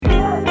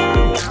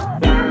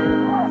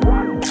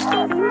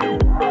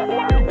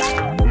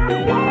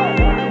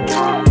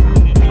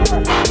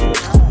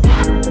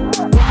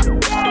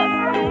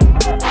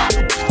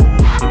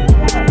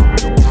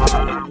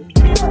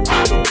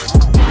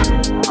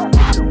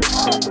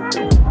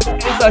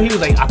thought he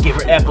was like, I'll give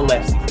her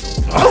epilepsy.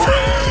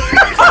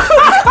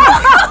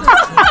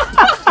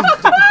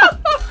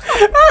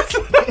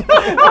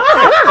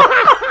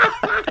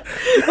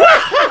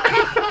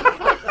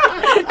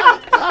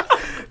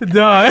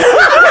 Dog.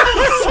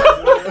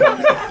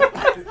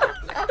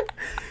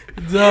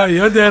 Dog,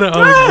 your dad are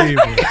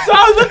unbelievable. So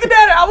I was looking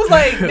at her, I was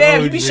like,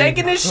 damn, you be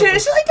shaking this shit?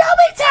 She's like, don't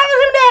be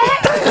telling him that.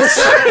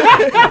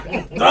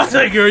 I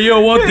say, girl, you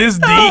don't want this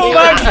D. Oh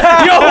my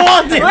God. You don't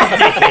want this.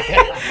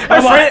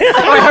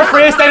 Her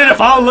friend standing in the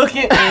phone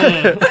looking.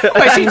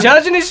 Like, she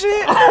judging this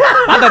shit?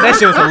 I thought that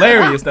shit was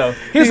hilarious, though.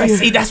 He was like,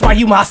 see, that's why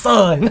you my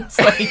son. I was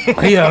like,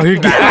 Yeah, you you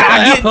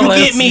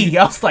get me.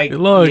 I was like,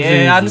 Lord yeah,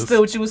 Jesus. I understood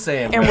what you were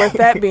saying. And with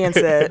that being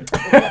said,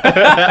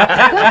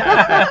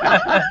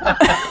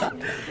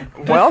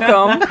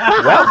 welcome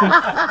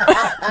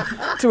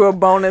to a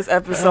bonus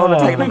episode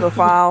of Technical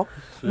File.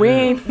 We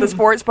ain't the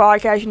sports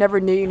podcast you never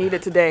knew you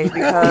needed today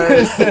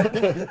because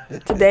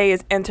today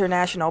is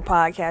International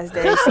Podcast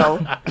Day. So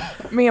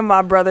me and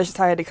my brothers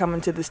decided to come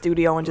into the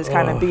studio and just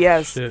kind of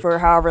BS shit. for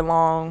however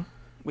long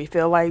we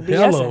feel like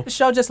Hello. BSing.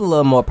 Show just a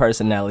little more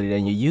personality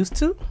than you used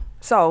to.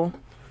 So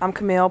I'm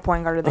Camille,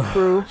 point guard of the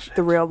crew,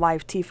 the real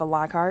life Tifa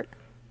Lockhart.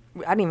 I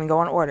didn't even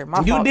go in order. My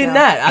You fault, did Tim.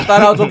 not. I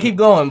thought I was going to keep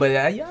going, but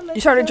y'all know.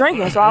 You started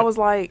drinking, so I was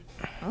like,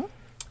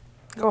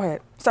 go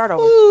ahead. Start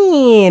over.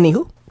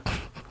 Anywho,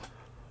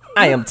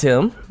 I am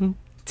Tim.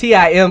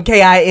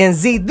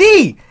 TIMKINZ,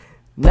 the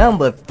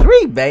number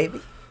 3, baby.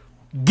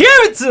 Give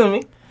it to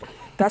me.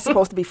 That's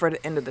supposed to be for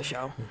the end of the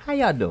show. How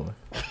y'all doing?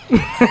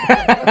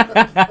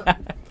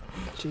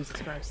 Jesus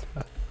Christ.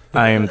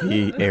 I am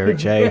the Eric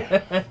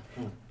J.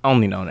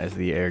 Only known as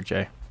the Eric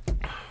J.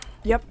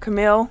 Yep,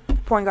 Camille,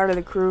 point guard of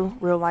the crew,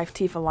 real life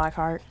Tifa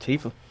Lockhart.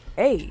 Tifa.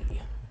 Hey,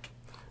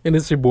 And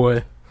it's your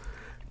boy,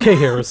 K.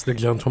 Harris, the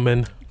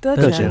gentleman,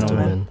 the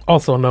gentleman.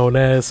 also known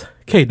as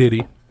K.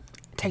 Diddy,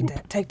 Take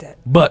that.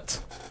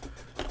 but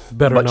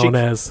better Butt known cheeks.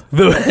 as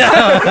the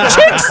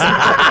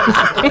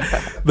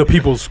the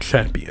people's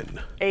champion.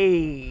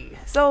 Hey.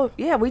 So,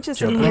 yeah, we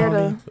just in here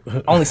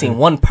to... Only seen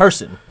one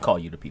person call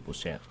you the people's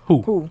champ.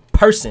 Who?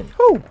 Person.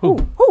 Who?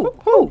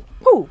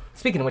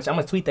 Speaking of which, I'm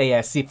going to tweet their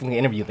ass, see if we can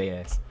interview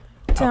their ass.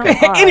 Tim, all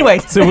right.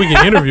 Anyways, So we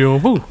can interview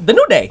him. Who? the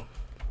new day.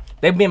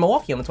 They'll be in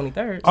Milwaukee on the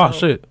 23rd. Oh, so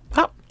shit.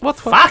 What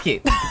the fuck? Fuck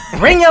it.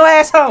 Bring your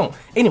ass home.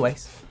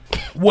 Anyways.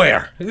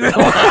 Where?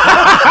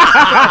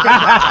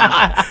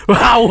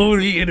 How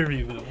would he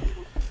interview him?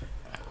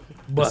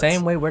 The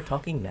same way we're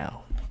talking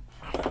now.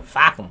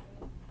 Fuck them.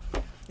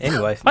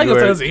 Anyways, I you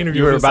guess were, that's an interview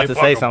you were to about say to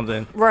fuck say 'em.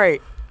 something.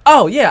 Right.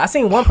 Oh, yeah. I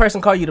seen one person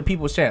call you the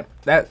people's champ.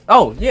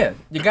 Oh, yeah.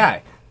 Your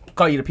guy.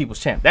 Call you the people's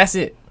champ. That's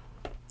it.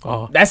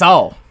 Oh, That's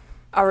all.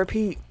 I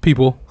repeat.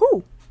 people,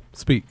 Who?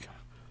 speak.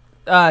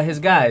 His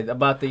guy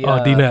about the...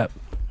 D-Nap.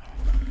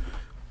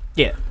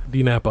 Yeah.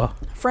 D-Nappa.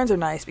 Friends are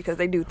nice because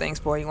they do things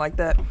for you like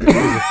that.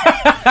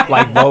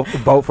 Like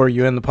vote for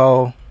you in the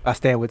poll. I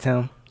stand with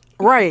Tim.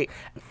 Right.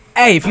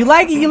 Hey, if you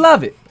like it, you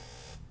love it.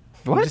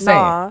 What? Just saying.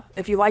 Nah.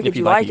 If you like it, If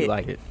you like you it.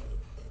 like it.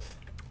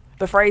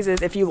 The phrase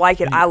is, if you like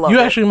it, I love You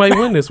it. actually might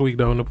win this week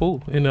though in the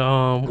pool. In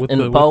the with In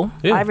the with- poll?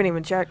 Yeah, I haven't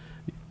even checked.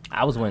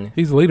 I was winning.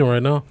 he's leading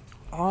right now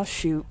Oh,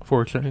 shoot.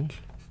 for a change.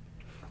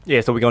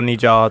 Yeah, so we're gonna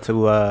need y'all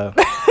to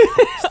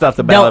stuff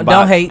the ballot box.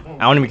 Don't hate I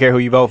don't even care who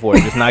you vote for.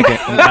 Just not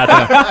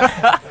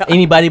Tim.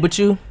 anybody but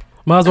you.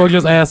 Might as well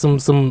just add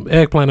some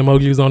eggplant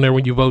emojis on there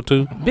when you vote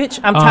too. Bitch,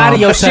 I'm tired of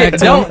your tag shit.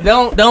 Tim.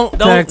 Don't,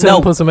 Tag Tim,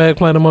 no. put some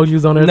eggplant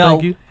emojis on there. No.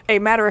 Thank you. Hey,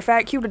 matter of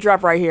fact, cue the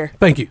drop right here.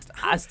 Thank you.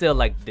 I still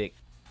like dick.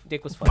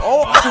 Dick was fun.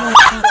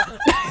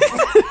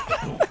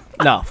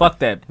 No, fuck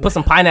that. Put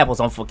some pineapples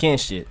on for Ken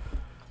shit.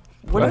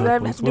 What does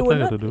that have to do with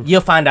that have nothing? to do? You'll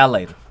find out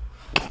later.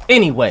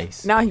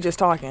 Anyways. Now he's just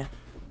talking.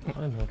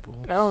 Pineapple.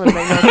 That don't even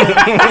make no sense.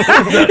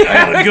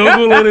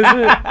 Googling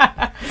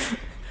and shit.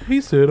 He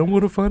said, "I'm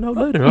going to find out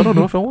later. I don't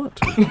know if I want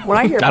to." When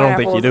I hear I don't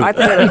think pineapples, you do. I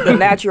think of the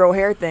natural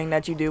hair thing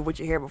that you do with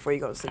your hair before you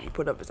go to sleep. You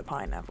put up as a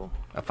pineapple.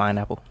 A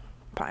pineapple.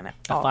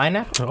 Pineapple. A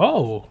pineapple?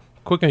 Oh,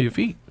 quick on your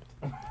feet.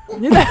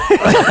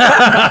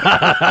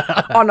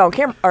 Oh no,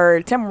 Tim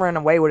ran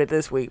away with it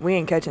this week. We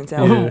ain't catching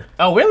Tim. Yeah,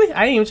 Oh, really?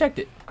 I ain't even checked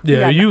it.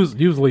 yeah. got- You was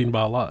leading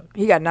by a lot.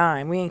 He got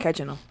 9. We ain't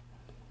catching him.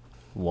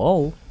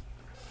 Whoa.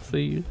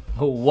 See you.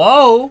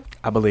 Whoa.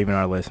 I believe in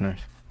our listeners.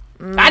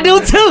 I do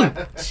too.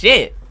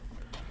 Shit.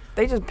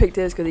 They just picked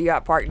his because he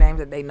got park names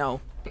that they know.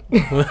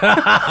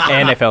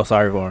 And they felt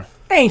sorry for him.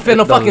 They ain't feel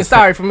no Those fucking are-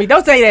 sorry for me.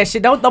 Don't say that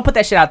shit. Don't put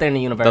that shit out there in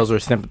the universe. Those were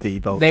sympathy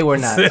votes. They were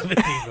not.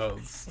 70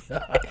 votes.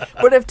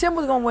 But if Tim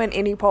was gonna win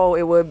any poll,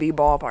 it would be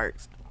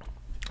ballparks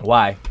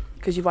Why?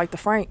 because you like the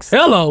Franks.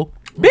 Hello.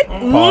 Big.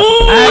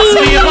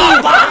 Ask me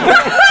about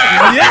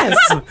yes.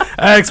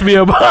 Ask me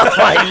about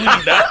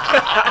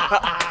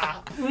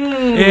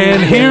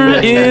And here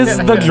is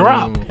the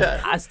drop.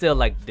 I still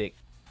like dick.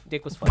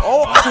 Dick was fun.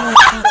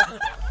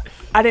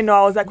 I didn't know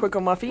I was that quick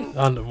on my feet.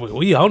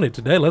 We own it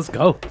today. Let's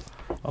go.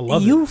 I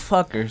love You it.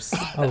 fuckers.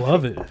 I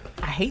love it.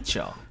 I hate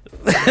y'all.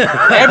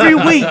 Every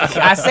week,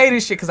 I say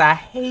this shit because I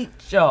hate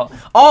y'all.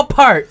 All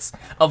parts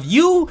of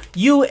you,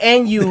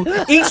 and you.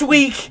 Each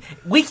week,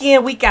 week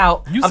in, week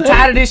out. I'm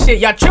tired of this shit.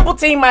 Y'all triple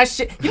team my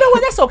shit. You know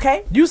what? That's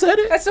okay. You said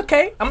it. That's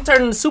okay. I'm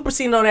turning the super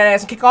scene on that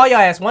ass and kick all y'all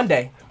ass one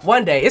day.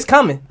 One day. It's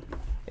coming.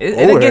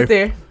 It'll get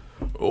there.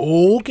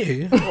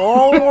 Okay.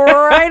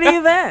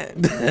 Alrighty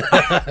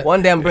then.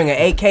 One day I'm bringing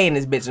AK in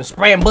this bitch and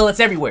spraying bullets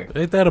everywhere.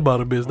 Ain't that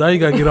about a bitch? Now you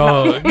gotta get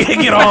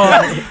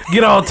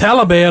all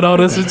Taliban on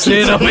us and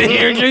shit up in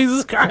here.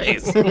 Jesus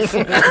Christ.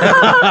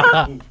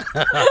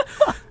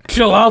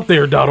 Chill out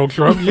there, Donald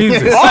Trump.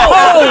 Jesus.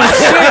 Oh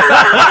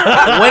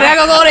shit! When I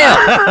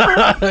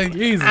gonna go there?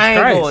 Jesus I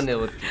ain't Christ. going there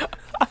with you.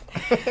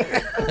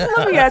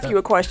 Let me ask you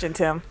a question,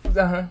 Tim.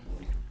 Uh-huh.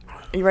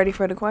 You ready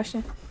for the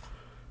question?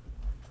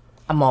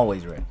 I'm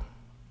always ready.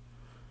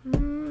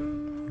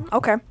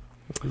 Okay.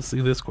 Let's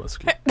see this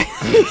question.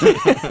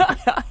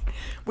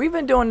 We've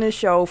been doing this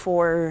show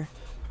for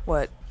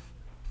what?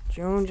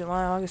 June,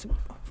 July, August,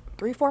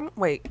 4 months?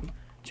 Wait,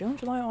 June,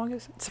 July,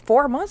 August. It's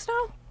 4 months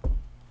now?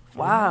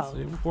 Wow.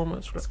 4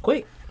 months. It's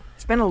quick.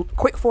 It's been a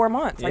quick 4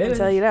 months, I Yeah, can it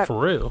tell you that. For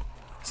real.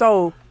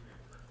 So,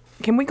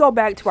 can we go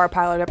back to our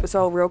pilot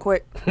episode real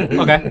quick?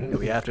 Okay. Do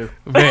we have to?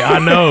 Man, I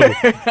know.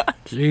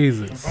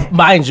 Jesus.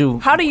 Mind you,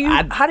 How do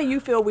you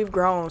feel we've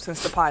grown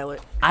since the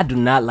pilot? I do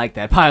not like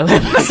that pilot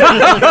episode.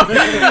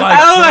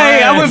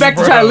 I went back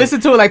to try to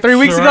listen to it like 3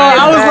 weeks ago. Trash.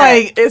 I was It's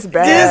like, bad. It's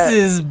bad. this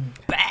is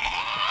bad.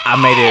 I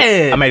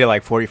made it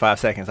like 45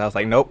 seconds. I was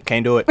like, nope,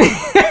 can't do it.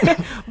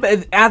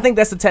 But I think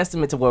that's a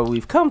testament to where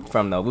we've come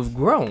from, though. We've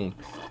grown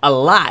a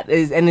lot.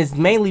 And it's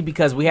mainly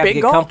because we have Big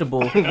to get gulp.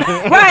 comfortable.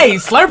 Right,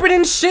 slurping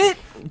and shit.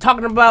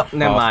 Talking about...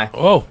 Never mind.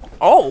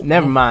 Oh.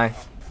 Never mind.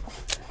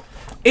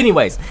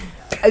 Anyways,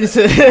 it's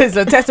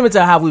a testament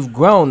to how we've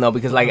grown, though,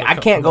 because, like, I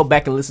can't go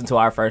back and listen to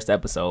our first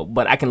episode,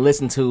 but I can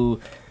listen to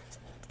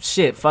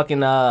shit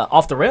fucking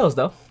Off the Rails,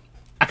 though.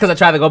 Because I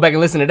tried to go back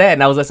and listen to that,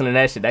 and I was listening to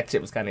that shit. That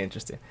shit was kind of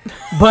interesting.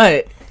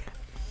 But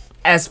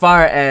as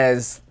far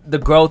as the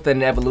growth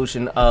and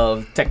evolution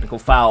of Technical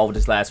File over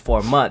this last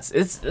 4 months,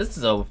 it's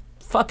a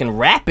fucking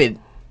rapid...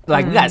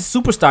 Like, we got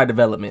superstar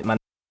development, my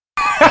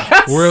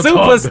Real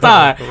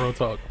superstar. Talk, real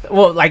talk.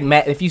 Well, like,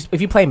 if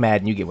you play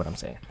Madden, you get what I'm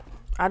saying.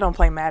 I don't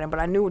play Madden,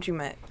 but I knew what you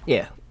meant.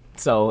 Yeah.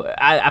 So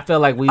I feel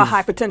like we A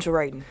high potential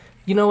rating.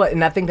 You know what?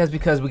 And I think that's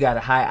because we got a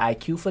high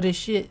IQ for this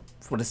shit,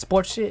 for the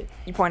sports shit.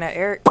 You point at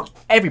Eric?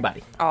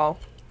 Everybody. Oh.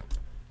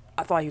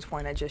 I thought he was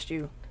pointing at just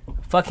you.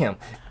 Fuck him.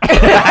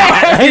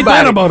 Ain't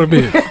that about a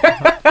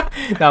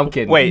bitch? No, I'm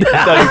kidding. Wait, so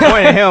you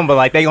pointing at him, but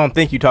like they gonna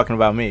think you talking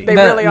about me. They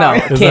really no, are.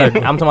 Ken.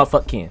 Exactly. I'm talking about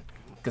fuck Ken.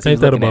 'Cause he Ain't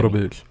was that looking about a at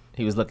me. bitch?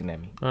 He was looking at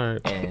me. All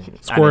right. And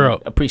Square I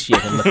didn't up.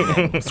 appreciate him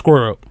looking at me.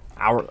 Square up.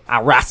 I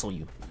wrestle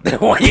you.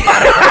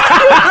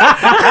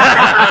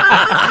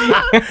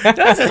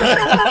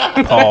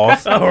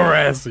 Pause. I'll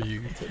harass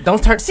you.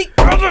 Don't turn. See,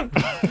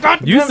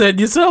 You set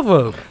yourself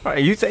up.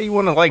 Right, you say you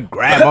want to like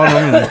grab on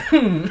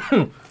him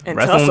and And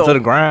wrestle him tussle. to the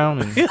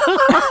ground and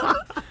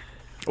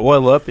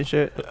oil up and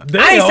shit.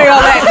 I ain't say all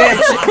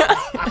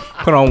that shit.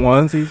 Put on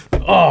onesies.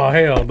 Oh,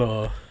 hell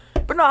no.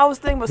 But no, I was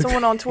thinking about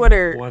someone on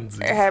Twitter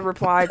Onesie. had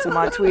replied to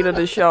my tweet of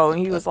the show, and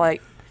he was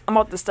like, I'm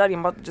about to study.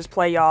 I'm about to just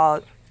play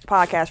y'all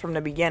podcast from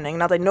the beginning.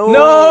 And I was like,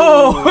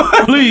 No.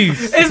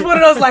 Please. It's one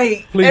of those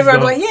like Please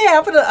everybody be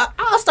don't. like, yeah,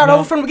 I'll start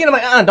over from the beginning.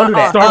 I'm like, don't do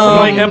that. Start from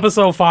like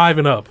episode 5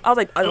 and up. I was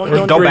like, I don't, Or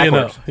don't Go do Three and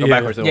backwards. up. Go Yeah.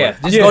 backwards. Yeah,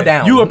 just go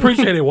down. You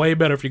appreciate it way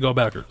better if you go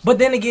backwards. But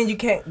then again, you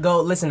can't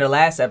go listen to the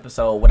last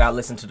episode without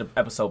listening to the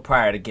episode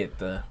prior to get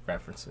the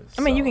references.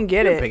 I mean, So- you can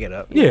get it. Pick it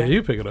up. Yeah,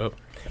 you pick it up.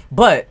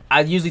 But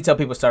I usually tell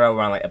people to start over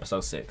around like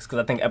episode 6 because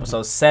I think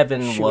episode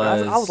 7 Shoot,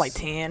 was. I was like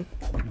 10.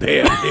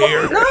 Damn,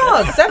 dear.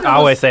 No, 7. I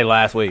always say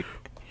last week,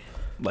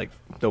 like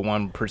the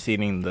one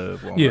preceding the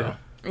one. Yeah.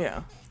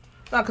 Yeah.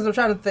 No, because I'm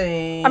trying to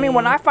think. I mean,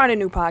 when I find a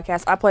new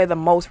podcast, I play the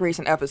most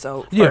recent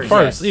episode. Yeah,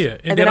 first,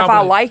 Yes. yeah. And then if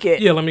I'll I be like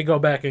it, yeah, let me go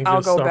back and I'll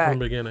just go start back. from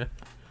the beginning.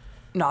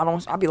 No, I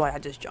don't. I'll be like, I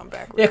just jump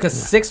back. Yeah, because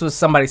 6 was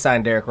somebody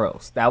signed Derrick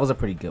Rose. That was a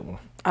pretty good one.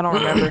 I don't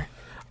remember.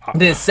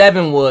 Then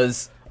 7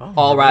 was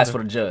All Rise for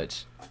the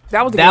Judge.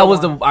 That was the That good was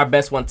one. our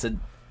best one to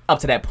up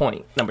to that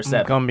point. Number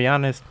 7. Gonna be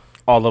honest,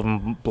 all of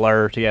them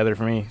blur together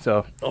for me.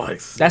 So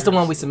That's the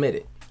one we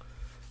submitted.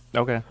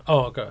 okay, Oh,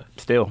 okay.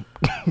 still.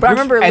 But I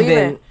remember And leaving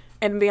then-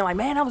 and being like,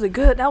 man, that was a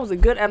good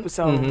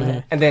episode.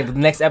 man. And then the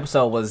next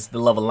episode was the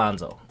Love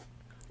Alonzo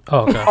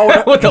Oh, okay.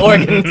 Oh, with the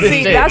organ.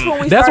 see, that's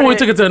when we. That's when we started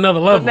took it to another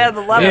level. Another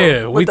level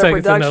Yeah, with we the take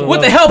it to another production. with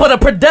the level. help of the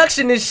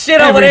production and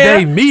shit over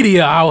Everyday there.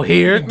 media out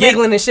here.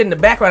 Giggling and shit in the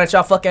background at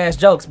y'all fuck ass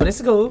jokes, but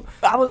it's cool.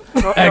 I was.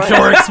 At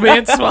your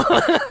expense.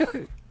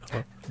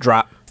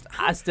 Drop.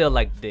 I still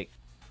like Dick.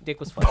 Dick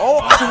was fun. No,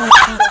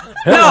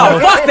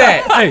 fuck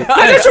that. Hey,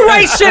 I let you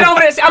write shit over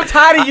this. I'm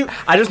tired of you.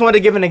 I just wanted to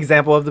give an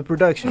example of the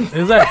production.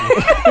 exactly.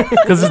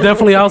 Because it's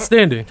definitely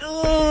outstanding.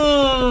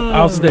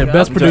 Outstanding.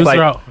 Best producer like,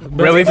 out. Best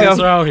really, producer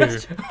Tim? out here.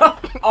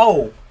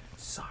 Oh,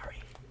 sorry.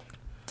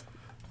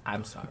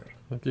 I'm sorry.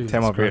 Jesus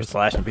Tim over here Christ.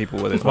 slashing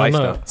people with his Why white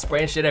not? stuff.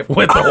 Spraying shit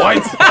everywhere. With the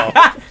white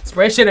stuff.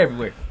 Spraying shit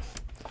everywhere.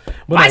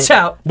 Watch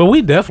out. But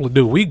we definitely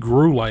do. We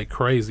grew like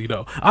crazy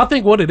though. I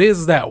think what it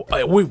is that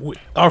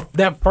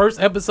that first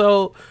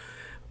episode,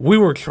 we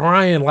were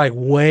trying like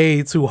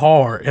way too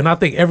hard, and I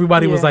think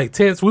everybody was like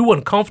tense. We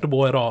wasn't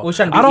comfortable at all. We were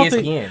trying to be I don't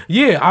ESPN.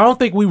 think, I don't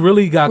think we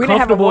really got We didn't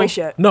have a comfortable. voice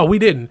yet. No, we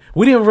didn't.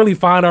 We didn't really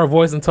find our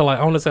voice until like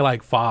I want to say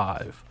like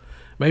 5.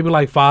 Maybe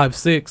like 5,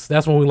 6.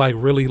 That's when we like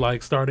really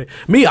like started.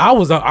 Me,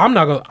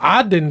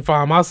 I didn't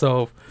find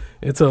myself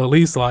until at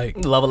least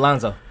like Love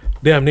Alonzo.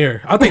 damn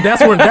near. I think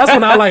that's when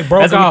I like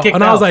broke That's when you out, kicked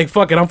and I was out. like,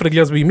 "Fuck it, I'm finna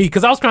just be me."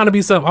 Because I was trying to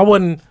be something.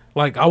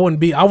 I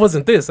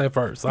wasn't this at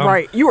first.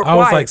 Right. You were I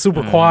was quiet. like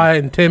super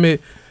quiet and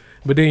timid,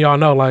 but then y'all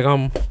know like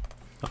I'm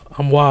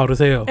wild as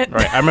hell.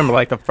 Right. I remember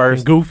like the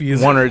first goofy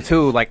as 1 or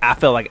 2. Like I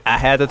felt like I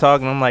had to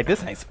talk, and I'm like,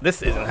 this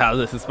isn't how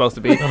this is supposed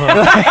to be.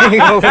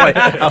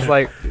 I was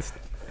like,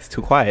 it's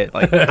too quiet.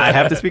 Like I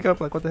have to speak up.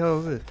 Like what the hell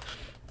is this?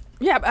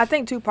 Yeah, I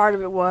think too part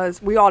of it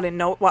was we all didn't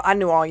know. Well, I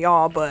knew all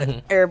y'all,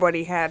 but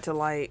everybody had to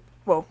like.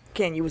 Well,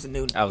 Ken, you was a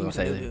new. I was you gonna a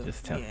say new dude.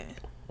 this Tim. Yeah.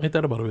 Ain't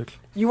that about a bitch?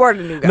 You were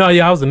the new guy. No,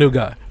 yeah, I was the new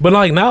guy. But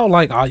like now,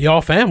 like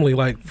y'all family,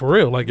 like for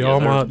real, like y'all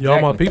my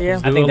Exactly. people. Yeah.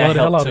 Dude, I think love that the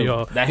hell helped out of too.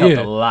 y'all. That helped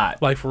Yeah. a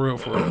lot. Like for real.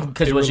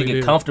 Because It once you really get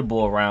did.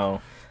 comfortable around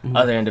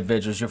other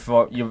individuals,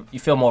 you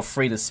feel more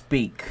free to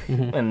speak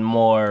and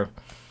more.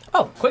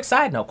 Oh, quick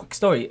side note, quick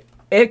story.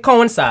 It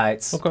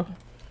coincides. Okay.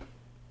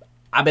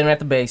 I've been at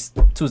the base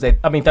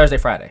Thursday,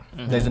 Friday.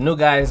 There's a new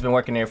guy who's been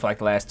working there for like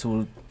the last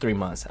 2-3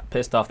 months. I'm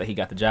pissed off that he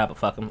got the job, but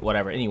fuck him,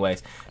 whatever.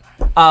 Anyways,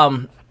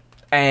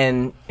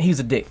 and he's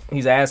a dick.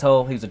 He's an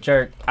asshole. He's a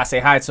jerk. I say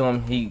hi to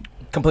him. He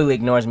completely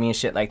ignores me and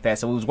shit like that.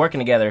 So we was working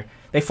together.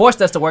 They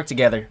forced us to work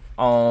together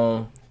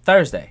on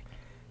Thursday.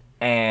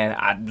 And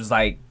I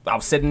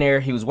was sitting there.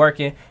 He was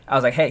working. I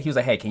was like, hey, he was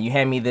like, hey, can you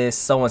hand me this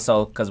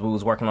so-and-so? Because we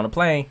was working on a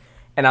plane.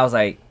 And I was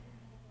like,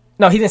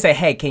 no, he didn't say,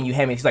 hey, can you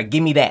hand me? He's like,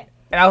 give me that.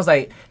 And I was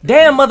like,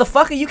 damn,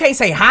 motherfucker, you can't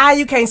say hi,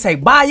 you can't say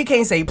bye, you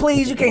can't say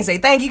please, you can't say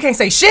thank you, you can't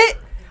say shit.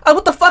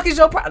 What the fuck is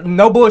your problem?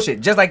 No bullshit,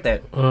 just like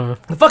that.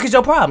 The fuck is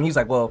your problem? He was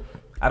like, well,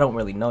 I don't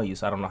really know you,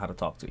 so I don't know how to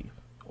talk to you.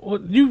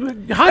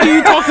 How do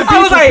you talk to people?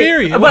 I was like,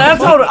 period. but I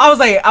told him, I was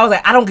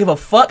like, I don't give a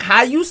fuck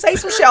how you say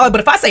some shit. I was like,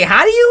 but if I say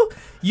hi to you,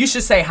 you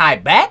should say hi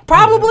back,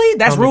 probably.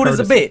 That's Common rude as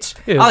a courtesy. bitch.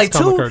 Yeah, I was like, it's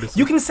common 2, courtesy.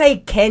 you can say,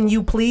 can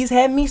you please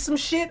hand me some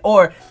shit?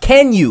 Or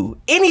can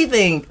you?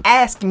 Anything,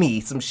 ask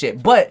me some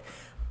shit. But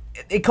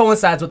it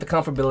coincides with the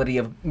comfortability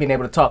of being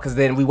able to talk, because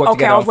then we work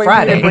together I on was waiting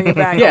for you Friday. to bring it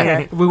back. Yeah,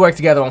 Okay. we worked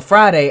together on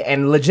Friday,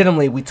 and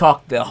legitimately we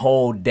talked the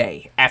whole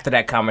day after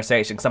that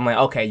conversation. Because I'm like,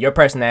 okay, your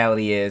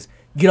personality is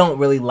you don't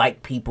really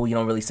like people, you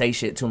don't really say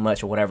shit too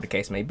much, or whatever the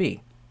case may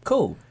be.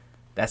 Cool,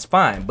 that's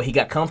fine. But he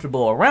got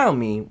comfortable around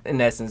me. In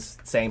essence,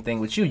 same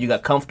thing with you. You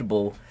got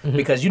comfortable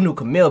because you knew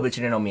Camille, but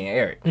you didn't know me and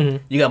Eric.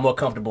 You got more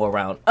comfortable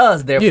around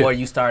us. Therefore,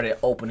 you started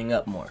opening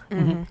up more.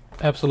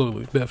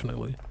 Absolutely,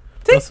 definitely.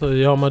 That's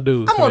y'all my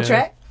dudes. I'm on man.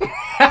 track.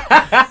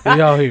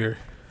 We out here.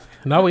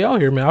 Now we out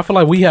here, man. I feel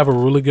like we have a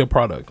really good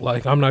product.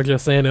 Like I'm not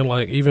just saying it.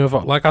 Like even if,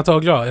 like I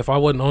told y'all, if I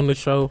wasn't on the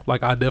show,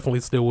 like I definitely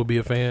still would be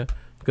a fan,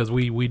 because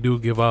we do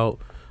give out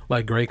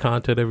like great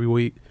content every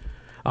week.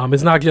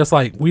 It's not just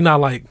like we not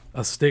like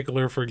a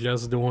stickler for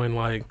just doing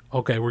like,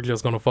 okay, we're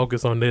just gonna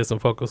focus on this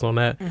and focus on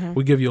that.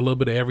 We give you a little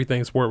bit of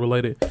everything sport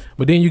related,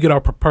 but then you get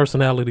our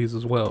personalities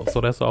as well.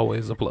 So that's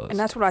always a plus. And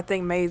that's what I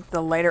think made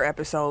the later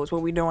episodes,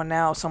 what we're doing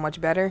now, so much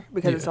better,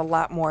 because it's a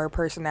lot more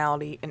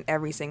personality in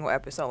every single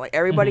episode. Like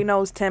everybody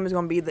knows Tim is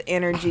gonna be the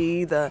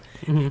energy, the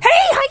hey, how you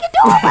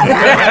doing?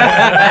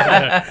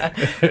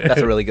 That's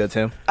a really good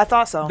Tim. I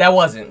thought so. That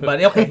wasn't, but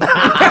okay.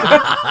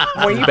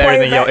 When you Better play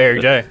than your that-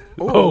 Eric J.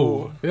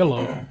 Oh,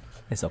 hello.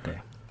 It's okay.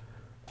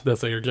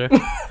 That's Eric J. Eric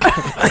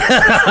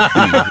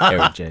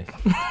J.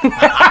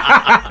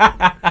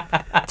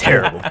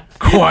 Terrible.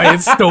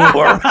 Quiet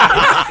storm.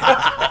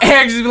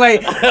 Eric just be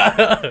like,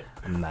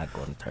 I'm not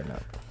going to turn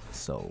up.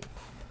 So,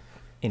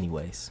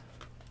 anyways.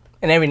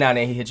 And every now and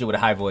then he hits you with a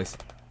high voice.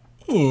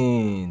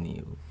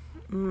 Anyway.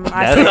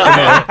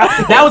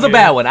 That was a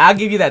bad one. I'll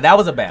give you that. That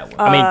was a bad one.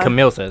 I mean,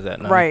 Camille says that.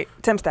 No? Right,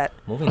 Tim Stat.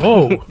 Moving on.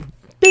 Oh.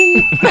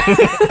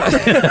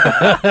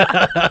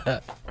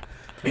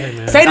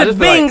 Say the just feel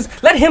things.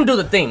 Let him do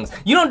the things.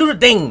 You don't do the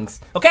things.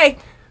 Okay?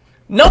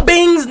 No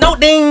bings, no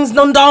dings,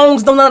 no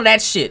dongs, no none of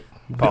that shit.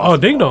 Oh,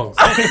 ding dongs.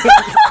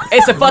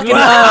 It's a fucking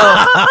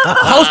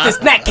hostess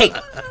snack cake.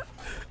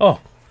 Oh.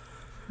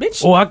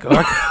 Bitch. Oh,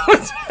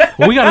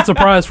 well, we got a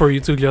surprise for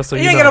you too, just so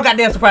You you ain't know. got no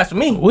goddamn surprise for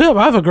me.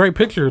 I have a great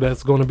picture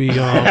that's going to be of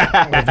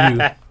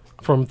you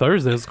from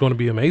Thursday. It's going to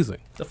be amazing.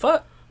 The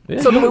fuck?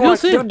 Yeah, So do we you'll want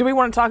see. do we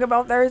want to talk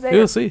about Thursday?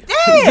 You'll see.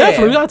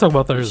 Definitely, we got to talk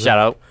about Thursday. Shout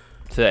out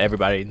to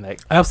everybody. Like,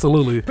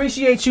 Absolutely.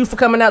 Appreciate you for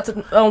coming out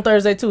on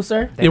Thursday too,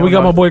 sir. Yeah, we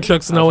got my boy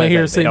Chuck Snow in saying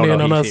here they sitting don't in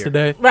know on he's us here.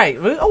 today. Right.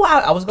 Oh,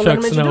 I was going to let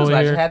him Chuck Snow introduce, but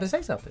I here. just had to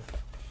say something.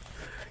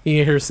 He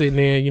in here sitting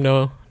in, you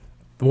know,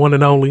 the one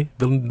and only,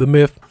 the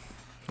myth,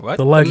 What?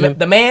 the legend.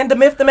 The man, the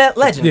myth, the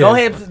legend. Yeah. Go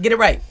ahead, get it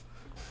right.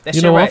 That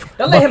You shit know right. what?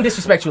 Don't let him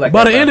disrespect you like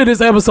By that. the end of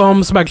this episode, I'm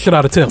gonna smack the shit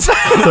out of Tim. So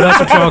that's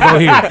what y'all gonna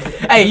hear.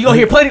 Hey, you gonna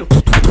hear plenty.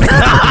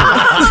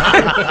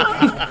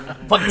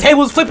 Fuck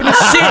tables flipping and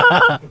shit.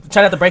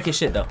 Try not to break his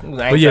shit though.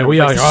 But yeah, we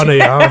out here all day.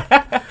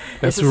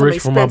 That's too rich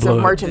for my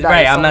blood.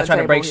 Right, I'm not trying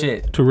to break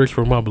shit. Too rich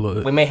for my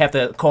blood. We may have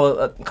to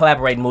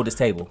collaborate and move this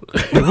table.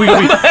 we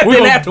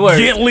afterwards.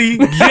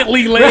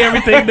 gently lay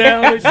everything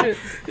down and shit.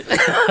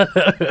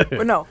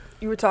 But no,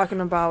 you were talking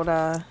about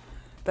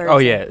Thursday. Oh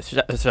yeah.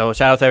 So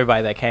shout out to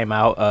everybody that came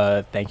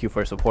out. Thank you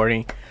for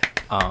supporting.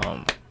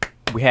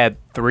 We had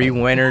 3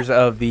 winners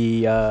of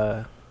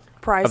the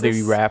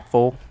Prizes.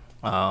 raffle.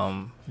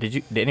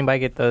 Did anybody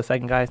get the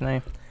second guy's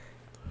name?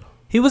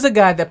 He was a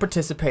guy that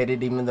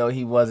participated, even though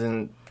he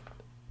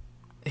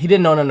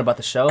didn't know nothing about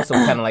the show, so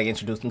we kind of like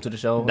introduced him to the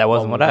show. That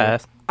wasn't what I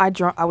asked. I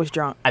was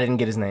drunk. I didn't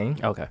get his name.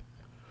 Okay.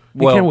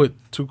 He came with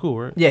Too Cool,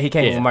 right? Yeah, he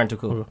came from Martin Too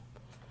Cool. Okay.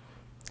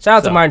 Shout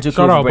out to Martin Too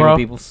Cool shout for out, bringing bro.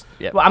 peoples.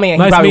 Yeah. Well, I mean,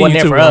 Nice he probably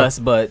meeting wasn't there you for too, us,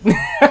 but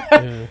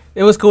Yeah,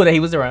 it was cool that he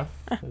was around.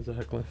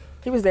 exactly.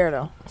 He was there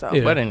though. So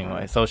Yeah. But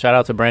anyway, so shout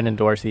out to Brandon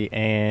Dorsey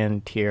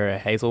and Tierra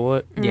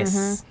Hazelwood,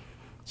 Yes,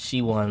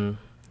 she won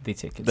the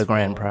tickets. the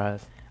grand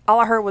prize. all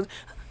I heard was,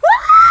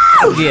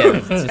 Yeah,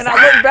 and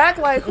I looked back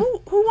like,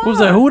 who won? Who's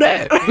that? Who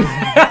that?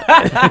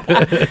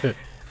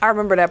 I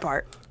remember that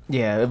part.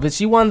 yeah, but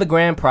she won the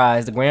grand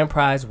prize. The grand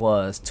prize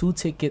was 2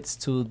 tickets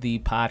to the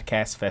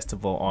podcast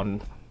festival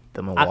on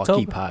The Milwaukee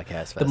October. Podcast the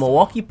Festival.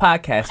 Milwaukee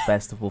Podcast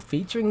Festival,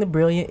 featuring the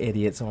Brilliant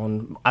Idiots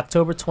on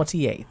October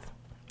 28th.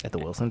 At the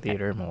Wilson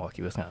Theater,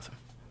 Milwaukee, Wisconsin.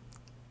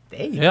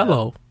 There you go.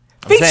 Hello.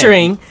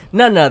 Featuring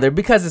none other,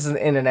 because it's an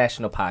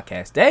International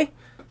Podcast Day,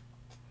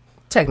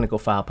 Technical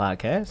File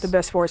Podcast, The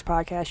best sports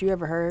podcast you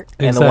ever heard.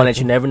 and the one that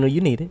Exactly. you never knew you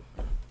needed.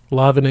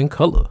 Live and in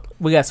color.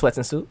 We got Sweats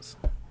and Suits.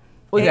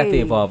 We got the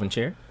Hey. Evolving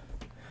Chair.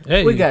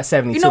 Hey. We got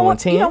 72 You know and what?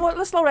 10. You know what?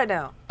 Let's slow that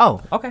down.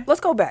 Oh, okay.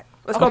 Let's go back.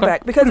 Let's go Okay.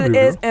 back because it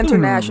is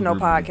International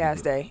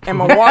Podcast Day, and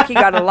Milwaukee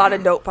got a lot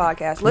of dope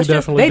podcasts. Let's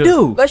just definitely They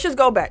do. let's just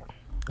go back.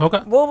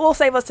 Okay. We'll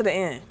save us to the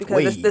end because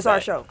Way this our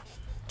back. show.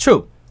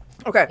 True.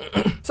 Okay,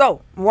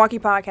 so Milwaukee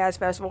Podcast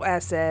Festival,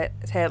 as said,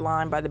 is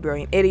headlined by the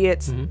Brilliant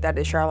Idiots. That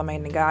is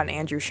Charlamagne the God and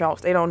Andrew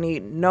Schultz. They don't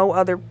need no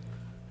other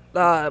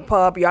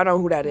pub. Y'all know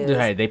who that is.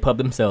 Hey, they pub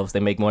themselves. They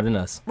make more than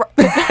us.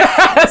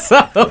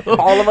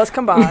 All of us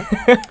combined.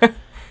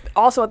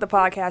 Also at the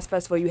podcast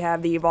festival, you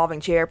have the Evolving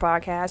Chair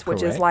podcast,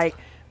 which is Correct. like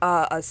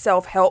a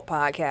self-help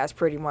podcast,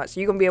 pretty much.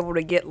 So you're gonna be able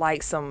to get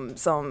like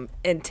some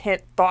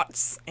intent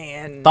thoughts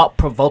and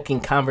Thought-provoking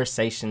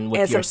conversation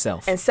with and some-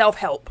 yourself. and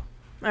self-help.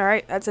 All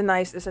right, it's a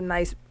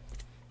nice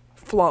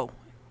flow.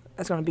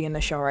 That's gonna be in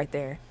the show right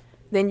there.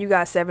 Then you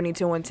got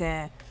 72 and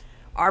 10.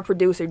 Our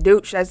producer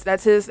Dooch,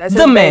 that's his The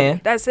baby.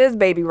 man. That's his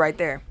baby right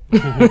there.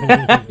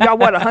 Y'all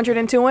what?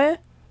 102 in?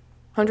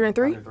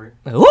 103?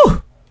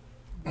 Ooh.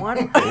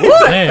 One.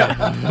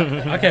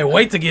 Damn. I can't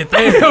wait to get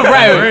there.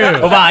 Right.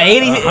 Real. About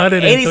 80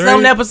 103.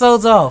 something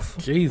episodes off.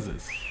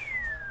 Jesus.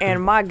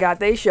 And my God,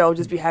 they show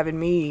just be having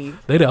me.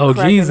 They the OGs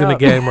Cracking in the up.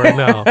 game right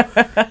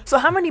now. So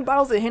how many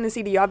bottles of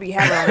Hennessy do y'all be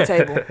having on the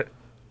table?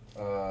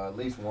 At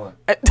least one.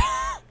 At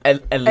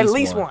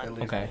least one. At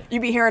least Okay. You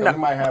be hearing We the,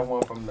 might have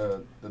one from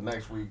the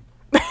next week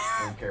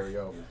and carry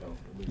over. So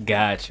at least-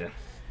 Gotcha.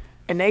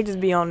 and they just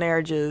be on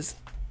there just,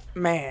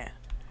 man,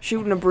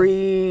 shooting a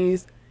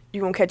breeze. You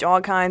gonna catch all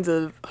kinds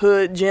of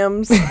hood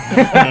gems.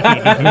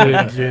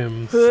 Good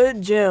gems.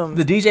 Hood gems.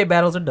 The DJ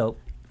battles are dope.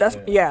 That's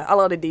yeah, I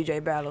love the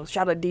DJ battles.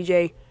 Shout out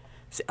DJ.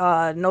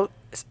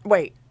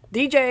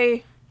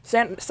 DJ.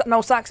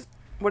 No socks.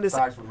 What is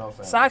Socks with no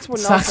sound. Socks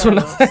with no Socks with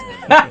no sandals.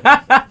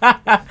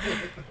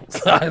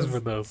 Size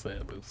with no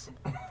sandals.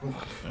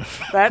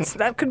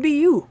 That could be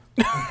you.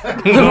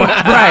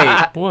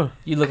 Right. What?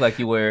 You look like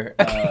you wear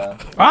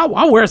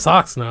I wear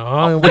socks now.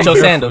 I don't with your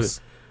wear sandals.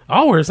 barefoot. I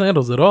don't wear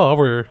sandals at all. I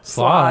wear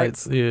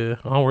slides. Yeah,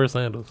 I don't wear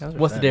sandals.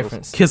 What's the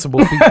difference?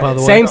 Kissable feet, by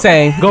the way. Same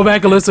saying. Go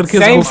back and listen to Kissable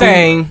Same Feet.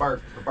 saying. The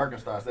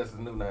Birkenstocks, that's his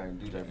new name,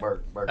 DJ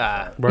Burke.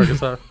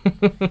 Birkenstock.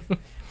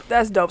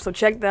 That's dope. So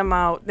check them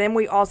out. Then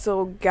we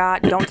also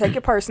got Don't Take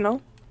It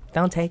Personal.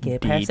 Don't take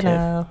it D-tip.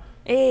 personal.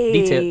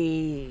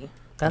 Hey.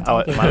 Don't Oh,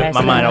 take it my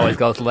personal. mind always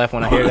goes left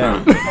when I hear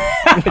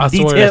that. I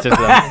swear. That's just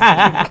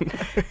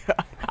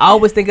I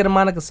always think of the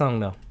Monica song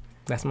though.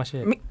 That's my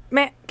shit.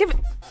 Man, give it.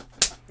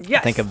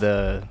 Yes. think of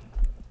the.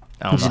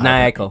 I don't know. Janae how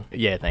Echo. to-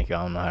 Yeah, thank you.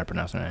 I don't know how to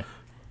pronounce her name.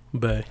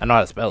 Bay. I know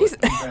how to spell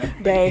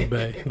it. Babe.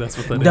 Bay. That's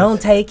what that is.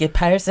 Don't take it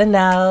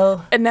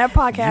personal. And that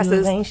podcast You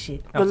is ain't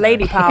shit. the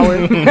Lady Power.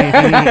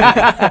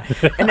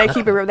 And they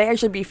keep it real. They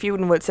actually be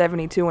feuding with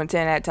 72 and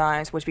 10 at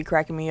times, which be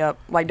cracking me up.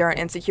 Like during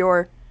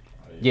Insecure.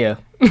 Yeah.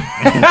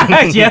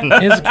 Yeah.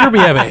 Insecure be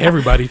having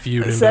everybody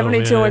feuding.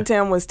 72 though, man. and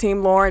 10 was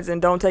Team Lawrence,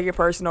 and Don't Take It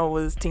Personal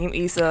was Team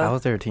Issa. How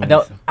was their team?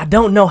 I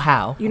don't know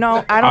how. You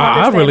know, I don't I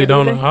understand really it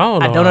don't know. either. I don't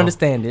know. I don't how.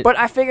 understand it. But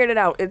I figured it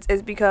out.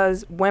 It's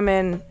because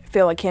women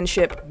feel a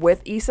kinship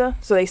with Issa,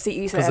 so they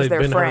see Issa Because as they've their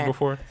been to her friend.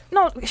 before.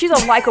 No, she's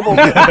a likable.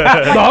 No,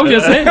 I'm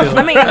just saying.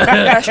 I mean,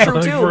 that's true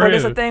Like, too. for But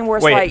it's real. a thing where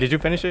it's Wait, like, did you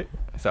finish it?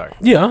 Sorry.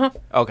 Yeah, uh-huh.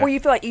 Okay. where you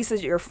feel like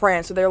Issa's your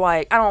friend, so they're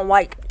like, I don't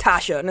like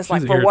Tasha, and it's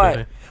like, She's for what?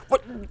 irritating.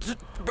 What?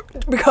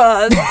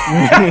 Because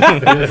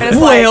was. And it's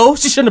like, Well,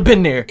 she shouldn't have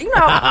been there. you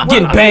know,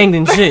 Getting banged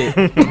and shit.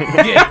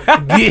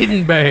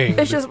 Getting banged.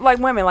 it's just like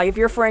women. Like if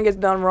your friend gets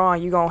done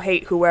wrong, you gonna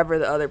hate whoever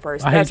the other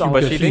person. I hate That's you all.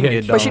 because But she she didn't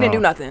hates get But she didn't do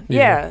wrong. nothing.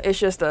 Yeah. Yeah, it's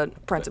just a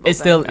principle. It's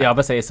thing. still, yeah, I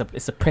was about to say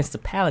it's a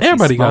principality.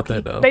 Everybody got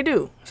Smokey. that though. They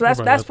do. So that's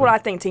Everybody got what that. I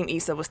think Team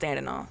Issa was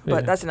standing on.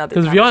 But that's another.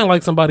 Because if y'all ain't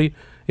like somebody,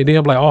 and then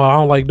I'm like, oh, I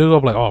don't like dude.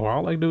 I'm like, oh, I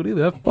don't like dude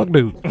either. Fuck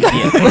dude.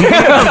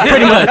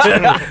 Pretty much.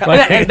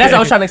 That's what I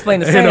was trying to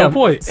explain to Ain't Sam. no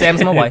point.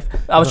 Sam's my wife.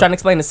 I was trying to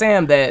explain to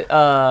Sam that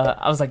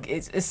I was like,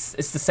 it's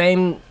the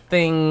same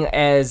thing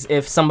as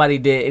if somebody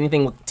did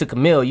anything to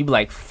Camille. You'd be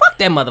like, fuck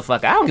that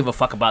motherfucker. I don't give a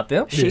fuck about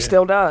them. She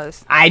still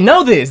does. I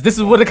know this. This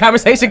is where the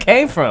conversation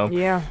came from.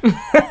 Yeah.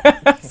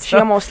 She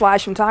almost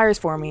slashed some tires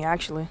for me,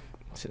 actually.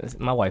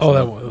 My wife's Oh, a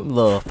that little, was-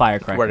 little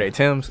firecracker. Were they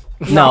Tim's?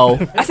 No.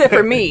 I said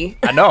for me.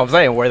 I know. I'm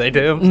saying were they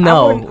Tim's?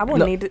 No. I wouldn't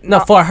no, need to- no,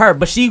 no. for her,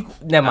 but she.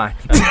 Never mind.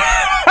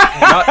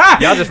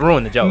 Y'all just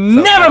ruined the joke.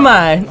 so- Never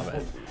mind.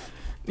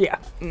 Yeah.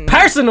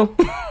 Personal.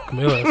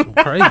 Camille has some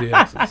crazy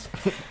exes.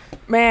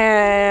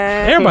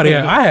 Man. Everybody,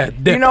 I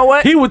had. You know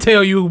what? He would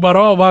tell you about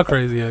all my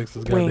crazy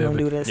exes. We ain't goddamn gonna it.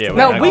 do this. Yeah,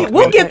 today. we're No, not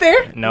we'll gonna- get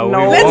there. No, No.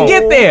 we Let's won't.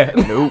 get there.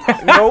 Nope.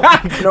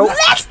 Nope.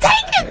 Let's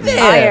take it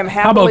there. I am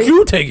How about happily.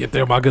 you take it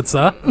there, my good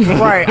son?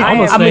 Right. I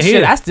I'ma am, I mean, Stay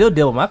shit, here. I still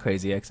deal with my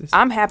crazy exes.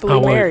 I'm happily Oh,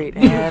 wait. married,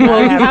 and Well,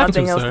 I you have have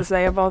nothing to, else sir. to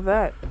say about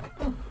that.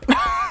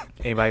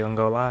 Anybody gonna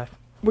go live?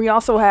 We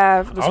also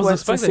have the I was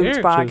Sweats and expecting Suits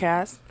Eric to.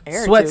 podcast.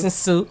 Eric Sweats too. and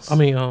suits. I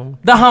mean,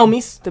 The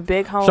homies. The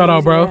big homies. shout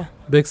out, bro. yeah.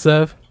 Big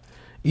Sev.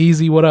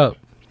 Easy, what up?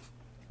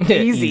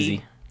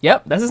 Easy.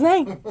 Yep, that's his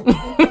name.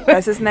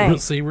 That's his name.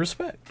 See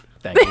respect.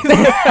 Thank you.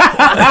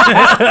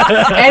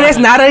 And it's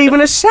not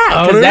even a shot,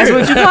 Oh, because that's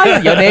really? what you call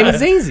it. Your name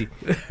is Easy.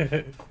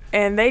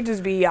 And they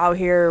just be out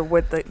here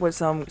with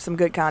some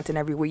good content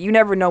every week. You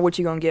never know what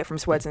you're gonna get from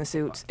Sweats and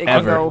Suits. It can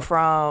Ever. go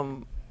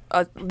from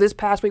this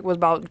past week was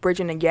about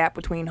bridging the gap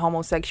between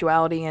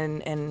homosexuality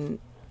and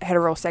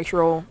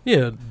heterosexual.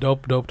 Yeah,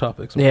 dope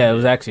topics. Yeah, it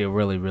was actually a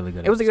really, really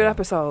good It was a good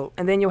episode.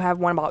 And then you'll have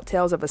one about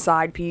tales of a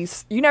side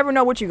piece. You never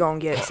know what you're gonna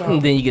get. So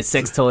And then you get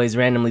sex toys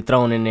randomly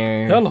thrown in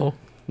there. Hello.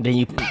 Then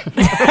you.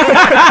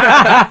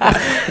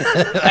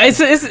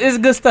 it's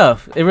good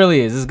stuff. It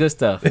really is. It's good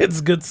stuff.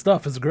 It's good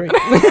stuff. It's great.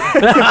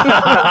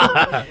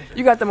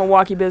 you got the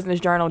Milwaukee Business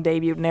Journal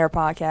debuted in their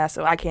podcast,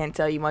 so I can't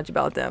tell you much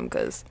about them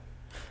because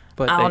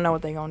But I they- don't know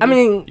what they're gonna I do.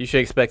 mean, You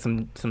should expect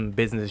some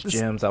business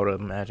gems, I would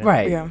imagine.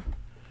 right. yeah.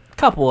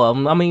 Couple of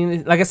them. I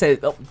mean, like I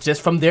said,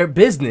 just from their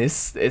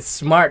business, it's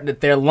smart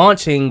that they're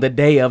launching the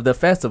day of the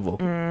festival.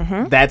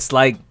 Mm-hmm. That's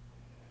like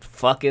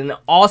fucking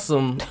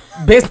awesome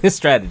business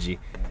strategy.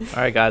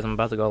 All right, guys, I'm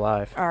about to go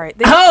live. All right.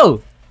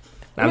 Oh,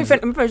 Let me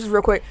finish this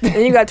real quick.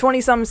 Then you got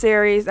 20-something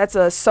series. That's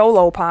a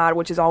solo pod,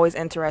 which is always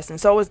interesting.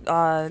 So is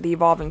the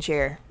Evolving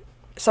Chair.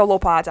 Solo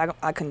pods,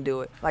 I couldn't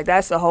do it. Like,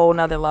 that's a whole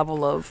nother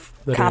level of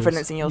That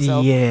confidence is. in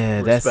yourself.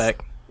 yeah, that's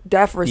Respect.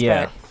 Def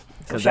respect.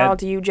 So 'Cause shout that- out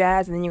to you,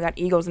 Jazz. And then you got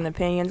Eagles and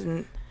Opinions.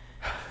 And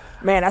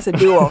man, that's a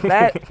duo.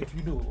 That If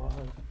you do it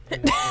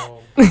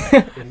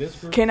live in this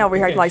group, Ken over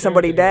here like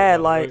somebody dad.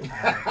 Like,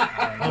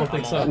 I don't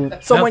think so.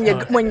 so when you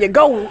go, when you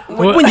go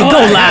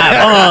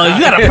live,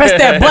 you gotta press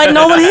that button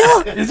over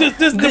here. It's just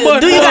this. Do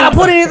you gotta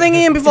put anything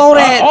in before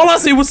that? All I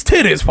see was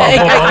titties pop Hey,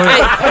 up.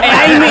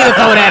 I didn't mean to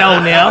throw that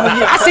on there.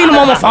 I seen him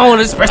on my phone.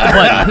 Just press the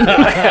button.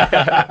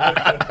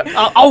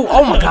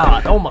 oh my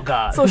god! Oh my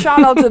god! So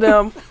shout out to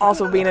them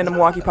also being in the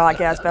Milwaukee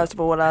Podcast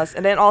Festival with us.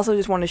 And then also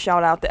just want to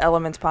shout out the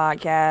Elements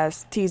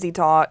Podcast, TZ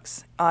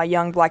Talks,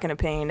 Young Black and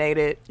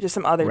Opinionated, just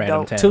some other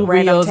Random dope. tandem. Two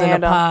Random Rios in the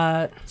tandem.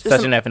 pod. Just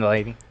Such some- an effing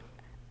lady.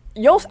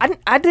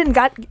 I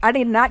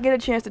did not get a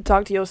chance to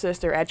talk to your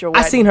sister at your I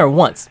wedding. seen her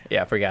once.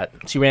 Yeah, I forgot.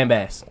 She ran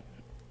past.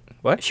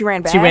 She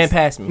ran back. She ran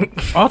past me.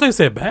 Oh, they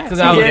said bass. 'Cause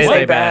I She was- did Yeah, say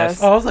say bass.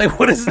 bass. Oh, I was like,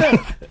 what is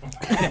that?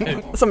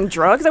 Some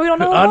drugs that we don't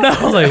know I about? know.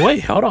 I was like,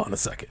 wait, hold on a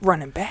second.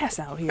 Running bass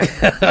out here.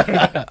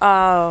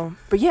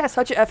 But yeah,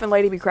 such an effing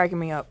lady be cracking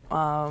me up.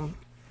 I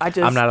just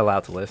I'm not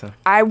allowed to listen.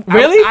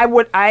 Really?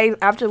 I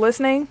after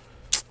listening,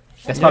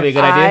 That's probably a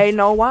good I idea.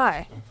 know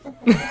why.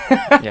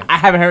 I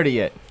haven't heard it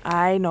yet.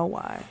 I know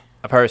why.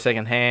 I've heard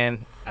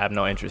secondhand. I have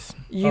no interest.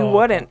 You Oh.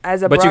 wouldn't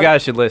as a But brother, you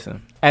guys should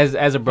listen. As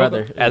a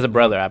brother, As a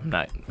brother, I'm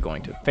not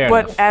going to. fair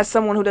but enough. as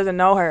someone who doesn't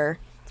know her,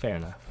 Fair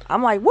enough.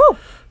 I'm like, woo,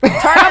 turn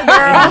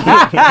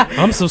up, girl.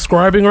 I'm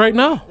subscribing right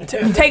now.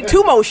 Take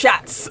 2 more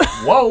shots.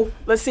 Whoa,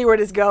 Let's see where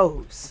this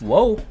goes.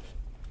 whoa.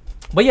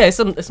 But yeah, it's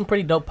some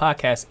pretty dope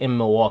podcasts in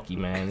Milwaukee,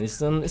 man. It's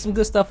some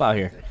good stuff out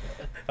here.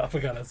 I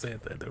forgot I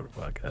said that during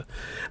the podcast.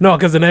 No,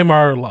 because the name of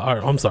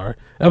our I'm sorry,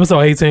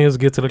 episode 18 is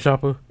Get to the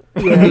Chopper.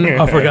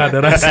 I forgot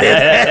that I said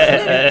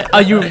that. Oh,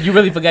 you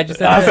really forgot you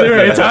said I that?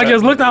 serious. I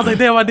just looked. I was like,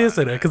 damn, I did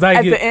say that because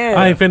At the end.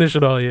 I ain't finished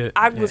it all yet.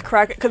 I was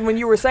cracking because when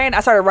you were saying,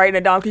 I started writing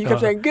it down because you kept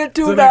saying, "Get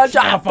to To the the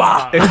chopper."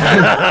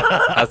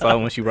 I saw it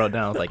when she wrote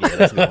down. I was like, yeah,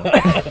 that's a good one.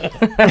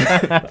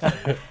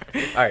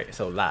 All right,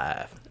 so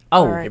live.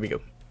 Oh, All right. Here we go.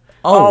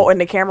 Oh,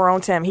 and the camera on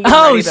Tim. He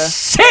oh ready to.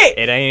 shit!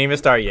 It ain't even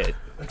started yet.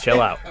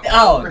 Chill out.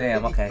 Oh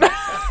damn. Okay.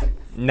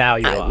 Now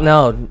you are.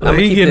 No, I'ma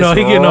He keep getting this all-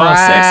 he getting all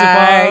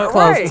right sexified.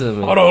 close Right. to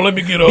me. Hold on, let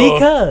me get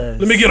Because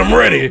let me get him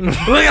ready. we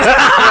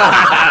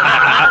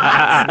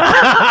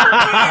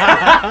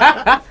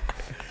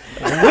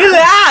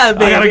live,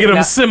 baby. I gotta get him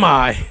No,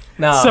 semi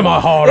no.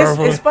 harder.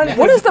 It's funny.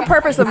 What is the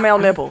purpose of male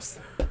nipples?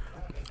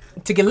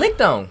 to get licked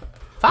on?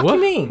 Fuck What?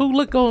 you mean? Who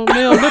lick on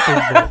male nipples,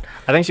 bro?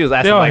 I think she was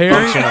asking They all like hairy?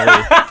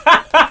 functionally.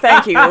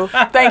 Thank you.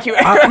 Thank you.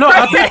 No,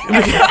 I think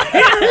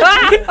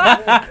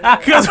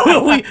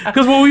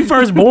because when we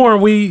first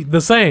born, we the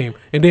same,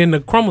 and then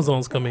the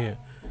chromosomes come in.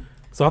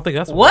 So I think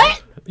that's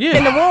What? Yeah,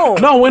 In the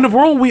womb. No, in the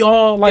room we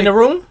all like In the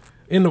room?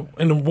 in the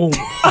womb.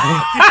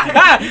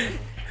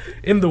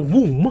 In the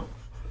womb,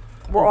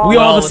 We're all we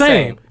all the the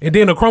same. same. And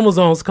then the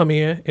chromosomes come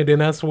in, and then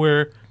that's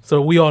where. So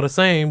we all the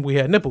same. We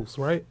had nipples,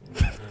 right?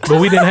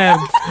 But we didn't have.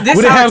 This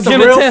we didn't have sounds some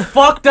real genitalia.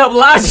 fucked up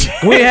logic.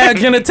 We had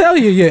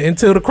genitalia yet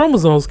until the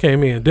chromosomes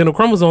came in. Then the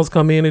chromosomes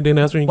come in, and then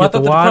that's when you Well, get I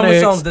the thought the wide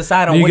chromosomes eggs.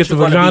 decide on then you what get the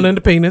you're gonna vagina be. and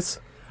the penis.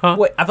 Huh?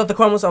 Wait, I thought the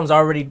chromosomes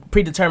already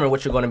predetermined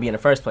what you're going to be in the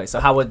first place. So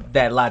how would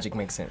that logic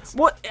make sense?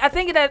 Well, I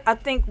think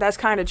that's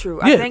kind of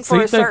true. Yeah, I think for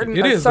see, a certain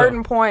it is,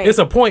 though. point. It's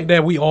a point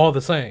that we all the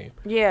same.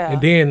 yeah.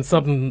 And then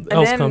something And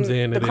else then comes in.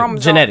 the And then,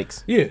 chromosome-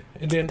 Genetics. yeah,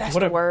 and then That's the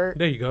whatever. word.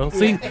 There you go.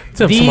 See,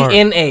 Tim's smart.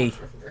 DNA.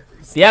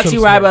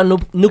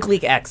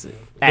 Deoxyribonucleic acid.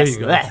 There you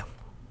go. Blah.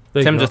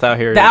 There you Tim go. just out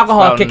here. The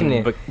alcohol spouting kicking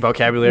in.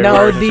 Vocabulary. No,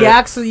 words and shit.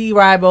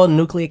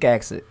 deoxyribonucleic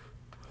acid.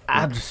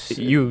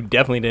 You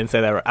definitely didn't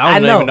say that right. I I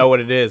don't know. even know what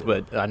it is,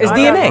 but I know It's I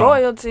DNA. got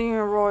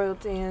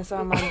royalty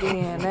inside my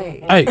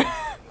DNA. Hey,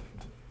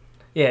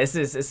 Yeah,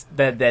 it's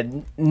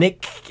that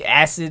Nick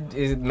acid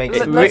makes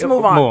Let's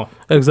move on.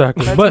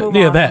 exactly. Let's But move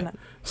yeah, on. that.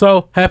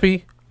 So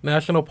happy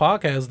National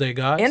Podcast Day,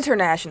 guys.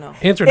 International.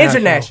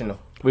 international.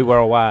 We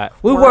worldwide.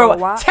 We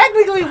Worldwide.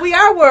 technically we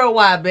are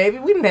worldwide, baby.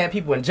 We didn't have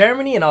people in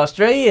Germany and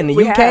Australia and the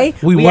We UK.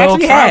 have. We well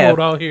actually traveled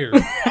have out here.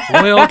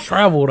 Well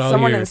traveled out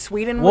Someone here. in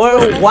Sweden was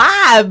listening?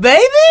 worldwide,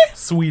 baby.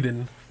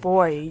 Sweden.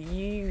 Boy,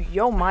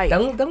 yo, Mike.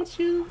 Don't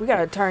you? We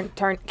gotta turn.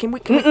 Can we?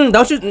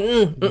 Don't you?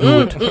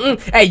 Mm-mm.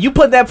 Hey, you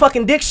put that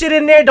fucking dick shit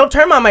in there. Don't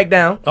turn my mic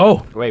down.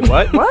 Oh, Wait,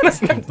 what? What?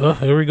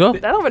 here we go.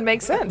 That don't even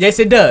make sense. Yes,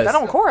 it does. That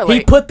don't correlate.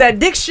 He put that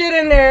dick shit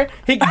in there.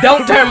 He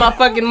don't turn my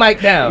fucking mic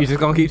down. You just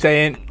gonna keep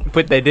saying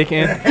put that dick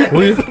in?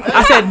 We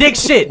I said dick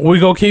shit. we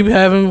gonna keep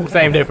having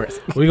Same difference.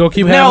 we gonna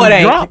keep No, having it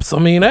ain't. drops. I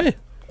mean, hey,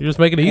 you just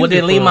make it easy. Well,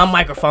 then leave my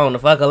microphone the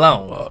fuck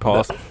alone.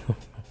 Pause.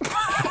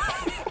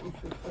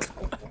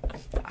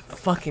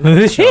 Fucking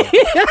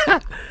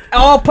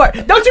all part.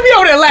 Don't you be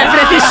over there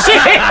laughing at this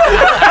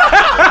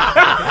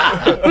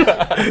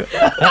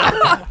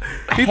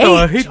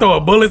shit. he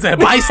throwing bullets at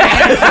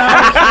bystanders.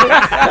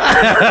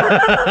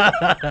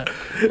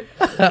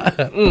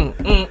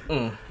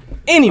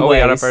 Anyways, Oh, we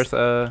got our first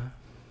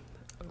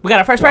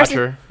first person.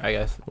 watcher, I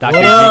guess. Dr.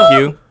 up?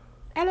 GQ.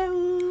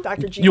 Hello.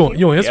 Dr. G. you on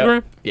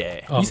Instagram?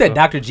 Yeah. Oh, You said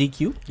Dr.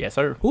 GQ? Yes,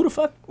 sir. Who the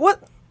fuck?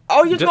 What?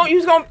 Oh, you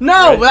was gonna?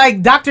 No, Right.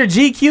 like Dr.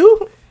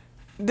 GQ?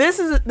 This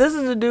is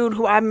a dude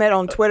who I met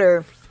on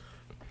Twitter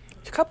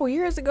a couple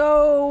years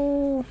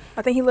ago.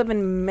 I think he lived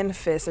in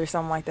Memphis or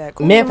something like that.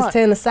 Cool Memphis, him up.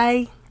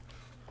 Tennessee.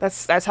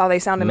 That's how they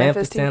sound in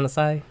Memphis, too.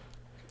 Tennessee.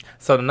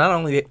 So not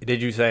only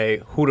did you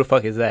say who the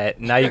fuck is that,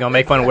 now you're gonna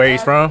make fun of where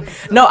he's from?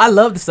 No, I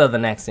love the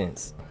southern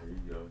accents.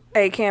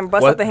 Hey, Cam,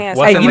 bust What- up the hands.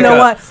 what's Hey, in you the know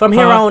cup? what? From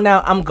here Huh? on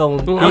out, I'm going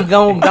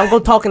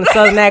talk in the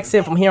southern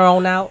accent from here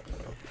on out.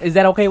 Is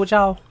that okay with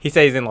y'all? He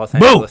says he's in Los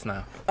Boo! Angeles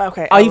now.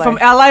 Okay. Are you LA. from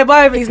LA,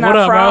 baby? He's not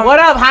What up, from. bro? What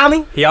up,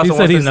 homie? He also He said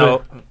wants to he's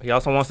know. He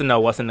also wants to know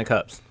what's in the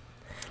cups.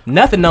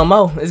 Nothing no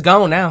more. It's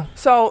gone now.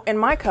 So in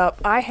my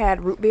cup, I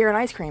had root beer and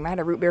ice cream. I had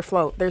a root beer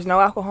float. There's no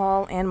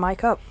alcohol in my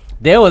cup.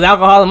 There was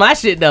alcohol in my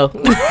shit though.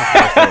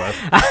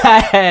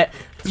 I had.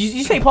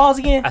 You say pause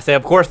again? I said,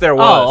 of course there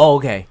was. Oh,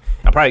 okay.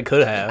 I probably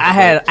could have. I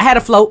had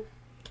a float,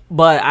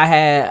 but I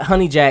had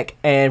honey jack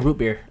and root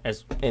beer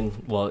it's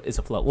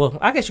a float. Well,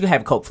 I guess you could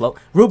have a Coke float,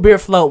 root beer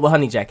float with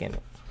honey jack in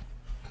it,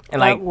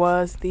 and That like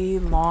was the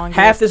longest.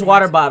 half this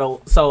water answer.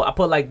 bottle. So I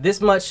put like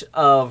this much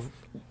of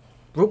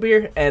root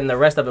beer, and the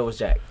rest of it was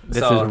Jack.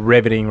 This So is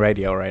riveting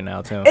radio right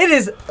now, Tim. it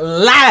is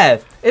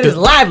live. It is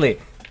lively.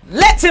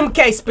 Let Tim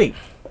K speak.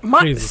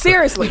 Jesus.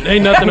 Seriously.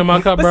 Ain't nothing in my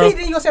cup, But bro. see,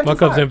 then you gonna say I'm My too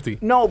cup's far. empty.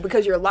 No,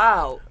 because you're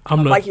loud.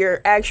 I'm not. Like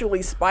you're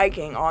actually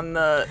spiking on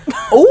the.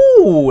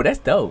 Ooh, that's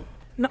dope.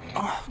 No,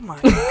 oh my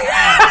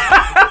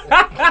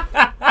God.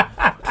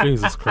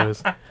 Jesus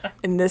Christ.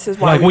 And this is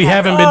why Like we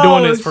haven't been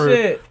doing this for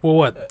shit. well,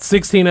 what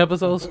 16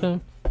 episodes,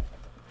 Tim?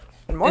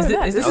 more Is than it-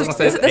 that. is This this- is I was gonna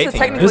say this is 18,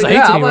 technically It's Yeah,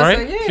 I 18, was right?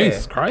 saying, yeah.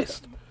 Jesus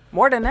Christ.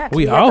 more than that. 'cause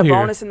We you had out the here.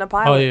 bonus in the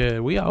pilot. Oh yeah,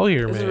 we out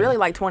here, This man. is really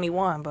like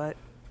 21, but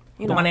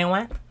you know.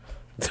 21.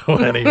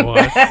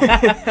 21.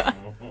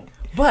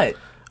 But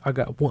I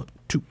got 1,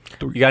 2,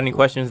 3. You got any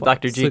questions, 5,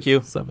 Dr. 6,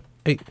 GQ? 7,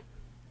 8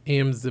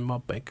 M's in my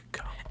bank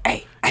account.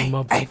 Hey, In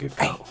my bank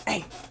account.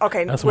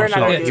 okay, That's we're my not show.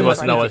 gonna Yeah, do He this wants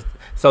to right know now. us.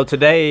 So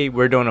today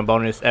we're doing a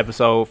bonus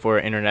episode for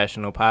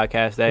International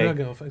Podcast Day. We're not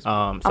going on Facebook. So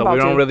I'm we about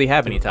don't to. really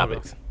have any Okay.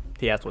 topics.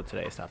 He asked what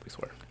today's topics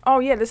were. Oh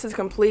yeah, this is a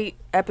complete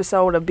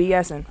episode of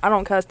BSing. I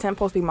don't cuss. Tim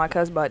supposed to be my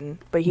cuss button,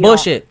 but he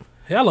bullshit.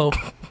 Hello.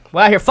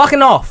 We're out here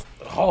fucking off.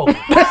 Oh,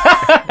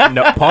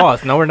 No,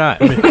 pause. No, we're not.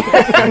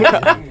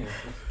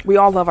 We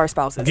all love our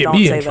spouses. Get Don't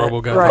me say in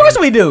trouble, that. guys. Right. Of course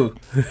we do.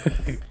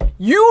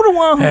 You the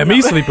one who had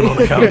me sleeping on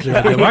the couch.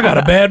 Goddamn. I got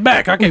a bad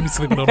back. I can't be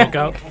sleeping on the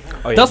couch.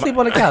 Oh, yeah, Don't sleep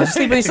on the couch.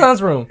 Sleep in your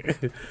son's room.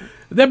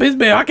 That bitch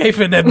bed. I can't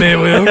fit in that bed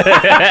with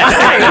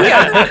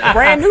him.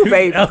 brand new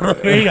baby.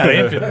 He got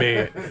an infant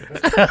bed.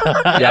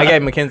 Yeah, I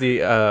gave Mackenzie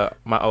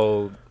my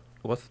old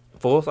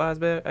full size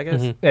bed, I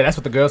guess. Yeah, that's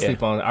what the girls Yeah.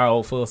 sleep on. Our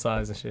old full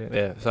size and shit.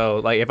 Yeah. So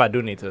like, if I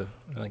do need to,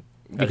 like,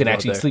 You can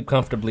actually sleep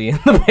comfortably in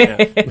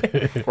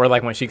the bed. Or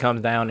like when she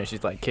comes down and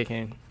she's like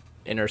kicking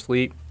in her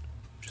sleep,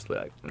 just be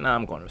like, nah,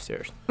 I'm going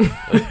upstairs.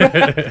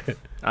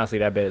 Honestly,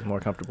 that bed is more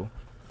comfortable.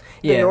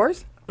 Yeah.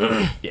 Yours?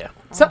 Yeah.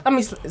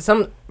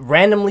 Some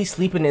randomly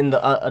sleeping in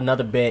the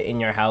another bed in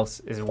your house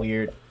is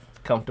weird.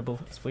 Comfortable.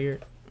 It's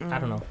weird. I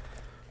don't know.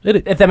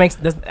 If that makes,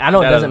 I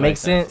know it doesn't make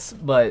sense,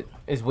 but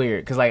it's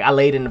weird because like I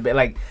laid in the bed.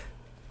 Like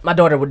my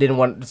daughter didn't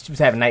want. She was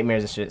having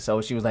nightmares and shit,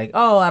 so she was like,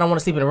 "Oh, I don't want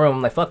to sleep in the room."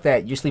 I'm like, "Fuck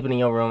that! You're sleeping in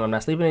your room. You're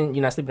not sleeping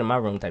in my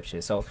room." Type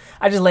shit. So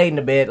I just laid in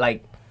the bed.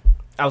 Like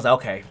I was like,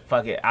 "Okay,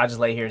 fuck it. I'll just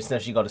lay here until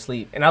she go to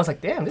sleep." And I was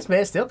like, "Damn, this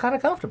bed's still kind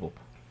of comfortable."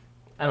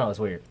 I know it's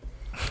weird.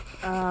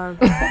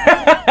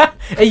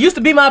 It used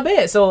to be my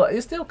bed, so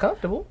it's still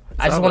comfortable.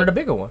 I just wanted a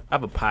bigger one. I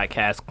have a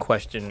podcast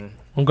question.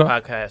 Okay.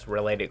 Podcast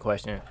related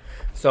question.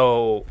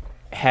 So,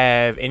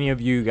 have any of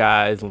you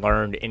guys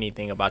learned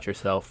anything about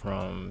yourself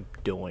from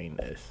doing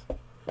this?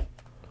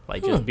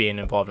 Like just being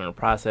involved in the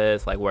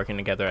process, like working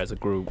together as a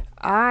group.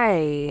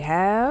 I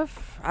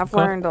have. I've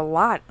Okay. learned a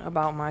lot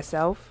about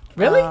myself.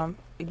 Really?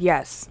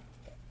 Yes.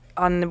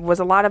 Was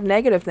a lot of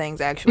negative things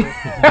actually.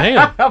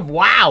 Damn.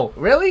 Wow,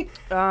 really?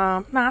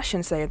 No, I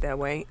shouldn't say it that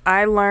way.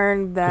 I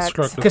learned that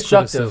Constructive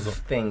criticism.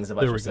 things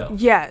about There we yourself. go.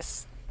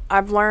 yes,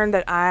 I've learned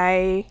that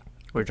I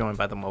We're joined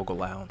by the Mogul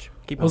Lounge.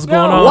 Keep What's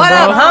going. going on, What bro?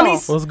 up,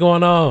 homies? What's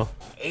going on?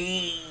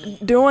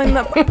 doing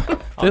the.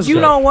 This You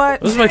guy. know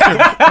what? Let's make sure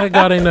that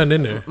God ain't nothing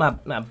in there. My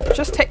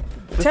Just take.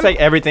 Just Tim, take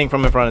everything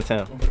from in front of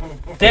Tim,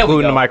 there we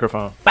including go. the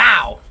microphone.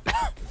 Bow.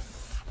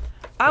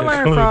 I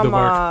learned Including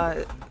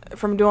the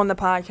from doing the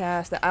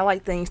podcast that I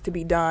like things to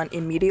be done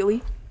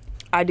immediately.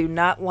 I do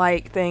not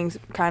like things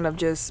kind of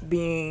just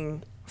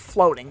being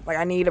floating. Like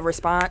I need a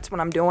response when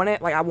I'm doing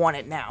it. Like I want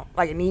it now.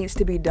 Like it needs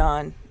to be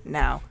done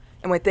now.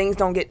 And when things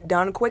don't get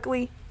done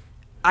quickly,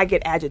 I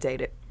get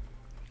agitated.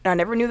 And I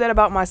never knew that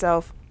about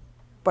myself,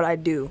 but I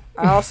do.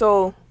 I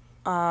also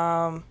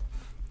found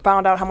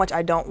out how much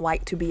I don't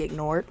like to be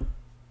ignored.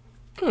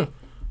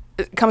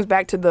 It comes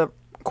back to the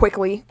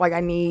quickly. Like I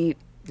need.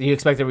 You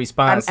expect a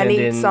response, I and need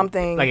then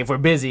something- like if we're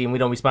busy and we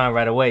don't respond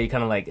right away, you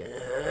kind of like,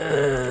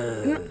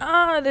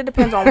 It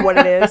depends on what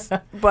it is,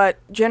 but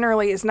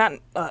generally it's not.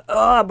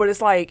 But it's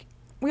like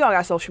we all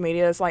got social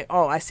media. It's like,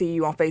 oh, I see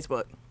you on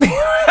Facebook.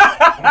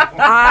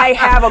 I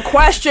have a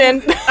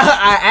question.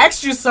 I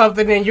asked you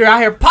something and you're out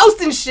here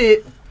posting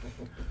shit. Fuck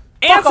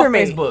Answer off me.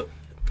 Facebook.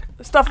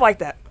 Stuff like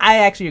that. I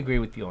actually agree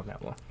with you on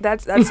that one.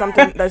 That's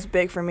something that's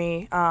big for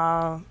me.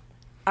 I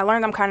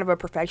learned I'm kind of a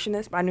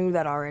perfectionist, but I knew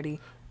that already.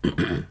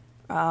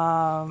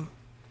 I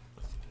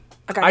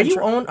got Are you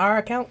control- on our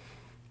account?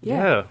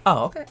 Yeah.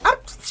 Oh, okay.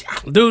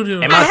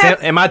 Dude,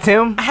 Am I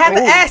Tim? I had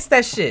to ask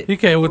that shit. he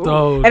came with the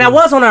whole. And I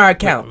was on our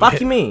account.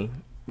 Fuck you mean?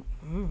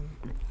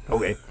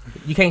 Okay.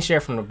 You can't share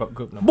from the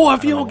group. No more. Boy,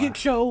 if I you know don't why. get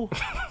show.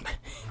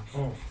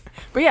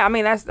 But yeah, I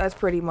mean that's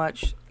pretty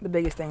much the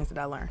biggest things that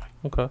I learned.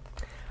 Okay.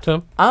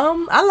 Tim?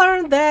 I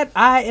learned that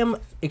I am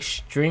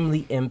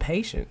extremely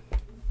impatient.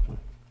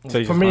 So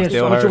you For just me, gonna it's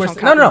steal what you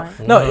hers?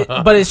 were no,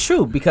 but it's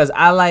true because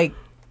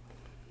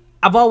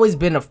I've always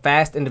been a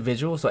fast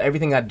individual, so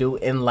everything I do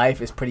in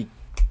life is pretty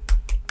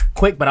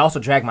quick, but I also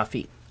drag my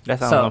feet. That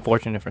sounds So-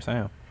 unfortunate for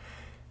Sam.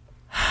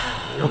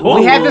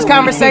 We had this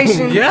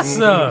conversation. Yes,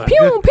 sir.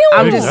 Pew pew.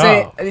 I'm Good just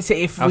job.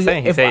 saying. If I'm we,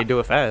 saying he if said do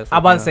it fast. I'm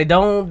about to say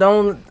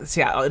don't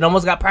see. It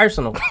almost got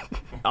personal.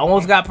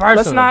 Almost got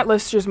personal.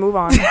 Let's just move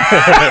on.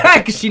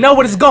 Cause she know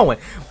where it's going.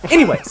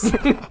 Anyways,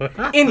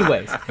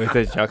 Is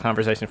this your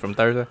conversation from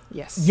Thursday?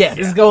 Yes. yeah,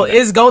 it's go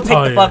take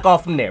Oh, the yeah. fuck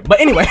off from there. But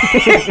anyway,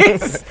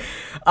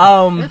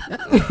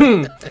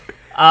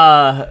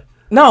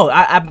 no,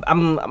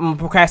 I'm a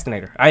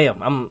procrastinator. I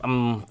am.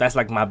 I'm that's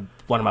like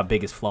one of my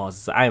biggest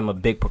flaws. I am a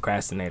big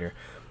procrastinator.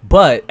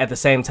 But at the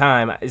same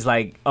time, it's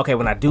like, okay,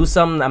 when I do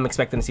something, I'm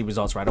expecting to see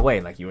results right away,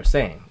 like you were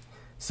saying.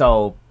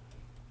 So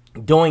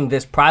doing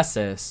this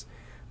process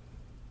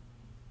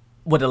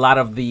with a lot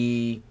of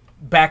the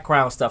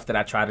background stuff that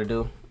I try to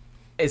do,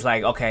 it's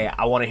like, okay,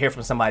 I want to hear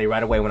from somebody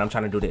right away when I'm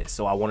trying to do this.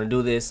 So I want to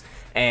do this,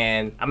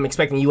 and I'm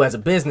expecting you as a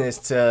business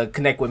to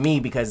connect with me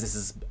because this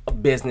is a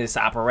business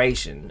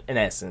operation in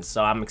essence.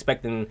 So I'm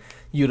expecting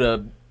you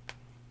to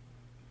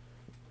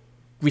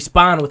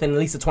respond within at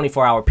least a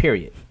 24-hour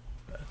period.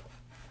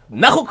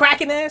 Knuckle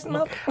cracking ass,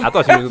 no. I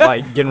thought she was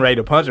like getting ready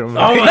to punch him.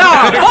 No, fuck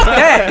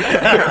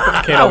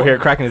that. Kid over here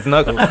cracking his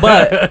knuckles.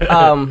 But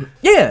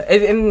yeah,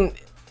 and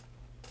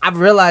I've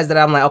realized that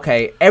I'm like,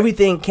 okay,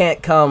 everything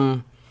can't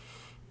come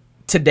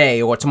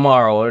today or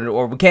tomorrow,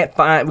 or we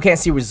can't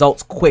see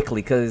results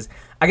quickly because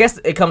I guess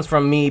it comes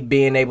from me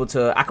being able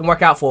to. I can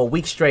work out for a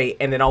week straight,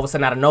 and then all of a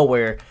sudden, out of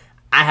nowhere,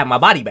 I have my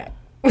body back.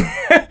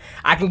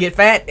 I can get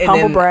fat, and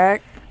Humble then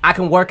brag. I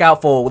can work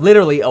out for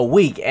literally a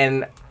week,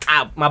 and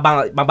my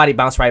body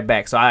bounced right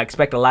back. So I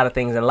expect a lot of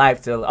things in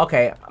life to.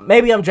 Okay,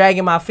 maybe I'm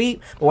dragging my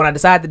feet, but when I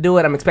decide to do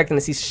it, I'm expecting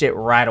to see shit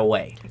right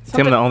away.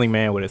 Tim, the only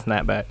man with a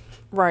snapback.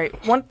 Right.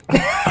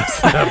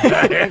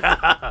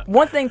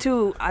 One thing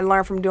too I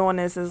learned from doing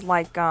this is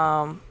like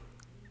the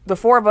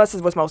four of us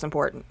is what's most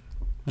important.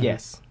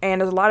 Yes.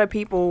 And there's a lot of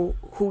people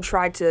who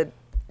try to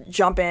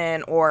jump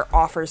in or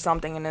offer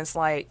something, and it's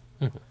like,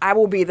 I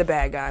will be the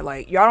bad guy.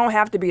 Like, y'all don't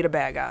have to be the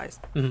bad guys.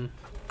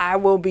 I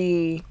will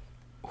be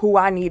who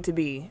I need to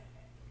be,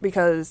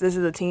 because this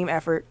is a team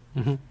effort,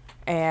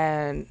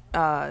 and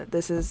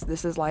this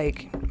is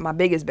like my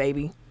biggest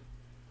baby,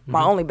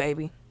 my only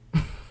baby.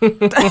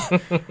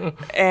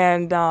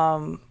 And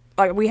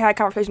like we had a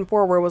conversation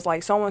before where it was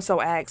like so and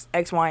so asked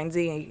X, Y, and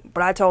Z,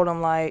 but I told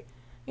him like,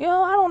 I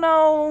don't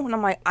know, and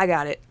I'm like, I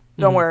got it.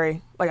 Don't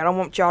worry. Like, I don't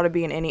want y'all to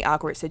be in any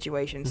awkward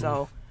situation.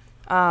 So,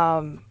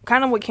 kind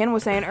of what Ken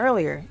was saying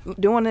earlier,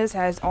 doing this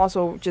has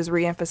also just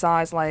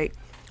reemphasized, like,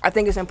 I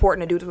think it's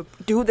important to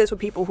do this with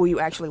people who you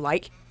actually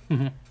like.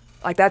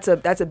 Like, that's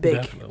a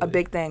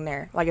big thing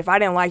there. Like, if I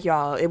didn't like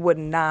y'all, it would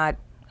not.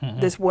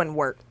 This wouldn't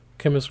work.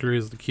 Chemistry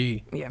is the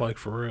key. Yeah. Like,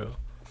 for real.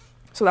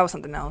 So that was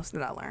something else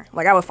that I learned.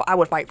 Like, I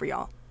would fight for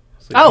y'all.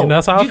 See, and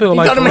that's how I feel. You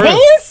Like, throw them for real.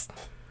 hands?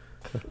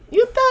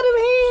 You throw them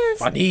hands?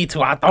 If I need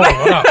to, I throw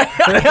them up.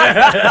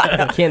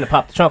 Ken to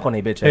pop the trunk on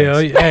they bitch Hey,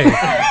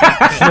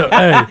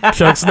 ass. hey,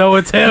 Chuck Snow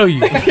will tell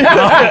you.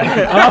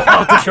 I'm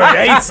off the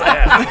tray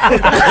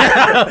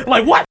ASAP.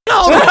 Like, what?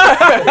 No.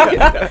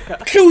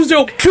 choose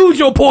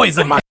your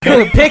poison, my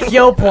guy. Pick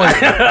your point.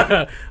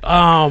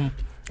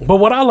 But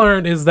what I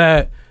learned is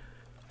that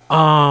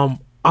I'm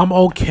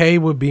okay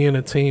with being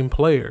a team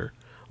player.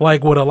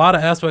 Like, with a lot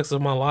of aspects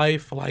of my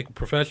life, like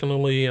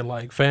professionally and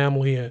like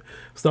family and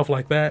stuff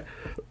like that,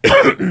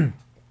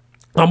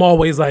 I'm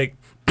always like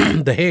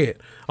the head.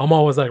 I'm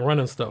always like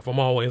running stuff. I'm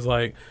always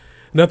like,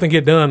 nothing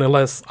get done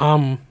unless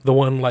I'm the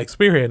one like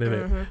spearheading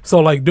it.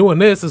 So like doing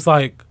this is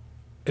like,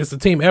 it's a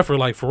team effort,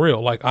 like for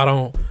real. Like, I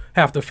don't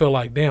have to feel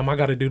like, damn, I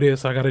got to do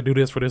this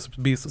for this to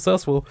be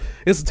successful.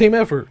 It's a team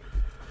effort.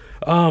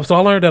 So I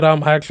learned that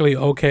I'm actually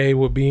okay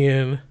with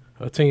being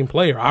a team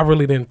player. I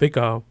really didn't think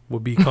I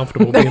would be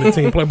comfortable being a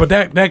team player, but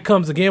that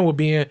comes again with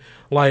being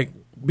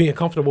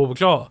comfortable with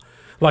y'all.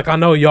 Like, I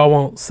know y'all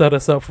won't set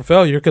us up for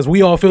failure because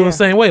we all feel the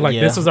same way. Like,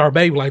 this is our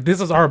baby. Like,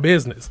 this is our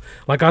business.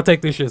 Like, I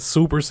take this shit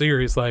super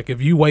serious. Like,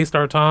 if you waste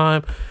our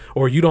time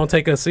or you don't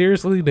take us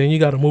seriously, then you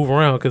got to move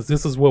around because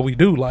this is what we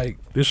do. Like,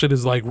 this shit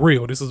is like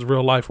real. This is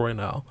real life right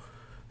now.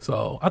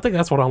 So I think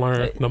that's what I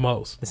learned the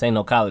most. This ain't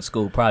no college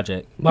school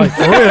project. Like,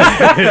 for real.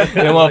 Them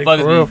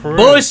motherfuckers for be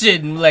real.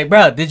 bullshitting. Like,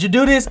 bro, did you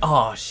do this?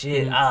 Oh,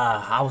 shit.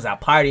 I was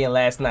out partying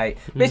last night.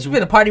 Bitch, you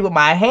been to party with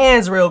my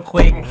hands real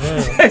quick.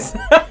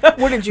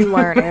 What did you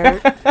learn,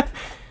 Eric?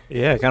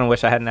 Yeah, I kind of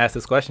wish I hadn't asked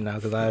this question now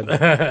because I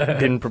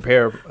didn't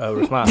prepare a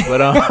response. But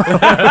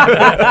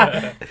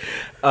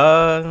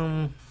The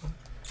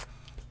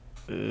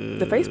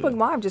Facebook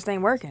Live just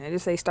ain't working. It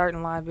just say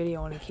starting live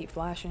video and it keep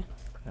flashing.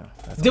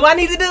 Do I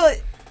need to do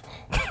it?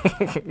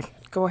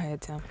 Go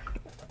ahead, Tim.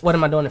 What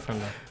am I doing it from,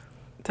 though?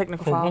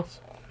 Technical files.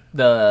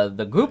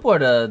 The group or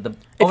the If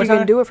you overtime?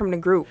 can do it from the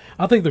group,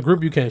 I think the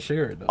group, you can't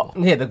share it, though.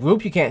 Yeah, the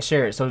group you can't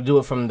share it. So do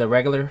it from the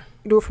regular,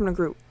 do it from the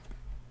group.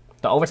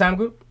 the overtime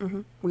group?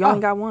 We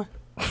only got one.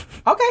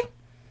 Okay.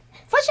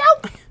 For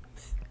sure.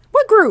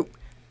 What group?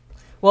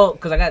 Well,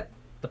 because I got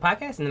the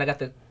podcast and then I got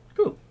the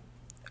group.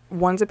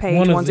 One's a page,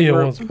 One one's is, a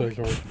group. one's a page,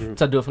 one's a group.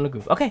 So do it from the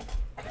group. Okay.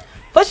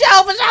 For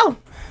sure.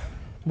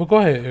 Well, go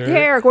ahead, Eric. Yeah,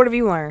 Eric, what have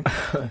you learned?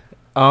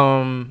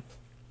 I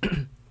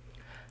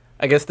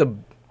guess I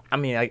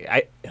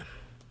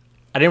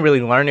didn't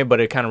really learn it, but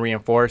it kind of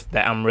reinforced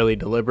that I'm really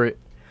deliberate.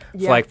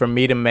 Yeah. So like for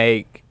me to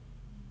make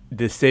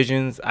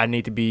decisions, I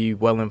need to be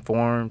well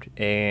informed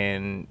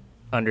and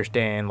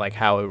understand like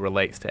how it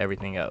relates to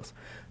everything else.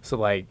 So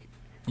like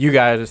you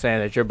guys are saying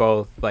that you're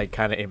both like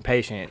kind of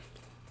impatient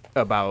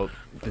about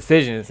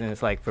decisions, and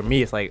it's like for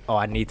me it's like, oh,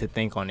 I need to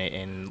think on it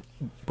and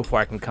before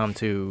I can come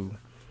to,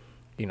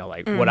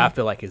 like what I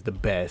feel like is the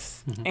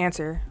best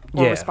Answer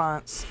or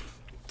response.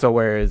 So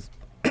whereas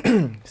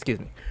excuse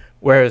me,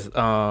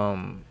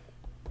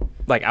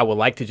 like I would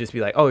like to just be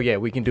like, oh yeah,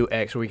 we can do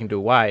X or we can do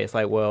Y. It's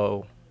like,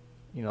 well,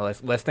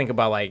 let's think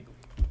about like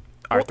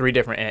our three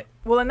different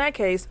Well, in that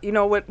case, you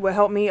know what would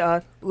help me?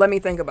 Let me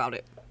think about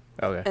it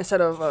okay. instead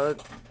of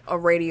a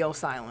radio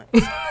silence.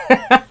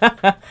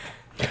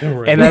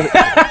 And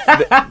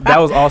that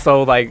was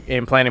also like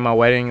in planning my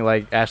wedding.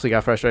 Like Ashley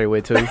got frustrated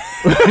with too.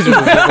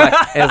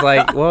 It's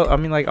like, well, I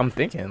mean, like I'm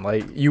thinking,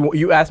 like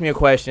you asked me a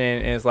question,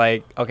 and it's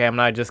like, okay, I'm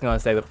not just gonna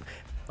say the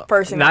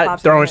First thing that not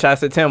pops in throwing my head.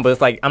 shots at Tim, but it's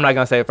like I'm not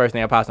gonna say the first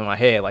thing that pops in my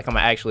head. Like I'm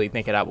gonna actually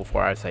think it out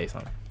before I say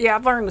something. Yeah,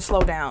 I've learned to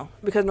slow down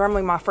because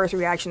normally my first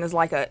reaction is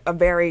like a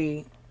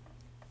very,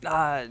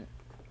 I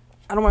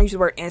don't want to use the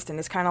word instant.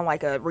 It's kind of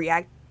like a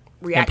reaction.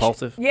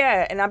 Impulsive?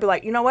 Yeah, and I'd be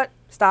like, you know what?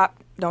 Stop.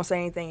 Don't say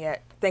anything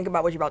yet. think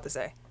about what you're about to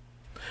say.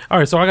 All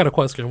right, so I got a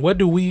question. What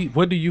do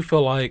you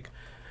feel like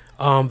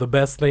the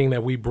best thing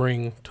that we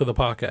bring to the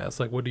podcast?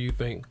 Like, what do you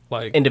think?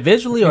 Like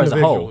Individually or as a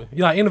whole?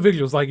 Yeah,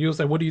 individuals. Like you'll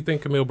say, what do you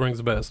think Camille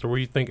brings best, or what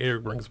do you think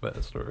Eric brings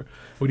best, or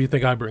what do you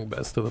think I bring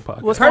best to the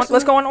podcast?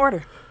 Let's go in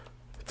order.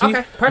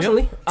 Okay,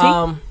 personally,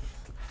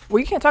 Well,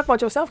 you can't talk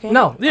about yourself, can you?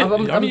 no, Yeah,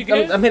 I'm you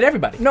can. hit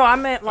everybody. No, I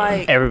meant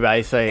like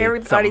Everybody say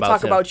everybody something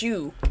talk Tim. about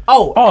you.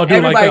 Oh, dude, like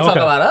everybody that, talk okay.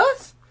 about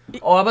us?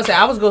 Oh, I'm gonna say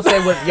I was gonna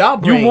say what y'all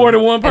bring. more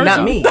than one and not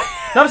person? me.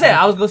 No, I'm saying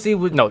I was gonna see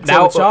what, No, say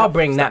now- what y'all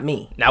bring, not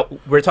me. Now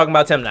we're talking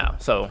about Tim now,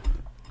 so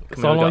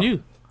It's all on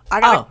you.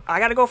 I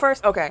gotta go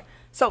first. Okay,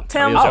 so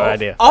Tim. It was our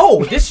idea.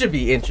 Oh, this should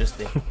be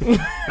interesting.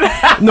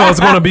 No, it's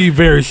gonna be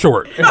very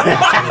short.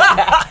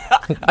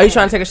 Are you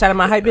trying to take a shot at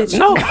my hype, bitch?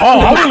 No,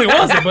 I really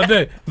wasn't, but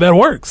that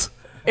works.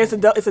 It's a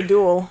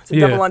dual. It's a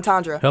Yeah. double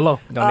entendre. Hello.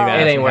 Don't even It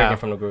ask ain't me working how.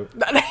 from the group.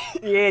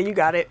 Yeah, you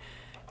got it.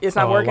 It's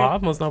not working.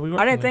 Live must not be working.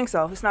 I didn't think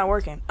so. It's not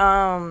working.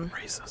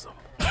 Racism.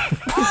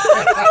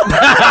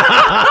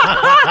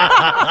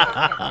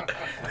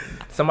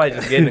 Somebody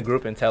just get in the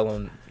group and tell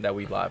them that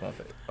we live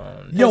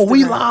on Yo,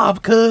 we Instagram.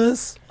 live,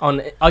 cuz.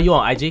 Are you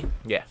on IG?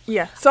 yeah.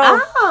 Yeah. So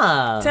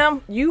Ah.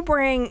 Tim, you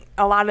bring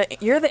a lot of.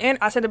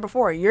 I said it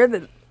before. You're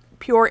the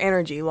pure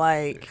energy.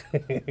 Like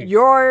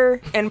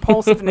your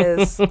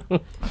impulsiveness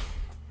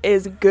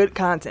is good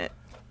content.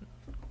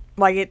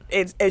 Like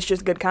it's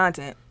just good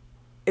content.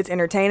 It's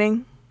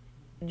entertaining.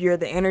 You're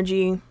the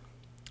energy,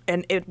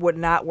 and it would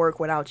not work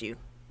without you.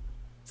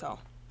 So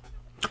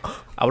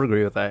I would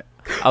agree with that.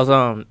 I was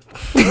I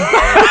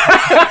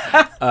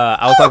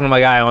was talking to my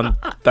guy on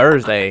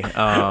Thursday,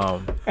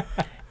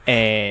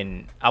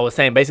 and I was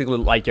saying basically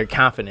like your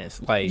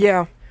confidence, like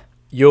yeah,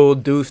 you'll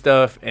do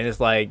stuff, and it's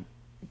like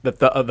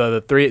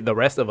the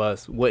rest of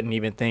us wouldn't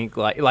even think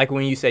like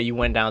when you say you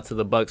went down to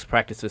the Bucks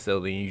practice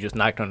facility and you just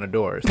knocked on the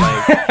doors.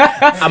 Like,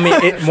 I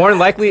mean, more than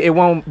likely it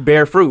won't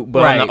bear fruit, but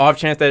on Right. the off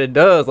chance that it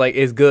does, like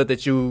it's good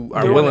that you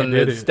are Doing willing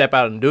it, to it. step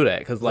out and do that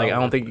because like I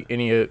don't think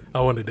any of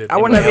I wouldn't have did I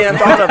wouldn't have even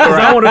thought of Cause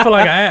it. I would have felt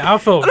like I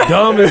felt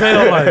dumb as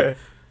hell. Like,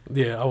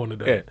 yeah, I wouldn't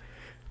have done yeah.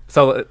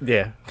 So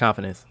yeah,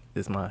 confidence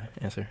is my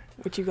answer.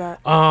 What you got?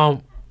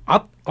 it.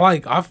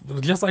 I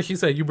just like she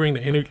said, you bring the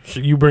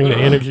energy. You bring the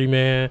energy,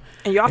 man.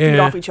 And y'all feed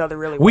and off each other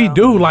really well. We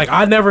do. Like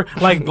I never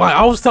like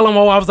I was telling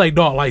Mo, I was like,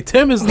 dog, like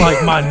Tim is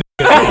like my nigga.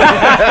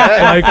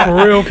 Like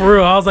for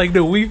real. I was like,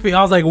 dude, we feed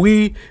off each Yeah,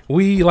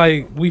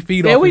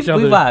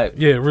 other. we vibe.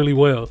 Yeah, really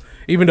well.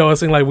 Even though it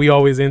seemed like we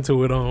always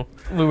into it on.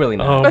 We really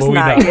not. That's But we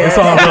not, not. yeah. It's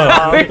all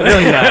love.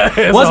 Really not.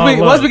 It's Once all we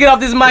love. get off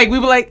this mic, we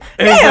be like,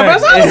 yeah, Exactly. bro,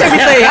 so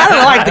everything. I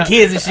don't like the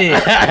kids and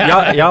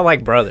shit. Y'all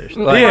like brothers.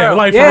 Like, Yeah,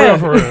 like Yeah.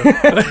 for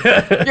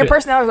real. Your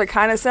personalities are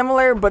kind of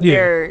similar, but Yeah.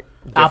 they're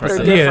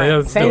Opposite. They're Yeah,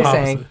 different. it's Same, the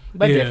same, opposite.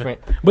 but Yeah. different.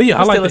 But yeah, I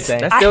We're like still the the same.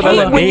 That I still hate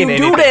doesn't when mean you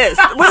do anything. this.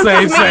 What does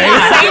Same, this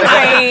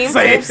mean?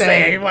 Same.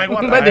 Same. Like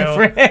what the But hell?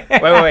 different.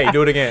 Wait,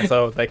 do it again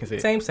so they can see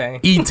it. Same.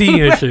 ET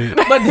and shit.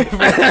 But different.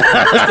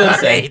 We're still the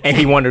same. And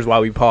he wonders why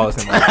we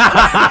paused him.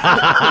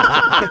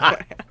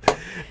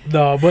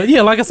 No, but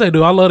yeah, like I said,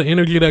 dude, I love the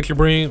energy that you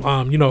bring.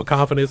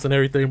 Confidence and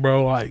everything,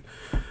 bro. Like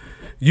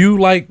you,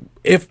 like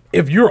if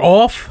you're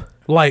off,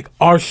 like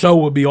our show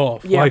would be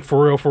off. Yeah. Like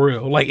for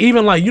real. Like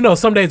even like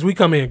some days we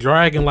come in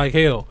dragging like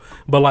hell,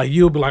 but like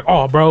you'll be like,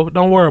 oh, bro,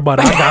 don't worry about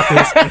it. I got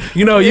this.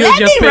 You'll Let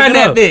just me pick run it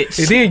that up, bitch.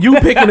 and then you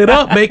picking it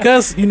up make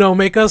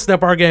us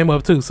step our game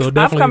up too. So I've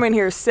definitely. come in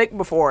here sick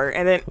before,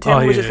 and then Tim Oh,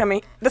 was yeah. just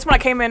coming. That's when I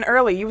came in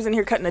early. You was in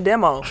here cutting a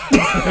demo. One cutting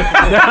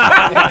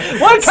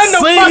the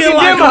Sing fucking it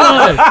like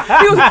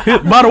demo.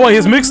 one. By the way,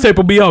 his mixtape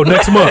will be out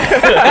next month.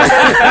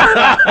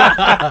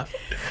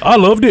 I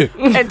love dick.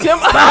 And Tim,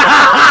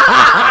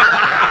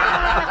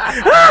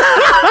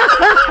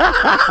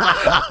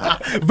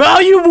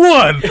 Volume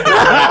 1.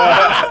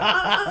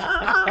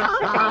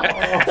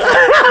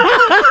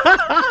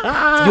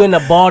 You in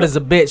the bald as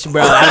a bitch,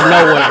 bro. Out of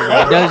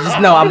nowhere, bro. Just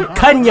know I'm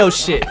cutting your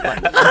shit.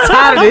 I'm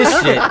tired of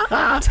this shit.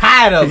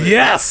 Tired of it.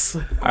 Yes.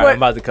 All right, I'm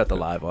about to cut the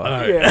live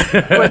off.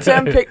 yeah. But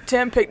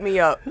Tim picked me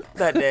up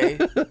that day.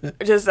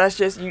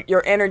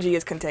 Your energy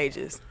is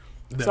contagious.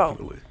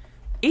 Definitely. So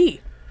E,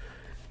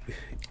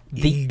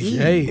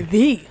 EJ.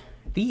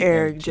 the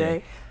Eric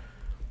J.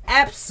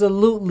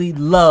 Absolutely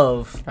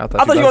love. I I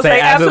thought you were gonna say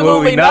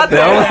absolutely nothing.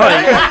 I'm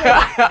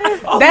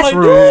like, That's like,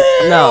 rude.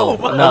 No,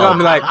 I'm gonna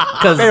be like,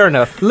 fair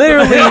enough.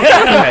 literally,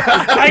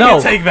 I No.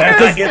 can take that.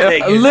 I can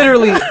take it.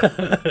 literally,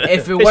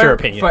 if it your weren't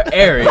opinion. for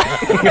Eric,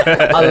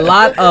 a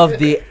lot of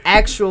the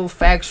actual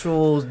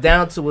factuals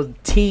down to a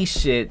T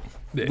shit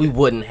we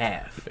wouldn't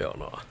have. Hell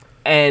no.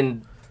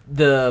 And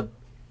the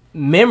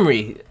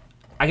memory,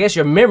 I guess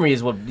your memory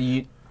is what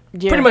you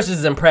Yeah. pretty much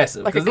is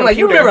impressive. Like a Because like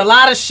you computer. remember a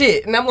lot of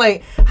shit, and I'm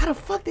like, how the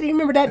fuck did he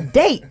remember that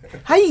date?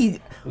 How you?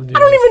 I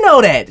don't even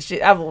know that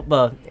shit.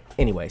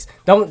 Anyways,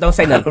 don't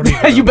say nothing.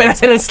 You better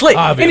say nothing slick.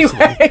 Obviously.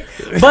 Anyway,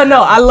 but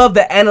no, I love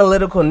the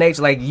analytical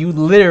nature. Like you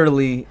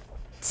literally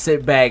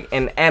sit back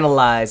and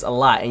analyze a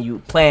lot, and you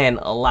plan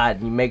a lot,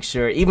 and you make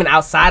sure even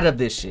outside of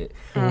this shit,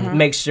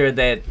 make sure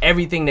that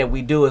everything that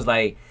we do is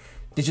like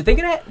Did you think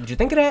of that? Did you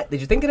think of that?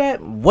 Did you think of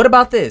that? What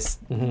about this?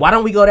 Why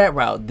don't we go that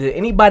route? Did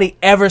anybody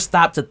ever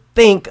stop to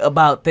think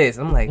about this?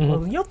 I'm like,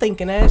 well, you're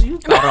thinking as you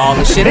thought of all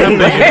this shit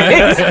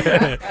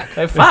anyway.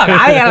 Like, fuck,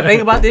 I ain't gotta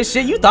think about this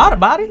shit. You thought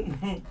about it.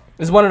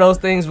 It's one of those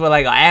things where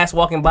like an ass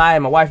walking by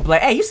and my wife be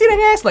like, hey, you see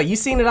that ass? Like, you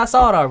seen it? I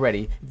saw it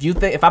already.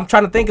 If I'm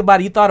trying to think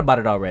about it, you thought about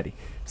it already.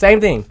 Same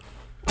thing.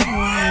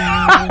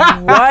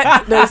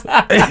 What?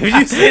 If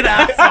you see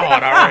that, I saw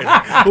it already.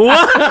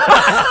 What?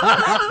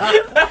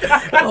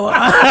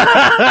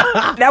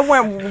 That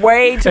went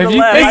way to the If you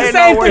left. think I the didn't know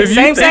same where- If you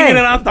Same. thinking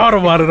that I thought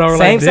about it, I was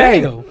Same. like,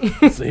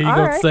 damn. So you All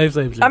go right. same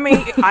shit. I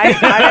mean,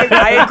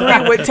 I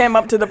agree with Tim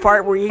up to the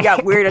part where he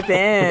got weird at the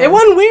end. It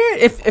wasn't weird.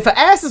 If an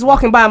ass is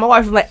walking by, my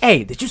wife is like,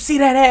 hey, did you see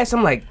that ass?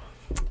 I'm like,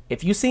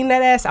 if you seen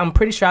that ass, I'm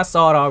pretty sure I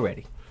saw it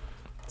already.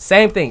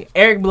 Same thing.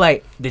 Eric be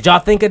like, did y'all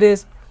think of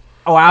this?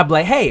 Or I'll be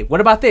like, hey, what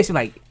about this? You're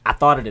like, I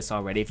thought of this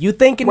already. If you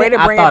thinking Way it,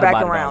 to I bring thought it back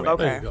about around. it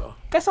already. There Okay. you go.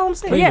 That's all I'm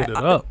saying. Yeah, Cleaned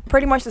it up.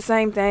 pretty much the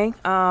same thing.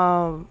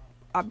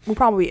 We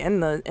probably in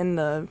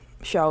the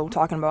show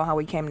talking about how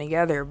we came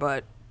together,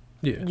 but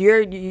Yeah.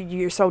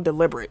 you're so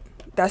deliberate.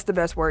 That's the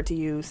best word to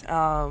use.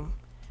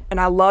 And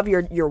I love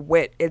your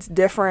wit. It's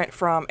different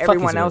from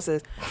everyone his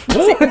else's.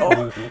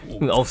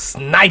 Oh,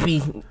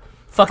 snipey.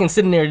 Fucking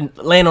sitting there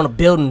laying on a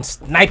building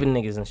sniping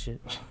niggas and shit.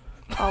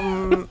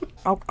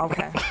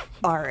 Okay.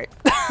 All right.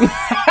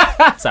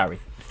 Sorry.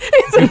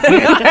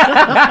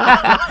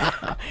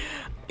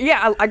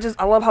 Yeah,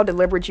 I love how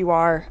deliberate you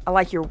are. I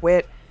like your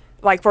wit.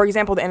 Like, for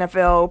example, the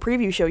NFL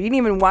preview show. You didn't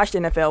even watch the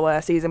NFL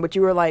last season, but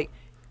you were like,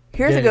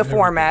 here's a Yeah, good never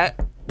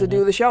format to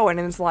do the show, and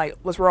then it's like,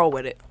 let's roll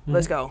with it.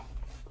 Let's go.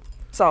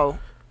 So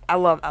I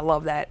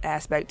love that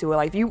aspect to it.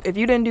 Like, if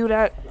you didn't do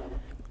that,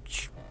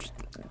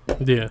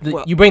 Yeah.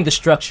 Well- You bring the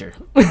structure.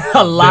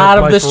 A lot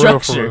of Like, the for real,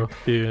 for structure.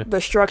 real. Yeah. the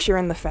structure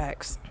and the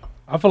facts.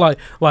 I feel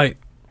like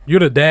you're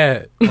the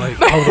dad, like, of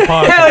the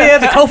podcast. Hell yeah,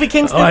 the Kofi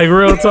Kingston. Like,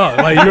 real talk.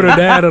 Like, you're the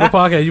dad of the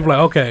podcast. You be like,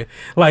 okay.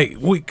 Like,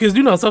 because,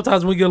 you know,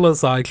 sometimes we get a little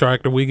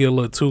sidetracked or we get a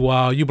little too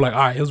wild. You be like, all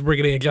right, let's bring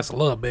it in just a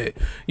little bit.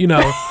 You know,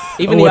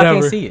 Even or though y'all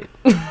whatever. can't see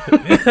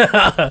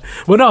it.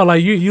 But no,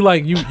 like, you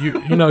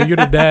know, you're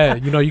the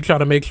dad. You know, you try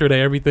to make sure that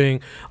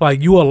everything,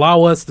 like, you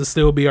allow us to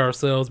still be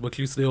ourselves, but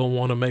you still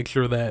want to make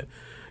sure that,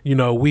 you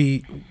know,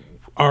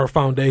 our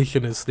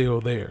foundation is still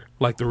there,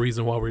 like the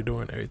reason why we're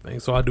doing everything.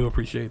 So I do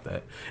appreciate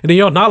that. And then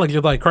your knowledge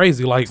is like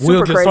crazy. Like, we'll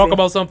Super just talk crazy.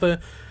 about something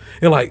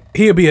and like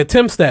he'll be a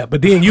Tim stat,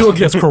 but then you'll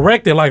just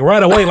correct it like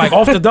right away, like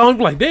off the dome.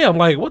 Like, damn,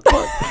 like what the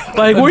fuck?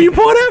 Like, where you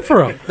pull that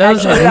from? That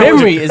was, his That was-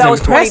 memory is that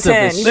was impressive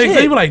 2010. as You shit. Next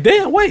thing you be like,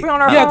 damn, wait, We you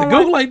on our have to phone,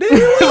 Google like, damn.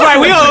 Right,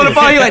 we all on the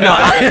phone. You're like, no,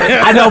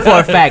 I know for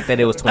a fact that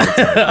it was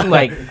 2010. I'm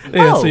like,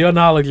 Yeah, oh, so your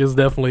knowledge is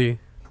definitely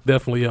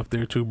up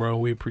there too, bro.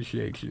 We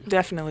appreciate you.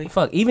 Definitely.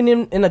 fuck. Even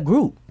in a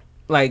group,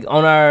 like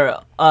on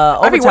our I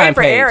be waiting overtime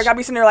for page. Eric. I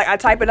be sitting there like I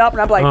type it up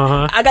and I'm like,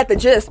 Uh-huh. I got the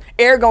gist.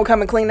 Eric gonna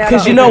come and clean that up.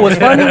 Because you know what's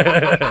funny?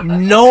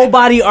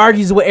 Nobody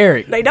argues with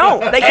Eric. they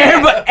don't. They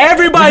can't.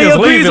 Everybody We just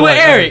leave agrees it with like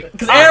that. Eric.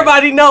 Because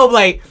everybody know,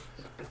 like,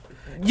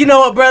 you know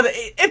what, brother?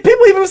 And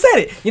people even said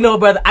it. You know what,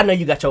 brother? I know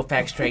you got your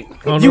facts straight.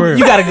 On the You real.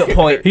 got a good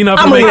point. He not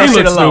I'm finna leave make that you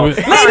shit look alone.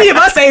 stupid. Maybe if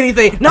I say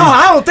anything, no,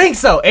 I don't think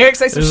so. Eric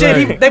say some shit.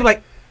 Exactly. They be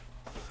like,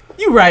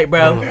 you right,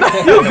 bro. You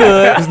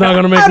good. It's not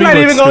gonna make I'm me not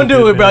look even gonna do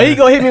stupid, it, bro. man. He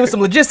gonna hit me with some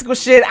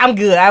logistical shit. I'm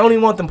good. I don't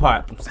even want them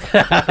parts.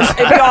 It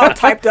be all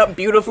typed up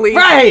beautifully.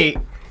 Right.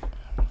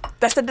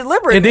 That's the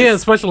deliberate. And then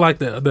especially like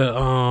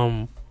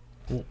the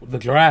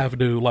draft,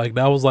 dude, like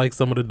that was like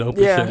some of the dopest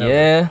Yeah. shit ever.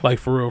 Yeah. Like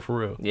for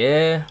real.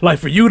 Yeah. Like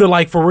for you to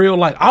like for real,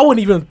 like I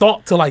wouldn't even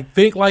thought to like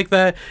think like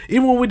that.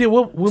 Even when we did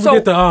we So-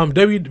 did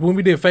the when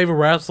we did favorite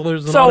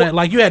wrestlers and So- all that,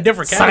 like you had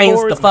different Science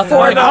categories. the fuck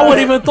like, out. I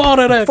wouldn't even thought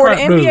of that. for the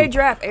crap, NBA dude.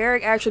 draft,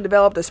 Eric actually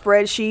developed a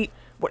spreadsheet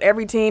what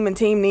every team and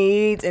team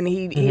needs, and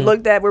he Mm-hmm.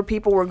 looked at where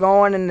people were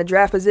going in the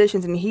draft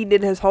positions, and he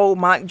did his whole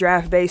mock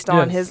draft based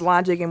on Yes. his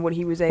logic and what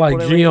he was able Like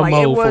to GM Like,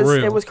 it mode for was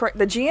real. it was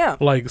the GM.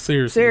 Like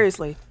seriously,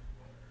 Seriously.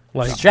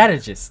 like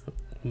Strategist.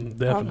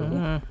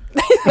 definitely,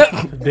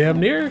 damn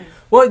near.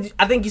 Well,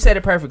 I think you said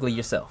it perfectly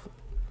yourself.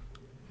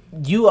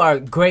 You are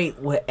great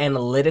with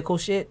analytical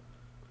shit,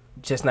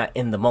 just not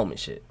in the moment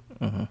shit.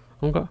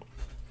 Okay.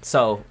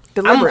 So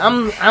Deliberate.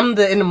 I'm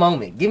the in the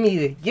moment. Give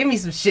me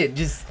some shit.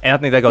 Just And I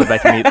think that goes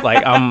back to me.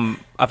 Like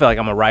I feel like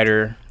I'm a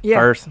writer Yeah.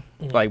 first,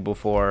 like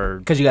before.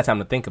 because you got time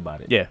to think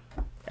about it. Yeah,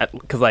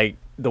 because like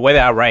the way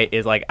that I write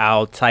is like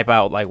I'll type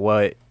out like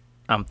what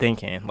I'm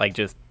thinking, like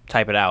just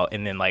type it out,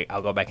 and then like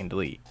I'll go back and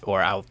delete,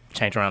 or I'll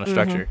change around the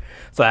structure.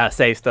 So I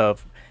say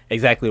stuff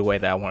exactly the way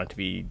that I want it to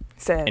be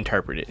Said.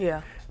 interpreted.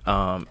 Yeah.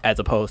 As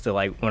opposed to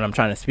like when I'm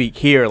trying to speak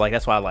here, like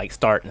that's why I like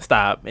start and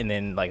stop, and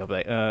then like I'll be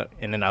like,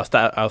 and then I'll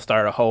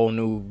start a whole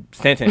new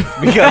sentence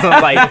because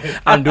I'm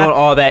like I'm doing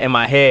all that in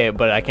my head,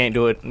 but I can't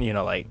do it, you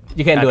know, like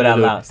You can't do it I have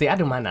out to loud. See, I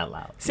do mine out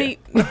loud. See,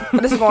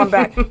 this is going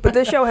back, but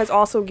this show has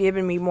also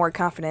given me more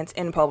confidence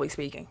in public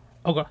speaking.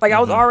 Okay. Like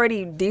I was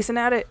already decent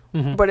at it,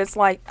 but it's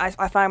like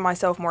I find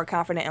myself more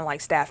confident in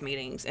like staff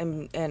meetings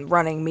and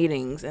running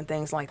meetings and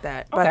things like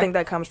that. But I Okay. think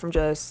that comes from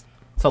just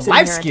So sitting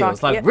life here and skills,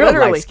 talking. like Yeah, real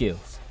literally. life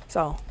skills.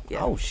 so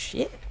yeah. Oh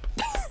shit.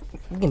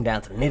 We're getting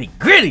down to the nitty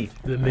gritty.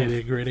 The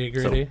nitty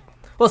gritty.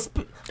 Well,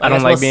 I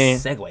don't like being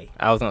segue.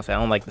 I was gonna say I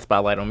don't like the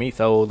spotlight on me,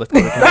 so let's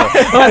go to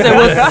Camille. I said,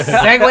 well,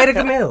 segue to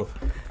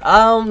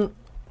Camille.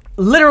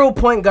 Literal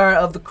point guard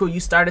of the crew. You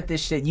started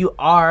this shit. You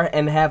are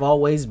and have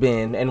always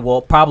been and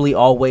will probably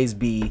always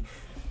be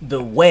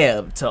the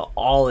web to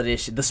all of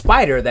this shit. The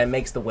spider that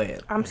makes the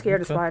web. I'm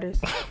scared of spiders.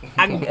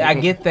 I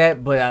get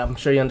that, but I'm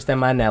sure you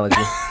understand my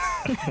analogy.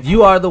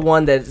 You are the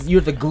one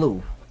you're the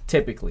glue,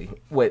 typically,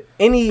 with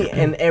any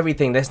and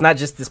everything. That's not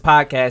just this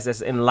podcast,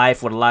 that's in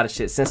life with a lot of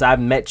shit. Since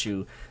I've met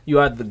you, you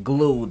are the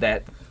glue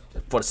that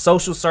for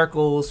social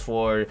circles,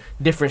 for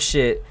different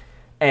shit,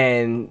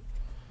 and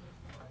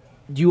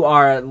you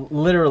are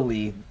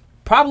literally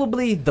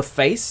probably the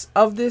face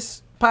of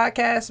this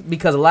podcast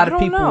because a lot of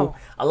people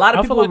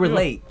I feel like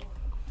relate.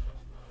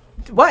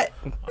 What?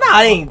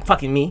 Nah, it ain't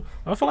fucking me.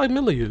 I feel like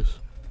Millie is.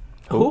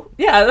 Who?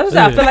 Yeah, that's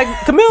what I feel like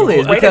Camille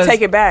is. Way to because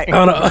take it back.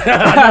 I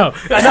know.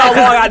 That's how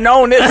long I've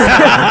known this.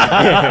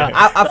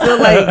 I feel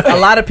like a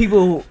lot of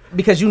people,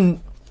 because you've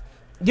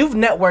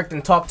networked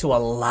and talked to a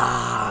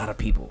lot of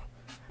people.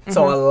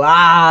 So a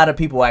lot of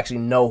people actually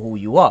know who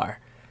you are.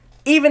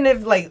 Even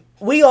if, like,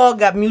 we all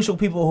got mutual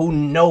people who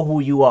know who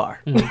you are.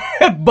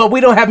 But we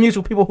don't have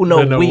mutual people who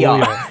know we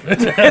are.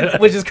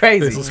 Which is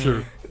crazy. This is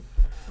true.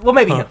 Well,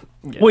 maybe him.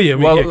 Well, yeah,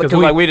 because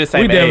like we the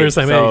same damn near age,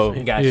 the same so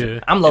age. Gotcha. Yeah.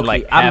 I'm low-key.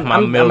 like half my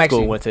middle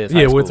school went to his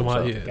high went to school,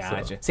 my so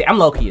Gotcha. See, I'm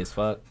low-key as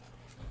fuck.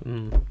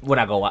 When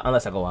I go out,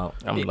 unless I go out.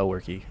 I'm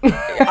lower key.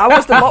 I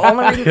was the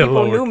only reason people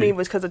Lower knew key. me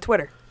was because of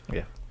Twitter.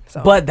 Yeah.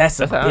 So. But that's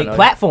a That's how I big know you.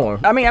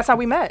 platform. I mean, that's how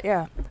we met.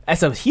 Yeah.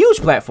 That's a huge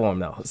platform,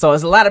 though. So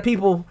it's a lot of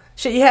people.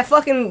 Shit, you have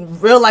fucking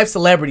real life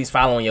celebrities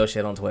following your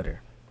shit on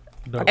Twitter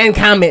Dope. and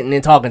commenting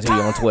and talking to you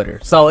on Twitter.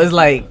 So it's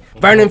like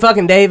Vernon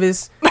fucking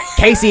Davis,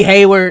 Casey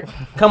Hayward.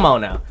 Come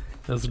on now.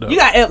 That's dope. You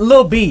got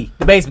Lil B,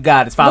 the bass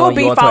god, is following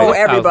Lil you B on follow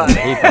Twitter. everybody.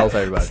 He follows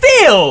everybody.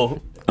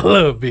 Still,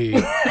 Lil B.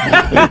 well,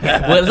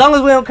 as long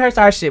as we don't curse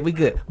our shit, we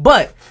good.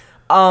 But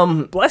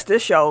Bless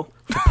this show.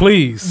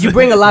 Please. you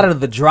bring a lot of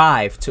the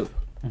drive too.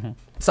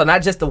 So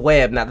not just the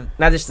web, not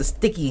just the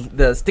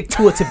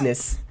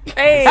stick-to-itiveness.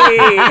 Hey.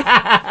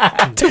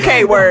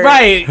 2K word.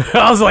 Right.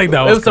 I was like,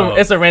 that was cold.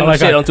 It's a random I like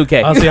shit how- on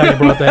 2K. I see how you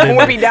brought that in.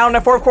 When we be down in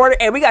the fourth quarter,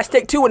 and we got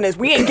stick two in this.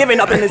 We ain't giving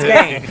up in this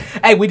game.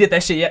 Hey, we did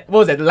that shit yet. What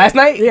was that? Last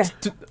night? Yeah.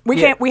 We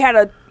Yeah. can't. We had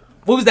a.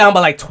 We was down by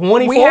like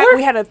 24.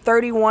 We had a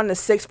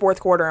 31-6 fourth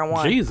quarter and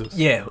one. Jesus.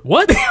 Yeah.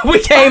 What? We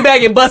came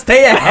back and bust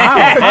their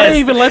ass. I didn't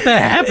even let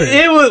that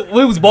happen.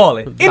 We was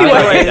balling. Anyway,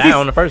 Anyway,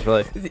 down in the first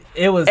place.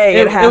 it was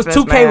Hey, it was happens,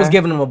 2K was man.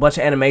 giving them a bunch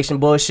of animation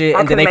bullshit, I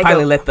and then they couldn't make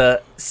finally a- let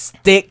the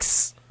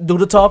sticks do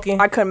the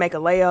talking. I couldn't make a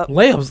layup.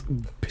 Layups.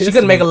 She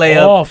couldn't make a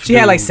layup. She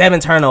had like 7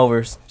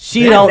 turnovers.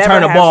 She don't Never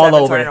turn the have ball 7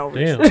 over.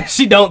 turnovers. Damn.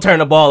 She don't turn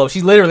the ball over.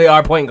 She's literally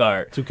our point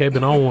guard. 2K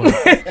been on one.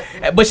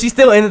 But she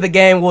still ended the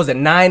game. What was it,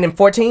 9 and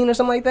 14 or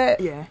something like that?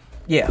 Yeah.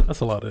 Yeah.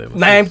 That's a lot of it.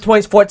 9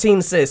 points, 14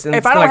 assists, and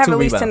If I still don't like have 2 at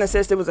least 10 rebounds.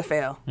 assists, it was a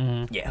fail.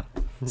 Yeah.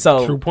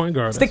 So True point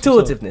guard. stick that's to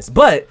what's up. itiveness.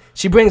 But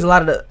she brings a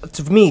lot of the,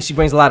 to me, she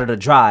brings a lot of the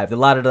drive, a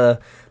lot of the,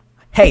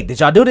 hey, did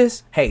y'all do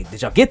this? Hey,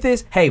 did y'all get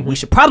this? Hey, we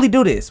should probably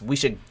do this. We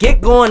should get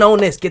going on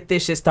this, get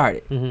this shit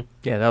started.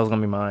 Yeah, that was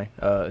gonna be mine.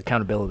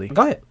 Accountability.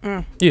 Go ahead.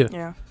 Yeah.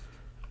 Yeah.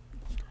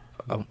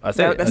 I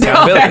said That's-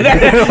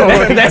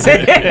 accountability. That's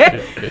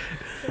it.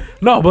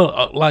 No,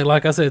 but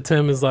like I said,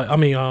 Tim is like, I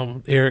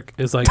mean, Eric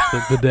is like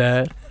the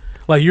dad.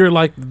 Like you're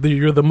like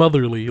you're the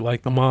motherly,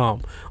 like the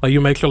mom. Like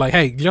you make sure, like,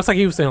 hey, just like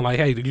he was saying, like,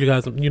 hey, you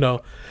guys, you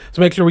know, to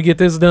make sure we get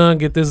this done,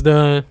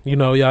 you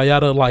know, yada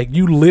yada. Like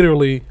you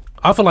literally,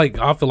 I feel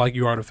like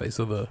you are the face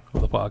of the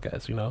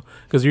podcast, you know,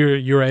 because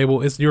you're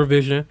able, it's your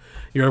vision,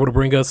 you're able to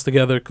bring us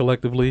together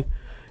collectively,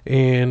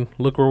 and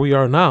look where we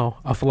are now.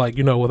 I feel like,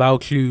 you know,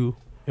 without you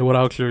and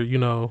without your, you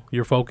know,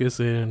 your focus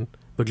and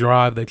the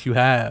drive that you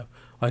have,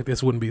 like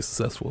this wouldn't be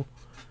successful.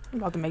 You're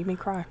about to make me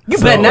cry. You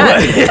better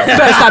not. You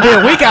better stop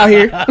being weak out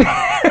here.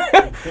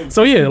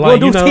 So yeah, We'll like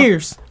do you know,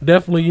 tears.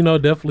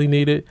 definitely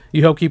need it.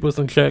 You help keep us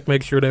in check,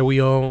 make sure that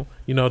we on,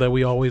 you know, that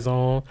we always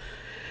on,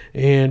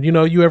 and you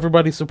know, you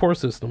everybody's support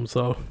system.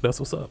 So that's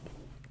what's up.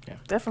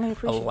 Definitely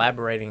appreciate it.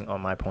 Elaborating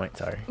on my point.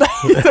 Sorry.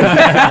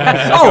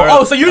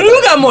 Oh, so you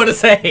do got more to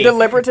say.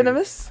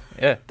 Deliberativeness.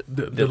 Yeah.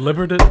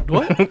 Deliberative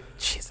what?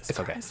 Jesus. It's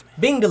okay. Christ, man.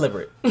 Being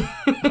deliberate.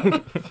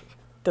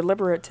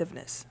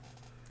 Deliberativeness.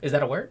 Is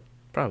that a word?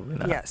 Probably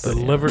not. Yes.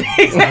 Deliberate.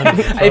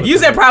 If you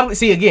said probably,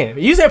 see again.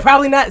 If you said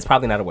probably not, it's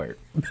probably not a word.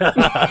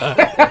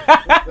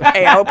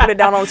 Hey, I will put it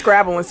down on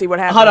Scrabble and see what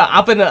happens. Hold on,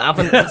 I'm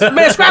finna.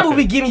 Man, Scrabble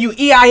be giving you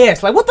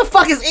EIS. Like, what the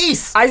fuck is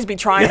East? I just be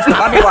trying to.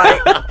 I be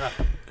like,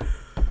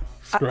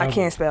 I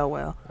can't spell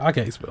well. I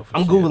can't spell. For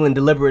I'm shit. googling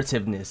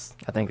deliberativeness.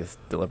 I think it's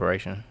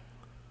deliberation.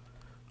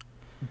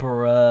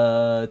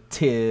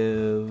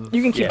 Brative.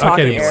 You can keep Yeah, I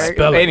talking, can't even Eric.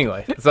 spell it.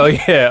 Anyway, so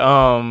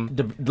yeah,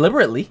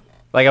 Deliberately.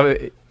 like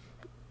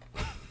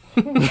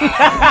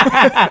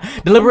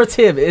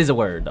Deliberative is a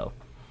word though.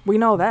 We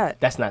know that.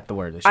 That's not the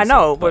word. That she I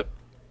know, said, but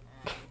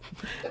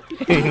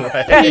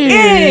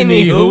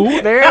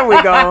Anywho. there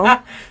we go.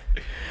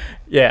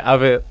 yeah,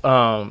 I've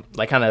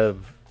like kind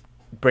of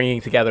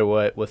bringing together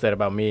what was said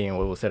about me and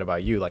what was said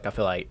about you, like I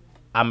feel like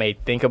I may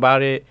think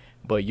about it,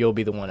 but you'll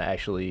be the one to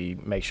actually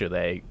make sure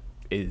that it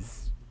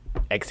is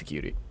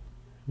executed.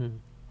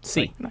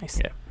 See. Nice.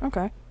 Yeah.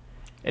 Okay.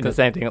 And the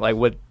same thing, like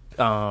with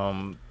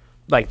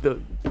like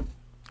the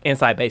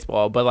inside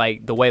baseball, but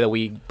like the way that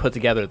we put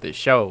together this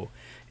show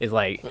is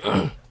like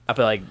I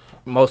feel like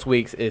most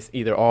weeks it's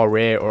either all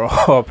red or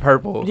all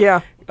purple.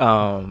 Yeah.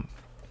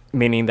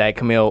 Meaning that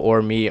Camille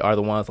or me are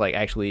the ones like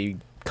actually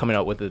coming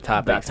up with the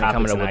topics and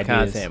coming up with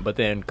ideas. content. But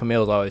then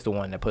Camille's always the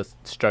one that puts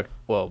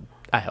Well,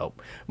 I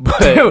help, but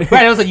Right,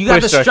 I was like, you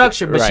got the Push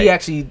structure, but she right.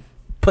 actually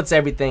puts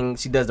everything.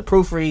 She does the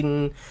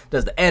proofreading,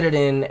 does the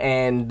editing,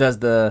 and does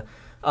the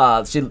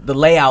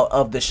layout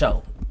of the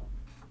show.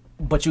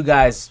 But you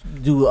guys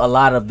do a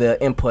lot of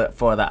the input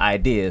for the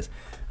ideas.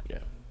 Yeah.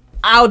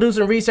 I'll do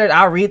some research.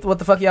 I'll read what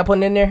the fuck y'all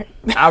putting in there.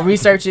 I'll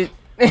research it.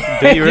 Do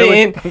you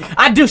really? And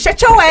I do. Shut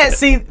your ass.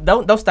 See,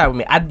 don't start with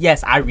me.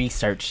 I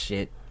research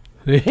shit.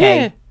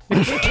 Yeah.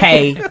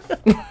 K.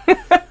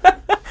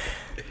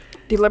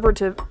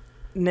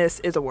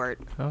 Deliberativeness is a word.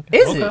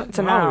 Is it? It's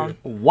a noun.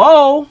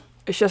 Whoa.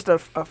 It's just a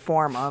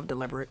form of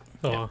deliberate.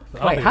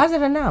 Wait, how's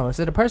it a noun? Is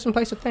it a person,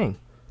 place, or thing?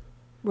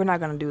 We're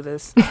not gonna do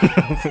this.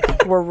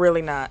 We're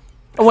really not.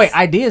 Oh, wait,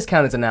 ideas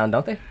count as a noun,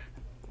 don't they?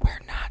 We're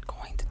not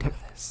going to do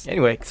this.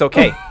 Anyway, so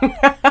K.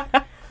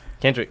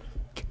 Kendrick.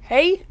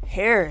 Hey,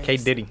 Harris. K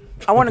Diddy.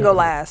 I want to go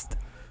last.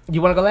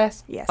 You want to go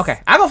last? Yes. Okay,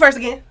 I'll go first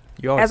again.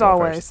 You always As go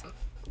always.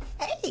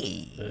 first.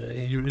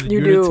 You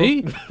do. the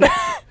T?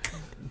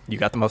 You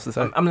got the most to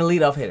say. I'm the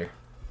lead off hitter.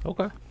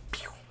 Okay.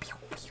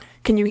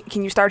 Can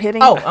you start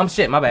hitting? Oh, I'm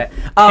shit. My bad.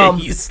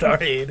 You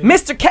started.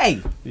 Mr.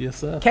 K. Yes,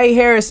 sir. K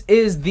Harris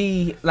is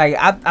the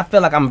I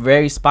feel like I'm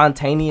very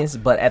spontaneous,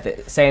 but at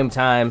the same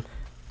time,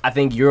 I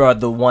think you're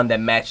the one that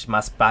matched my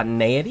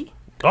spontaneity.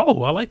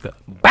 Oh, I like that.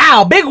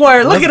 Wow, big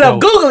word. Look Let's it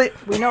up. go. Google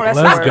it. we know that's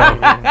Let's the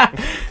word.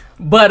 go.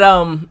 But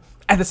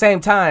at the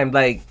same time,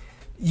 like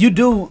you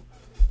do,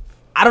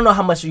 I don't know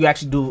how much you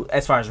actually do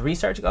as far as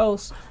research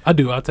goes. I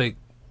do. I take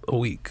a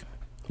week.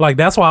 Like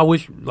that's why I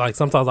wish. Like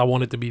sometimes I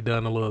want it to be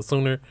done a little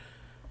sooner,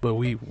 but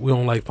we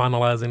don't like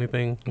finalize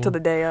anything To the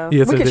day of.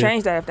 Yeah, we to can the-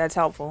 change that if that's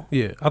helpful.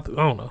 Yeah, I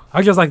don't know.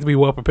 I just like to be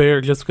well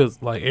prepared, just because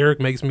like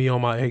Eric makes me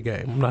on my A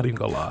game. I'm not even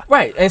gonna lie.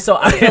 Right, and so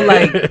I feel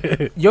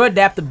like your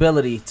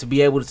adaptability to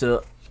be able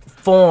to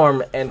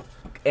form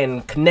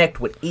and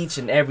connect with each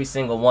and every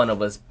single one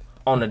of us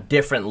on a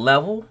different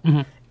level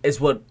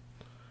is what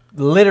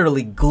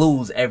literally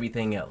glues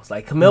everything else.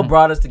 Like Camille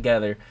brought us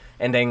together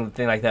and then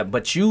thing like that,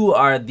 but you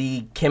are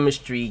the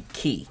chemistry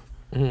key.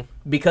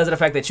 Because of the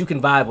fact that you can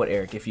vibe with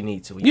Eric if you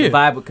need to. You can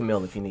vibe with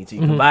Camille if you need to.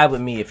 You can vibe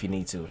with me if you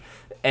need to.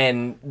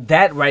 And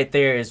that right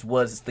there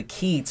was the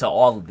key to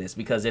all of this.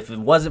 Because if it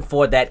wasn't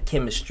for that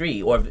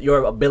chemistry or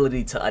your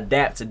ability to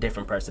adapt to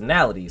different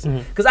personalities,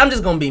 because I'm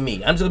just going to be me.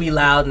 I'm just going to be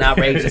loud and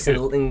outrageous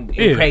and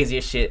crazy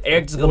as shit.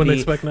 Eric's just going to Wouldn't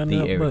be expect nothing the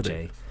else Eric but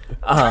J.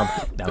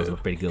 it. That was a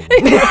pretty good one.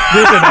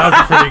 That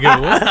was a pretty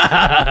good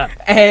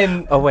one.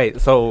 And Oh wait,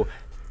 so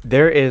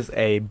there is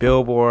a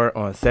billboard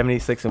on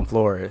 76 in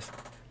Flores.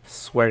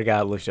 Swear to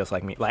God, it looks just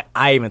like me. Like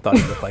I even thought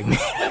it looked like me.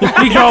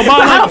 He drove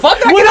by. how the fuck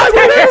did I get out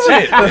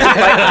there? Like,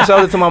 I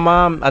showed it to my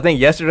mom, I think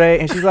yesterday,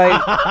 and she's like,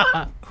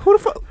 "Who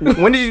the fuck?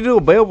 When did you do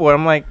a billboard?"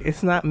 I'm like,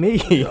 "It's not me."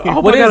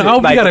 What is it? I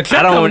hope you got a check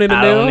I don't, coming in the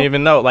I don't mail.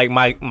 even know. Like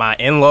my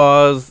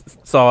in-laws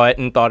saw it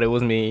and thought it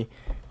was me.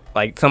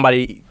 Like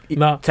somebody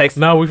No, text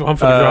no, I'm finna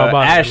drive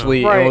by.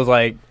 Ashley Right. and was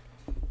like,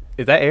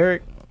 "Is that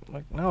Eric?" I'm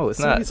like, no, it's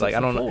not. 76 It's like I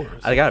don't know.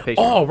 Flores. I got a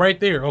picture. Oh, right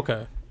there.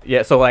 Okay.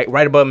 Yeah, so like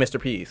right above Mr.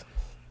 P's.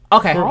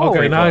 Okay.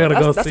 Okay, now I gotta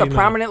go That's see a now.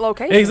 prominent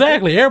location.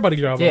 Exactly. Everybody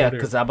drive Yeah, over there.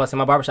 because I busted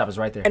my barbershop is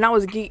right there. And I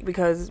was geeked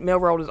because Mill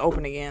Road is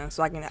open again,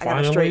 so I got a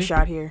Finally? straight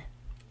shot here.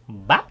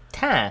 About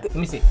time. Let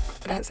me see.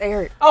 That's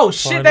Eric. Oh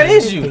shit, that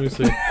is you. Let me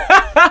see.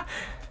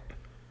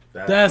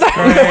 That's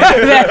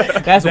crazy.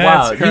 That's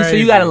wild. So crazy.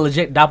 you got a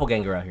legit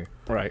doppelganger out here.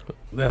 Right.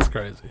 That's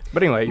crazy.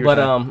 But anyway, you're But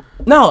saying.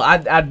 no,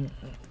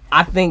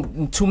 I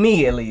think to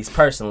me at least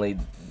personally,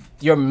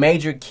 your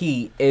major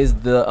key is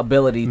the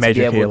ability to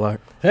be able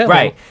Hell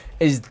right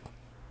is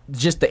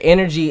just the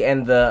energy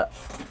and the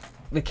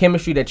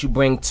chemistry that you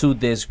bring to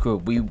this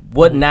group. We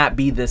would not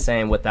be the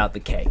same without the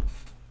K.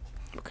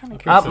 What kind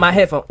of My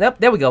headphone. Yep,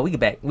 there we go. We get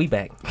back. We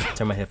back.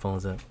 Turn my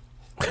headphones up.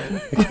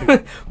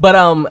 But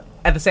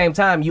at the same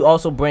time, you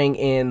also bring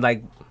in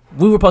like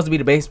we were supposed to be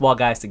the baseball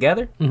guys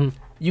together.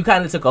 You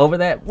kind of took over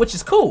that, which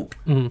is cool.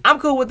 I'm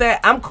cool with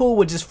that. I'm cool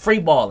with just free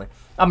balling.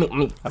 I mean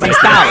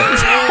freestyling.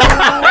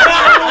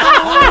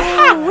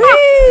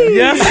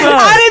 Yes, sir.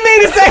 I didn't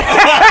mean to say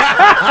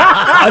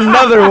that.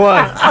 Another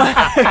one.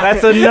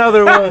 That's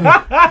another one.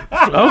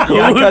 I'm cool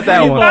Yeah, I with cut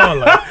that one.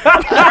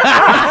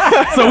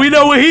 one. So we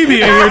know what he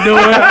be in here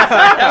doing.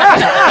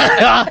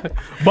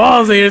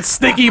 Balls here,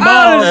 sticky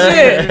balls. Oh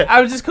shit!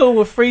 I was just cool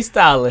with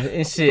freestyling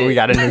and shit. We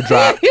got a new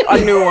drop. A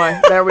new one.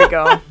 There we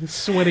go.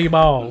 Sweaty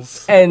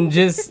balls. And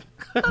just,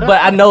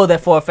 but I know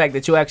that for a fact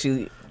that you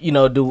actually,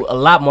 do a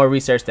lot more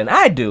research than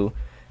I do,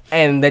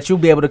 and that you'll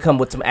be able to come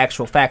with some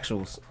actual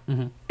factuals.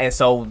 And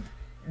so,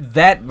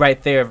 that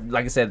right there,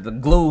 like I said, the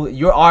glue.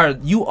 You are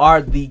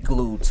the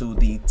glue to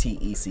the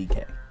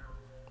TECK.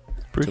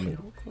 Appreciate it.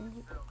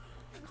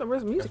 So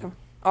where's the music come?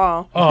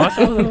 Oh, Oh, that's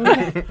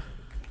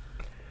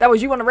that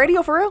was you on the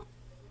radio for real?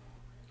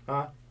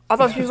 Huh? I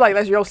thought she was like,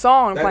 that's your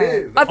song That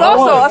playing. is. I thought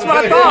so. That's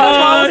what I thought. That's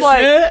why I was like,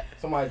 shit.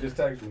 Somebody just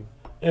texted me.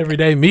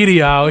 Everyday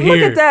media out Look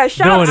here. at that,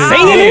 shout doing out. it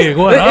Singing big. it?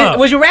 What up?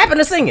 Was you rapping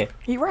or singing?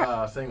 he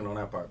rap. Singing on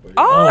that part, but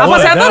Oh. I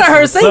was- I thought I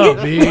heard That's what's singing.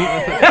 up, B.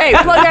 Hey,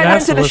 plug that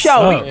That's into the what's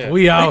show. up.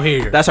 We out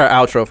here. That's our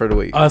outro for the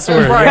week. I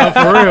swear, Right. yeah,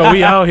 for real,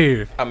 we out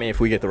here. I mean, if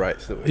we get the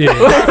rights to it. Yeah,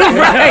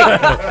 Right.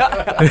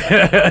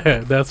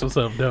 that's what's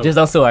up, though. Just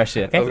don't sue our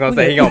shit. Okay? I was gonna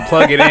say he gonna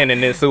plug it in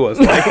and then sue us.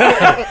 Like,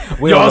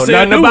 we Y'all don't know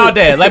said nothing do about it.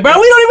 that. Like, bro,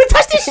 we don't even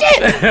touch this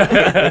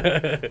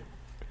shit.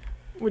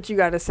 What you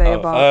got to say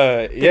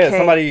about yeah, K?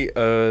 somebody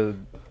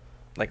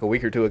like a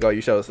week or two ago, you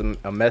showed us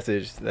a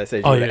message that said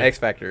you Oh, were the yeah. X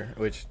Factor,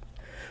 which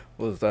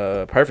was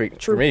perfect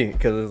True. for me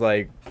because it's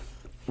like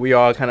we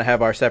all kind of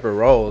have our separate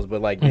roles,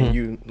 but like then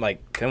you,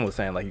 like Tim was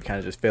saying, like you kind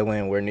of just fill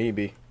in where need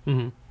be,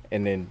 and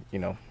then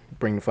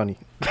bring the funny,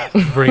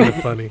 Bring it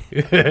funny.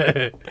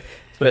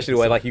 especially the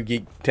way like you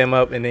geek Tim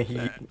up and then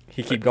he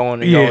keep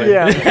going and Yeah. going,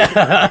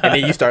 Yeah, and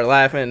then you start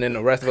laughing and then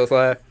the rest of us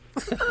laugh.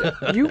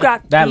 you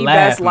got That the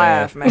laugh, best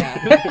laugh,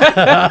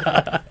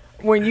 man.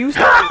 When you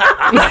start,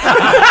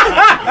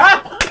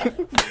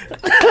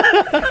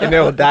 And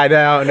they'll die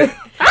down.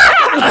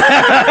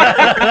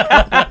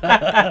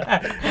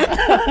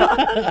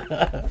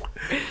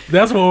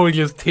 That's when we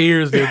just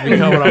tears just be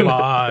coming out my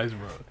eyes,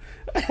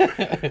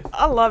 bro.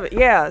 I love it.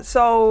 Yeah.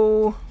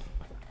 So,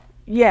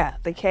 yeah,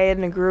 the K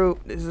in the group.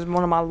 This is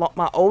one of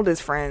my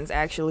oldest friends,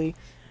 actually.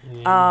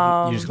 You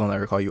just gonna let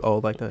her call you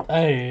old like that?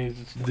 Hey,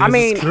 this I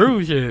mean- is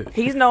true shit.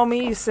 He's known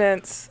me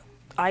since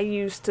I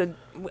used to.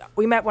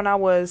 We met when I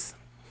was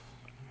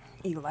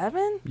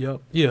 11.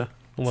 Yep. Yeah.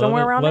 11,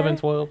 Somewhere around 11, there?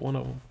 12, one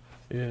of them.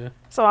 Yeah.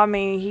 So I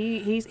mean,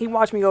 he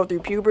watched me go through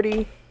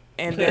puberty,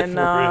 and then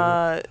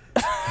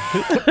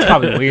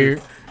Probably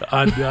weird.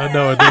 I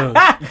know it does.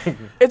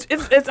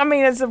 it's I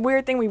mean, it's a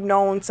weird thing. We've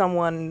known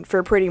someone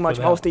for pretty much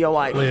Without- most of your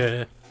life,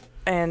 Yeah.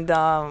 and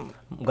I'm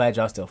glad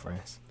y'all still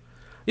friends.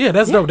 Yeah,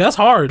 that's dope. That's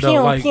hard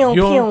though. Like you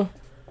don't-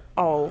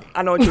 oh,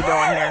 I know what you're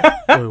doing here.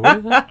 Wait, what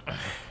is that?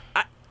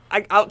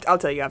 I'll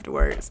tell you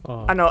afterwards.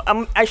 Oh. I know.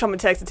 I'm gonna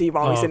text it to you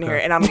while we're sitting okay.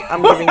 here, and I'm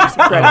giving you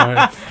some credit. All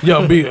right.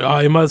 Yo, B,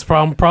 it must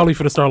probably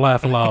finna start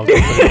laughing loud. So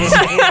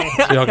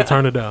y'all can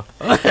turn it down.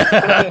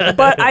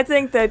 But I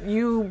think that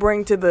you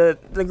bring to the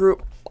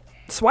group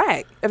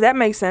swag, if that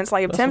makes sense.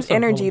 Like if That's Tim's what's up.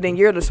 energy, then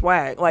you're the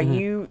swag. Like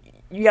you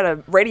got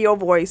a radio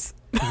voice.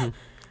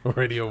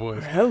 Radio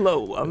voice.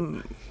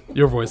 Hello,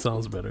 Your voice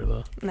sounds better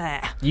though. nah.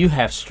 You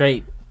have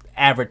straight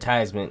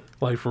advertisement.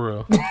 Like for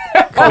real.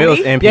 Camille's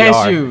me? NPR.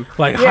 Yes, you.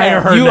 Like Yeah.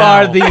 hire her You now.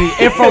 are the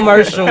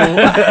infomercial.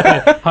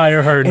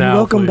 Hire her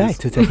now. please.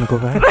 to Technical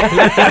Vibe.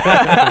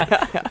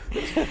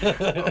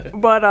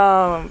 But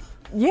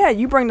yeah,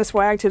 you bring the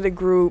swag to the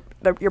group.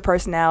 Your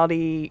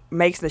personality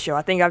makes the show.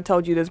 I think I've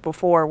told you this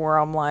before, where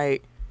I'm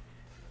like,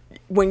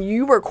 when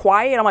you were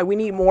quiet, I'm like, we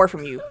need more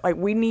from you. Like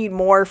we need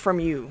more from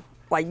you.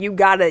 Like you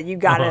gotta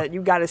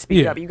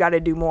speak Yeah. up. You gotta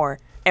do more.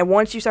 And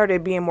once you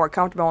started being more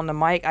comfortable on the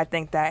mic, I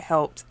think that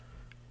helped.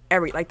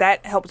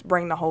 That helps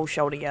bring the whole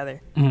show together.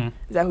 Mhm.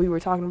 Is that who you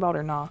were talking about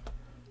or not?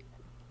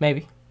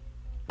 Maybe.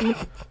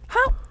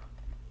 How?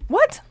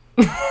 What?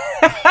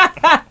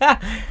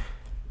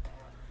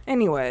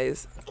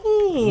 Anyways,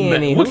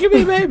 Anywho. What you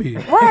mean, baby?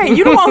 right?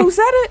 You the one who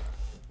said it?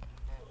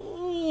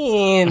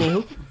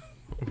 Anywho.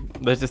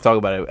 Let's just talk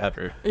about it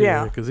after.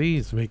 Yeah. because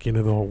he's making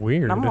it all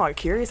weird. I'm all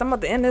curious. I'm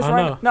about to end this I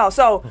right know. now. No,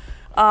 so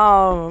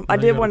I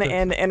you did gotta want to text.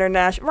 end the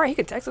international. Right, he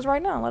could text us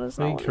right now. Let us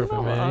know. Ain't Let us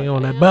tripping, know. man. You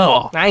on that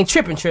bell? I ain't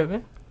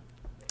tripping.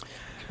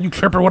 You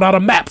tripping without a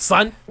map,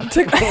 son?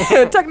 Technical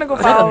What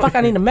the foul. fuck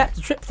I need a map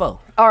to trip for?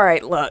 All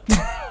right, look.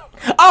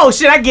 Oh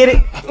shit, I get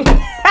it.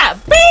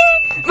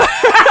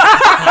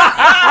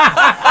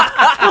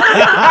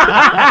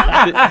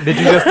 Did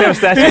you just Tim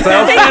stash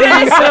yourself?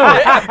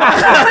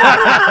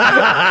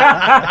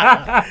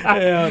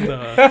 Hell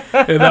no.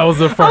 And that was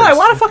the first. I'm like,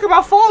 why the fuck am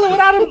I falling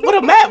with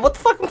a map? What the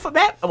fuck is a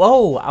map?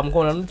 Oh, I'm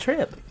going on the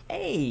trip.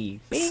 Hey,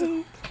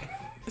 bing.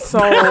 So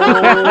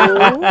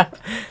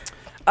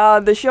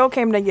the show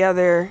came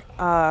together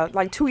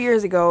like 2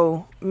 years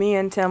ago. Me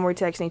and Tim were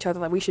texting each other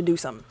like we should do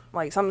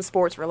something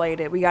sports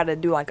related. We got to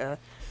do like a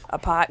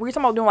pod. We were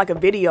talking about doing like a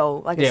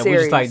video, like a Yeah, series.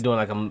 we just like doing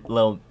like a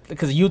little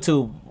because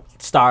YouTube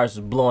stars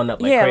was blowing up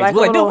like Yeah, crazy. like We're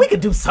a like, little- dude, we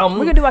could do something.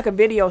 We could do like a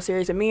video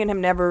series, and me and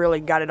him never really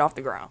got it off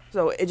the ground.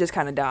 So it just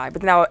kind of died.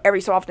 But now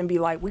every so often be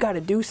like, we got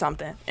to do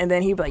something. And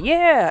then he'd be like,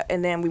 yeah.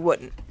 And then we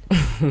wouldn't.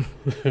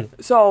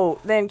 So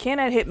then Ken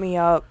had hit me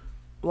up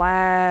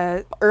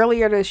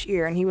earlier this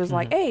year, and he was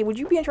like, hey, would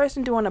you be interested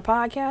in doing a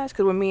podcast?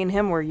 Because when me and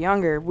him were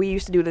younger, we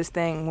used to do this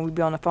thing when we'd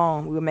be on the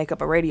phone. We would make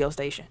up a radio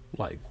station.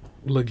 like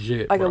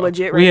legit. Like a bro.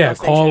 legit We radio had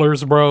station.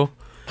 callers, bro.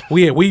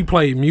 we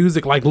played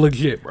music like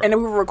legit, bro. And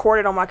then we would record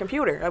it on my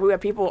computer. Like, we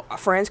had people, our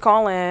friends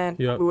call in.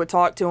 Yep. We would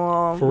talk to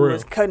them. For we real.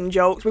 was cutting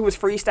jokes. We was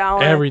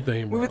freestyling.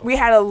 Everything, bro. We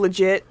had a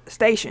legit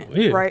station,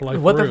 Yeah, right? like,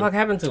 What for the real. fuck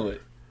happened to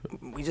it?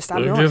 We just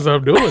stopped We doing just it.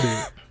 stopped doing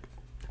it.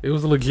 It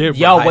was legit, bro.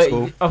 Yo, high wait.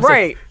 school. I'm so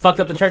Right. fucked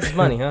up the church's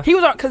money, huh? He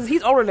was on, because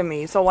he's older than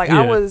me. So, like,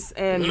 I Yeah. was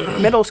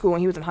in middle school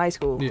and he was in high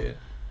school. Yeah.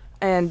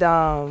 And,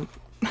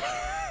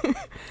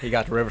 He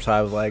got to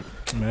Riverside. Was like,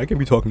 man, I can't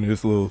be talking to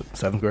this little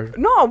 7th grader.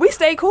 no, we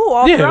stayed cool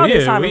all Yeah, throughout this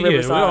yeah, time we- in yeah, we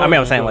Riverside. all- I mean,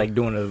 I'm saying like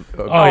doing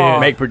a yeah.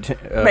 make pretend,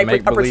 Make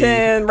make a believe.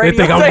 pretend They radio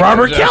think I'm station.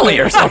 Robert Kelly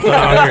or something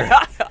out here.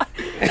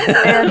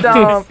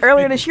 And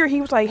earlier this year, he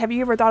was like, have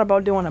you ever thought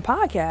about doing a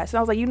podcast? And I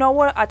was like, you know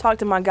what? I talked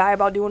to my guy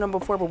about doing them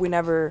before, but we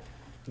never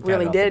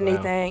really off the did ground.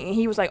 anything. And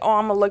he was like, oh,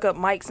 I'm going to look up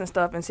mics and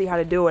stuff and see how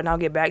to do it, and I'll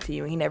get back to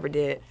you. And he never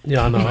did.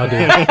 Yeah, I know. I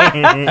did.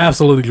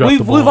 Absolutely dropped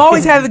the ball. We've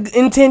always had the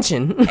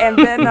intention. And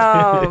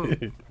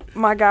then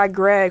my guy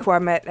Greg, who I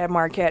met at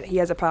Marquette, he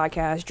has a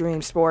podcast,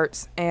 Dream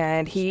Sports,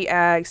 and he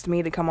asked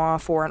me to come on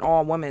for an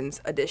all-women's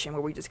edition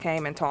where we just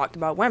came and talked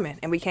about women,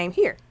 and we came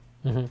here.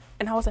 Mm-hmm.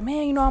 And I was like,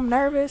 man, you know, I'm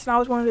nervous, and I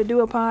always wanted to do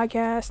a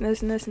podcast and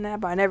this and that,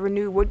 but I never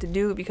knew what to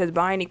do because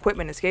buying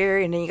equipment is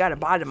scary, and then you got to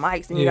buy the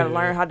mics, then you got to Yeah.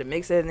 learn how to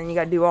mix it, and then you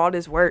got to do all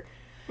this work.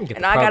 Get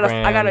And the I got a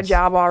programs.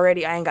 job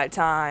already. I ain't got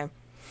time.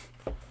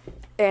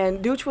 And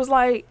Dooch was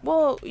like,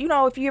 well, you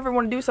know, if you ever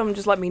want to do something,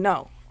 just let me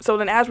know. So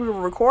then as we were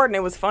recording,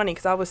 it was funny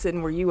because I was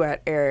sitting where you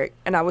at, Eric,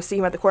 and I would see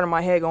him at the corner of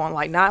my head going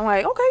like, nah, I'm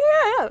like, okay,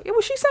 yeah,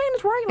 what she's saying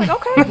is right. Like,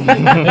 okay.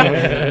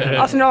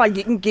 I was sitting there like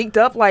getting geeked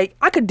up, like,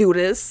 I could do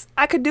this.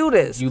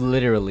 You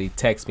literally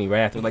text me right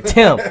after, like,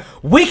 Tim,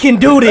 we can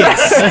do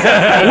this.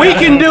 We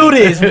can do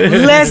this.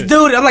 Let's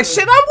do it. I'm like,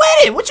 shit, I'm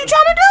with it. What you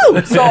trying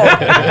to do? So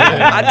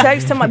I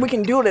text him like, we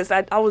can do this.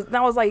 I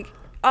was like,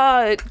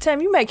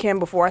 Tim, you met Kim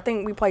before. I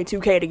think we played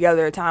 2K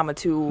together a time or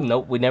two.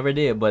 Nope, we never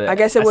did. But I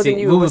guess it wasn't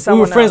see- you, We it were, was we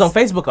were someone friends else.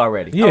 on Facebook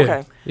already. Yeah.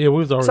 Okay. Yeah, we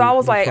was already. So I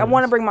was like, I friends.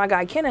 want to bring my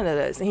guy Ken into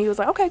this. And he was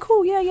like, okay,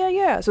 cool,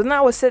 yeah. So then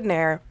I was sitting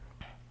there,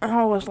 and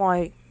I was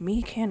like,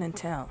 me, Ken, and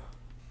Tim.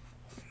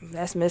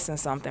 That's missing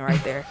something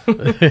right there.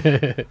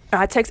 And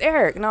I text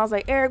Eric, and I was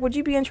like, Eric, would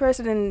you be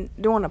interested in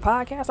doing a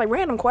podcast? Like,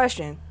 random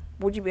question.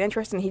 Would you be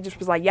interested? And he just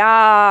was like,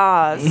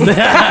 yes.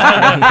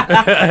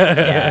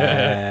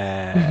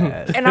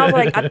 And I was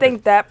like, I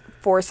think that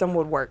foursome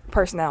would work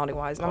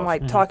personality-wise. And I'm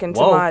like talking to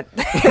Whoa. my...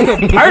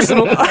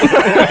 Personal.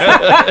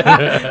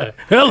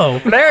 Hello.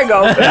 There you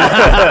go.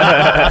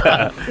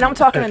 And I'm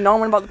talking to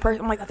Norman about the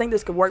person. I'm like, I think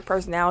this could work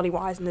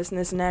personality-wise and this and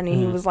that. And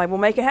he was like, well,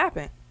 make it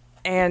happen.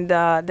 And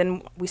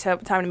then we set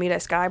up time to meet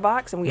at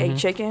Skybox, and we ate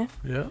chicken.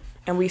 Yeah.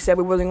 And we said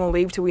we wasn't going to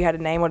leave till we had a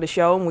name of the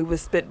show, and we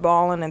was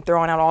spitballing and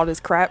throwing out all this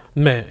crap.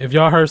 Man, if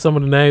y'all heard some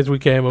of the names we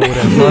came up with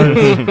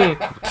at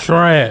first,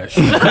 trash.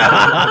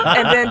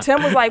 And then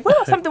Tim was like,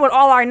 well, something with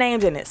all our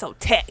names in it, so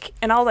tech.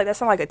 And I was like, that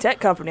sounds like a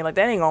tech company. Like,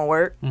 that ain't going to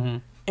work. Mm-hmm.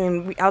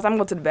 And I was like, I'm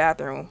going to the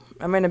bathroom.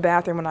 I'm in the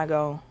bathroom, and I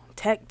go,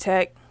 tech. It's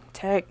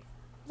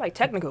like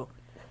technical.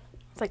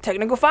 It's like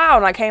technical file.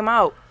 And I came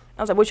out.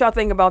 I was like, what y'all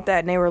think about that?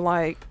 And they were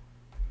like,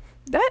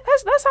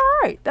 that's all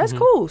right. That's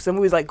cool. So we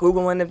was like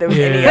Googling if there was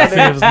any Yeah, see if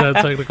other it's that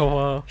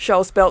technical.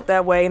 show spelt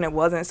that way, and it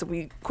wasn't. So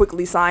we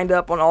quickly signed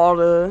up on all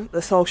the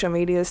social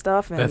media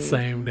stuff. And That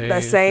same day.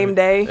 That same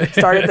day,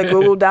 started the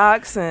Google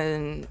Docs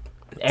and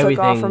Everything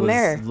took off from was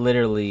there.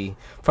 literally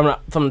from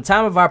the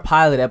time of our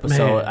pilot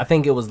episode. Man. I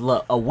think it was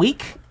a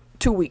week,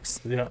 2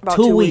 weeks. Yeah. About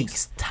 2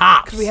 weeks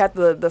tops. 'Cause we had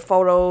the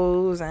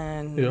photos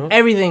and Yeah.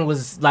 Everything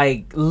was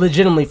like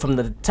legitimately from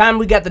the time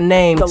we got the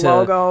name The to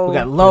logo. we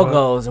got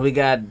logos and we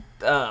got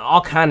all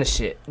kind of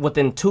shit.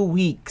 Within 2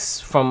 weeks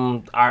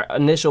from our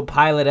initial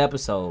pilot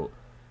episode,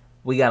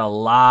 we got a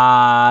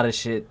lot of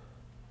shit.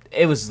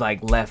 It was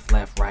like left,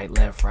 right. and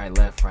that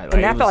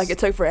Like, felt like it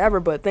took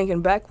forever. But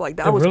thinking back, like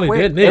that It was really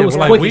quick. didn't. it was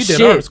like quick we as did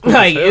shit. ours quick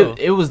Like as hell.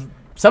 it was.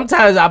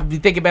 Sometimes I'll be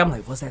thinking about. I'm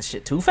like, was that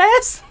shit too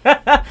fast?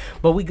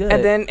 But we good.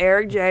 And then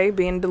Eric J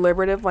being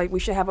deliberative, like we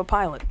should have a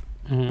pilot.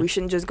 We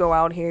shouldn't just go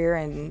out here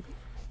and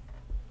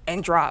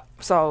drop.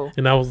 So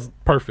And that was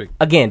perfect.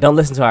 again, don't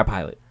listen to our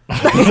pilot.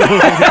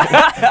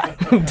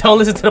 Don't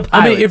listen to the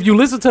pilot. I mean, if you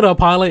listen to the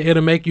pilot,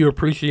 it'll make you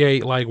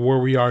appreciate like where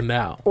we are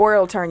now. or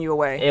it'll turn you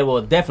away. it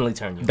will definitely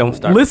turn you. Don't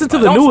start. Listen to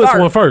the Don't newest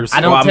start. one first.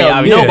 I don't Well, I mean, tell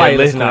obviously nobody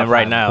they're listen to listening our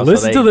right pilot. now. so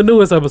Listen they- to the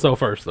newest episode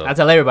first, though. I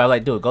tell everybody,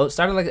 like, do it. Go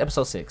start at like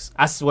episode 6.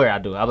 I swear I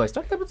do. I'm like,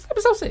 start at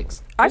episode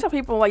 6. I tell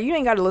people like you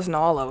ain't got to listen to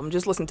all of them.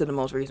 Just listen to the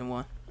most recent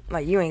one.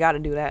 Like you ain't got to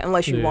do that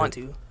unless you Yeah. want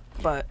to.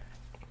 But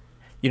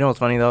You know what's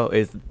funny though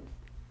is,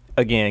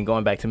 again,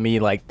 going back to me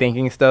like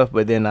thinking stuff,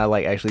 but then I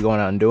like actually going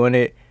out and doing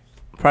it.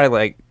 Probably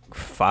like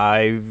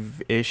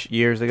 5-ish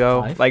years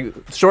ago, 5? like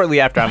shortly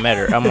after I met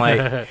her. I'm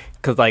like,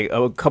 because like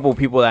a couple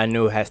people that I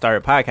knew had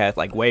started podcasts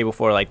like way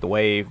before like the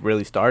wave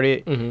really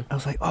started. I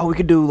was like, oh, we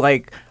could do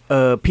like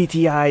a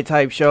PTI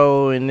type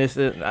show and this.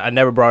 I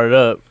never brought it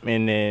up,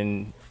 and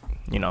then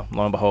lo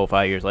and behold,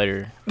 5 years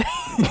later,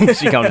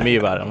 she come to me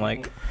about it. I'm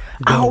like,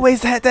 I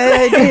always had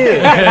that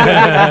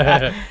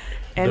idea.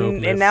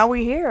 And Dopeness. now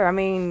we here. I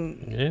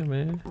mean, Yeah,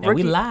 man. And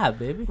we live,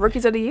 baby.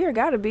 rookies of the year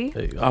gotta be.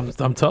 Hey, I'm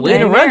telling We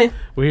in the you, running.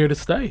 we're here to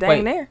stay.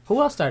 Dang there.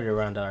 Who else started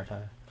around our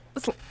time?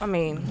 I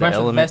mean, Bunch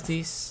of Elements.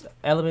 besties,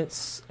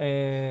 elements,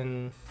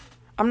 and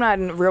I'm not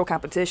in real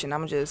competition.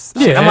 I'm just.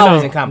 Yeah, I'm no-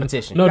 always in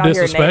competition. No Y'all here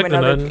disrespect or naming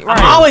other- nothing. Right.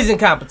 I'm always in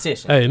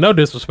competition. Hey, no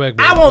disrespect.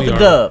 I but want we the are-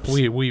 dubs.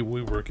 We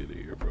rookie of the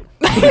year, bro.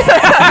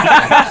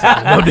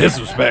 No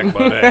disrespect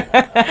by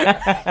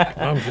that.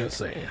 I'm just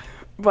saying.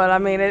 But I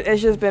mean,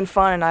 it's just been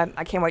fun, and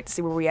I can't wait to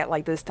see where we at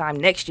like this time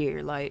next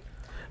year. Like,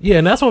 Yeah,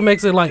 and that's what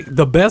makes it like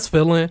the best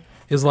feeling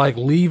is like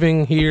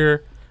leaving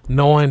here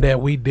knowing that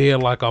we did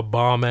like a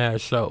bomb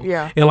ass show.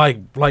 Yeah. And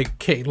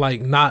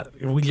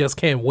we just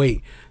can't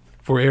wait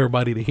for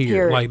everybody to hear.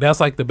 Hear it. Like that's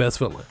like the best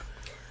feeling.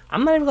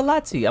 I'm not even gonna lie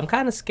to you. I'm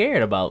kind of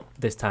scared about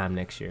this time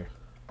next year.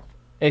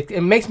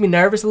 It makes me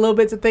nervous a little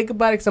bit to think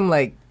about it, because I'm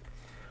like,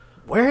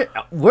 where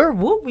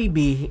would we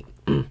be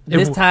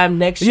this If- time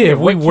next Yeah, year? if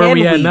where can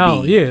we at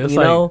now? be? Yeah, it's You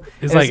know?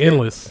 it's And like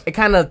endless. It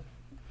kind of,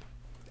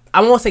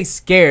 I won't say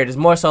scared. It's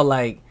more so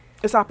like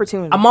it's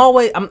opportunity.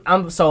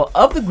 I'm so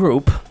of the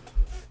group,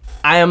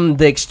 I am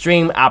the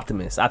extreme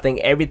optimist. I think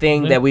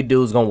everything that we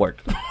do is gonna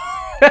work.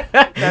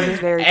 That is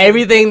very true.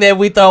 Everything that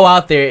we throw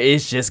out there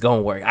is just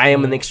gonna work. I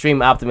am an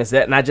extreme optimist,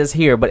 that not just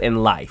here but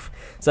in life.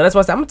 So that's why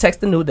I said I'm gonna text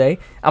the New Day.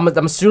 I'm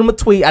gonna shoot him a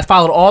tweet. I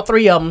followed all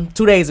three of them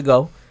 2 days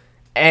ago,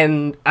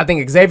 and I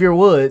think Xavier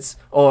Woods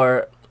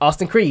or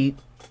Austin Creed,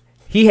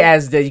 he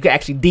has that you can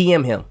actually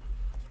DM him.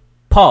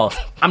 Pause.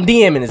 I'm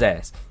DMing his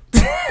ass.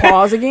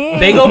 Pause again.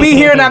 They gonna be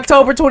here on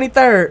October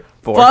 23rd.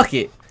 Fourth. Fuck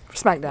it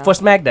SmackDown. for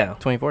SmackDown.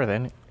 24th,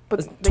 ain't it? but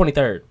It's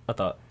 23rd. I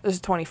thought. this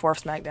is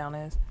 24th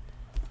SmackDown is.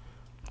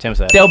 Tim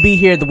said. They'll be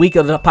here the week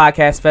of the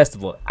podcast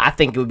festival. I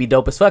think it would be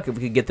dope as fuck if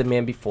we could get them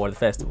in before the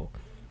festival.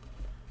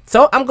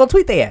 So I'm gonna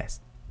tweet their ass.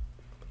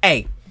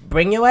 Hey,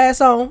 bring your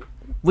ass on.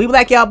 We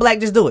black, y'all black.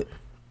 Just do it.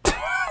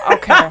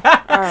 Okay. All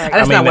right.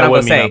 That's mean, not what that I'm gonna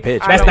wouldn't be say. no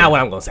pitch, That's right? not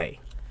what I'm gonna say.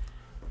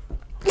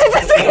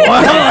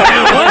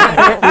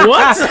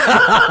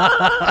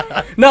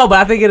 No, but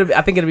I think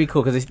it'll be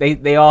cool because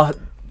they all,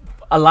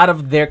 a lot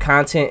of their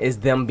content is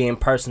them being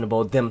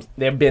personable.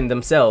 They're being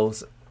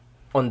themselves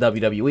on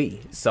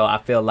WWE. So I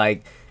feel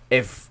like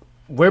if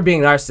we're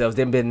being ourselves,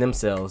 them being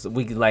themselves,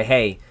 we could like,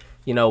 hey,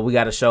 you know, we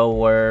got a show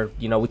where,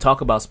 you know, we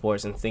talk about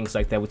sports and things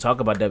like that. We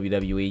talk about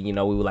WWE. You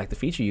know, we would like to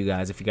feature you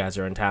guys if you guys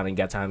are in town and you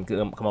got time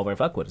to come over and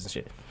fuck with us and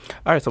shit.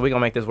 All right, so we're going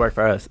to make this work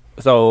for us.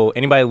 So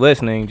anybody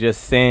listening,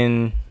 just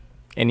send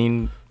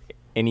any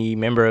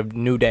member of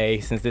New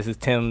Day, since this is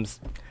Tim's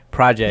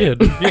project.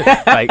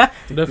 Yeah, Like,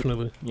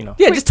 definitely. you know.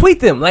 Yeah, just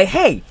tweet them like,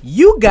 hey,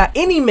 you got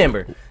any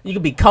member. You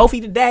could be Kofi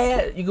the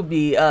Dad, you could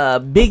be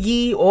Big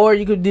E, or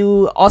you could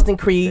do Austin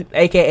Creed,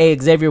 a.k.a.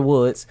 Xavier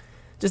Woods.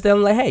 Just tell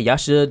them like, hey, y'all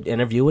should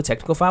interview a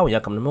technical file when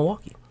y'all come to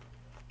Milwaukee.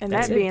 And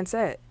That's that it. being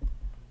said,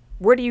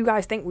 where do you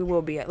guys think we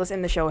will be at? Let's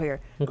end the show here.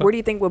 Okay. Where do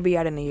you think we'll be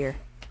at in a year?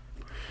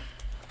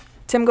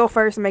 Tim, go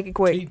first and make it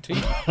quick.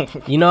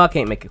 You know I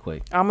can't make it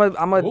quick. I'm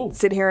gonna Ooh.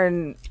 sit here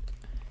and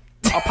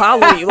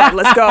apologize you. Like,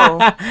 let's go.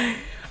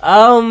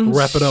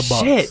 Wrap it up, boss.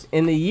 Shit,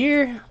 in the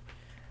year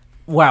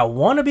where I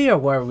want to be or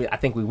where I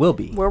think we will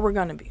be. Where we're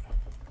gonna be.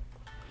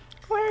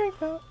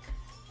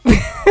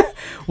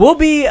 We'll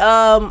be.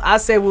 I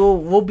say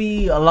we'll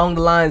be along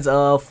the lines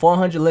of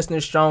 400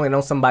 listeners strong and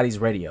on somebody's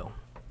radio.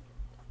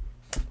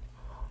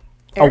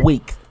 Eric. A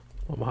week.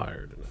 I'm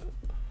higher than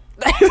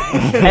that.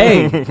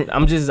 Hey,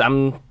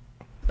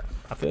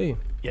 I feel you.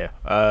 Yeah.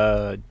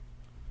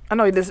 I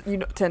know this. You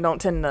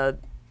don't tend to.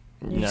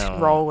 You just No.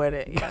 roll with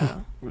it. Yeah.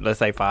 Let's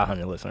say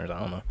 500 listeners. I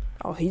don't know.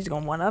 Oh, he's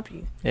gonna one up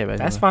you. Yeah, but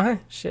That's fine.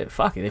 Shit,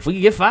 fuck it. If we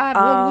can get 5,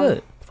 we'll be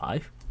good.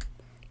 5.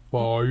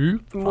 Are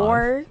you?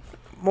 More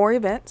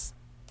events.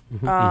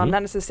 Not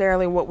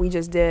necessarily what we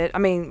just did. I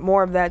mean,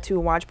 more of that too,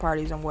 watch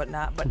parties and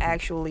whatnot, but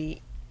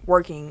actually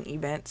working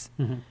events.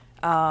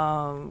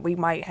 We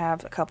might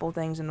have a couple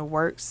things in the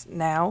works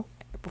now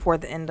before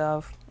the end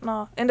of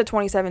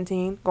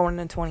 2017, going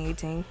into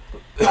 2018,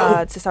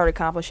 to start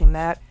accomplishing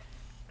that.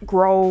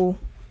 Grow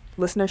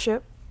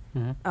listenership.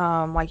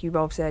 Like you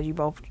both said, you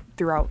both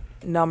threw out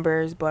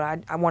numbers,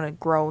 but I want to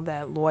grow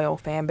that loyal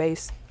fan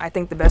base. I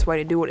think the best way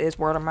to do it is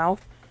word of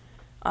mouth.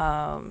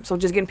 So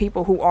just getting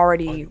people who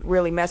already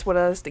really mess with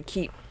us to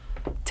keep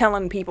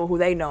telling people who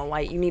they know,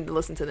 like, you need to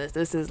listen to this.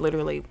 This is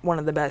literally one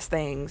of the best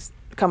things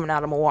coming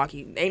out of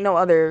Milwaukee. Ain't no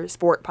other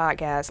sport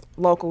podcast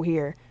local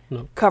here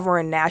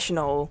covering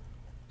national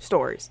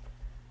stories.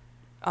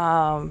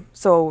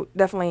 So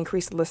definitely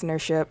increase the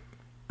listenership,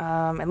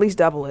 at least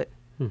double it.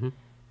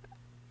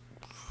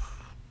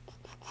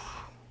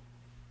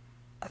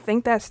 I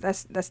think that's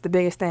the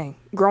biggest thing.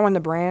 Growing the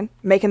brand,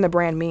 making the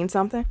brand mean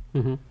something.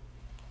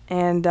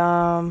 And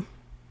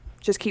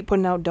just keep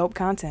putting out dope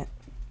content.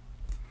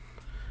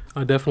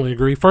 I definitely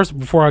agree. First,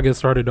 before I get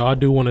started, though, I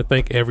do want to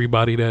thank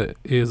everybody that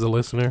is a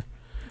listener.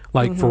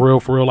 Like, for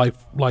real,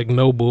 like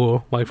no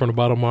bull. Like, from the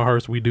bottom of my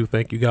heart, we do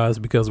thank you guys,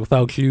 because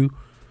without you,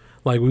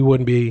 like, we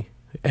wouldn't be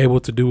able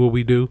to do what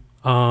we do.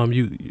 All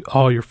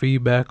your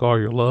feedback, all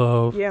your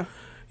love. Yeah.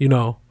 You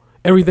know,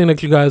 everything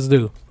that you guys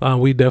do.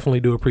 We definitely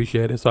do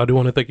appreciate it. So I do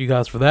want to thank you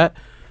guys for that.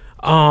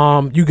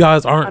 You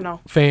guys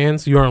aren't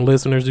fans, you aren't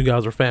listeners, you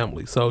guys are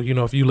family. So, you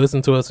know, if you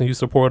listen to us and you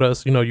support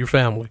us, you know, you're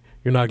family.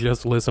 You're not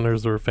just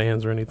listeners or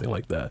fans or anything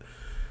like that.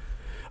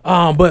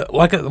 But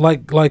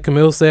like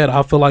Camille said,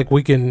 I feel like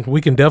we can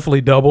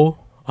definitely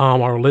double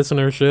our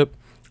listenership.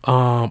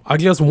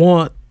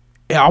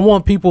 I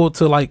want people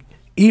to, like,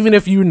 even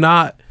if you're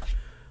not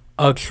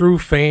a true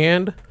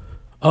fan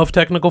of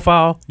Technical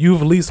File,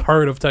 you've at least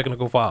heard of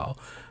Technical File.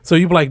 So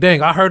you be like,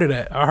 dang, I heard of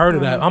that.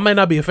 I may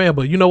not be a fan,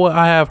 but you know what?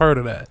 I have heard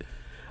of that.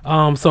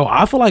 So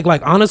I feel like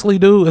honestly,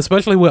 dude,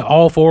 especially with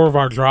all 4 of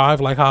our drive,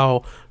 like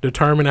how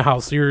determined and how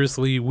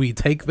seriously we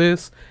take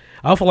this,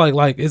 I feel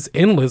like it's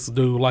endless,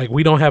 dude. Like,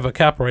 we don't have a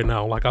cap right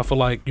now. Like, I feel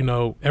like, you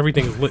know,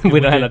 everything is lit. We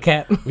don't have no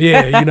cap.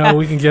 Yeah, you know,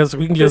 we can just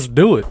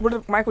do it. What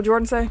did Michael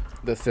Jordan say?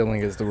 The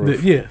ceiling is the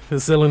roof. The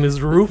ceiling is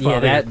the roof.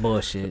 Yeah, that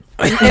bullshit.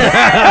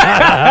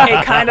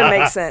 It kind of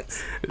makes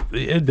sense.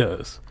 It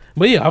does.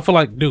 But yeah, I feel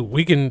like, dude,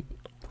 we can.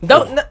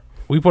 No.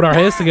 We put our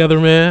heads together,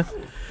 man.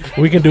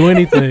 We can do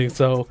anything.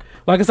 So,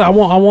 like I said, I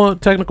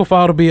want Technical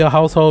File to be a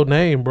household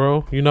name,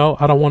 bro. You know,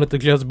 I don't want it to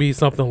just be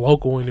something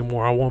local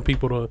anymore. I want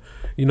people to,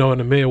 you know, in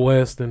the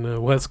Midwest and the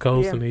West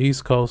Coast and the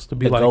East Coast to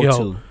be The like,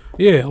 go-to.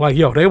 they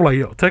were like,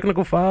 yo,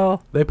 Technical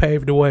File, they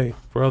paved the way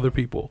for other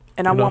people.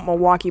 And I want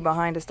Milwaukee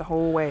behind us the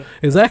whole way.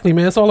 Exactly,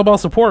 man. It's all about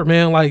support,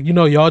 man. Like, you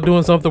know, y'all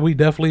doing something, we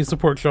definitely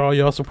support y'all.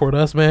 Y'all support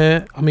us,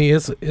 man. I mean,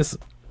 it's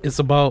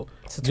about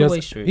It's a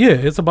two-way street. Yeah,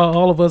 it's about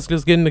all of us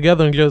just getting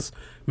together and just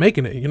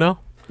making it, you know?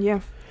 Yeah.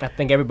 I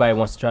think everybody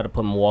wants to try to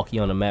put Milwaukee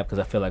on the map because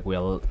I feel like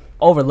we're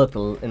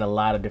overlooked in a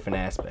lot of different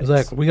aspects.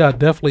 Exactly. We got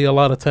definitely a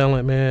lot of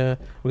talent, man.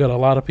 We got a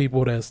lot of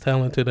people that's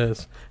talented,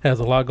 has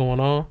a lot going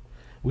on.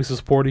 We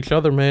support each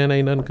other, man.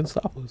 Ain't nothing can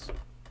stop us.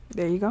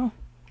 There you go.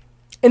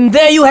 And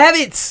there you have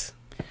it.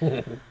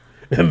 And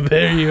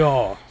there you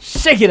are.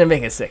 Shake it and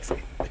make it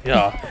sexy.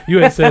 Yeah,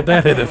 you ain't said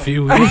that in a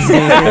few weeks.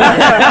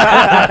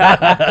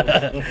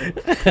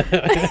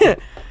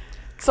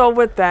 So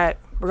with that,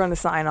 we're going to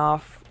sign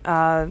off.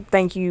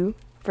 Thank you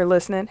for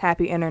listening.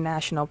 Happy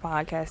International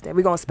Podcast Day.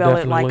 We're going to spell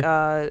Definitely. it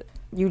like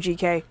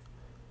UGK.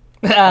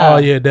 Oh,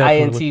 yeah,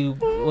 definitely.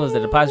 INT, what was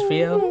it,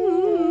 apostrophe L?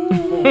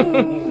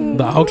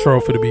 The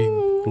outro for to be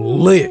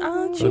lit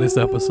for this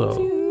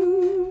episode.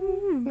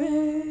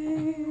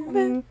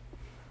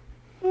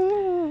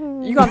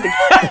 You got to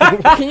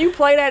Can you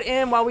play that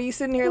in while we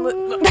sitting here? No.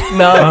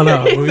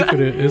 No,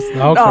 it's the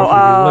outro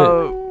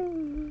for to be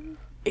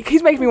lit.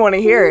 He's making me want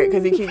to hear it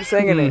because he keeps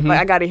singing it. Like,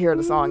 I got to hear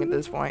the song at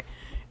this point.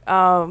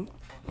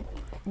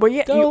 But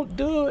yeah, Don't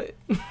do it.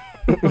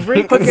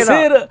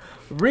 Reconsider.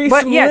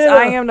 But yes, Resplitter.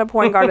 I am the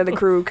point guard of the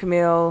crew,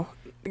 Camille,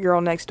 the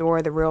girl next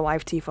door, the real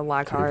life Tifa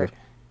Lockhart.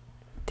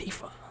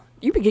 Tifa.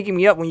 You be kicking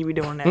me up when you be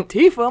doing that.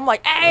 Tifa, I'm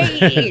like,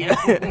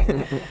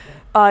 hey!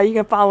 You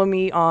can follow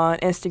me on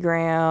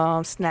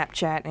Instagram,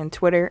 Snapchat, and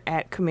Twitter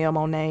at Camille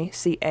Monet,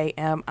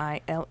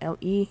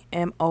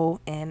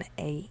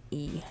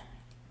 CamilleMonae.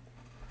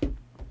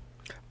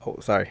 Oh,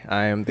 sorry.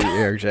 I am the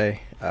Eric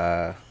J.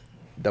 _.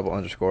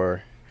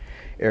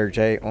 Eric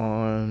J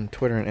on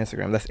Twitter and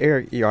Instagram. That's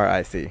Eric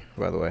ERIC,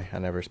 by the way. I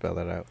never spell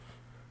that out.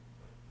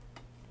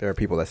 There are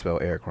people that spell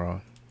Eric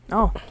wrong.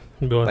 Oh.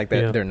 Like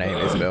that, their name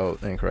is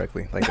spelled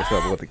incorrectly. Like they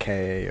spelled it with a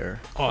K or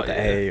with an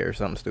A or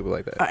something stupid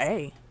like that.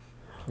 A.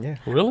 Yeah.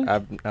 Really?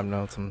 I've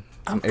known some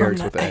I'm Erics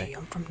from with the an A.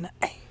 I'm from the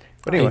A.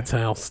 But anyway,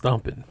 A-Town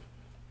stumping.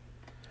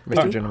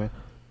 Mr. Gentleman.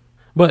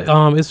 But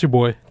it's your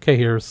boy, K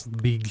Harris,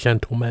 the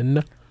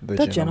gentleman.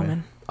 The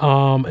gentleman.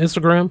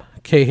 Instagram,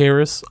 K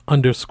Harris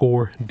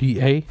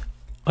 _DA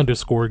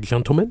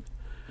 _gentleman.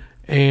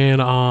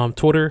 And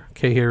Twitter,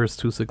 K Harris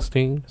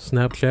 216.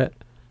 Snapchat,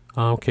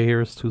 K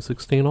Harris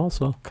 216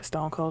 also. Cause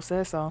Stone Cold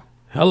says so.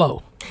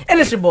 Hello. And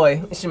it's your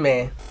boy, it's your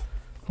man,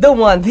 the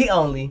one, the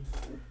only,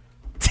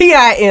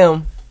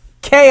 TIMKINZ,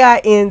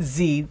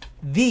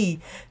 the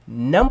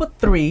number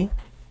 3,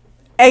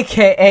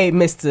 aka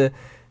Mr.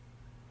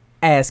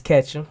 Ass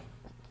Catcher.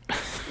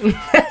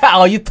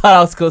 Oh, you thought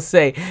I was gonna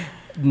say,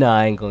 nah,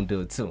 I ain't gonna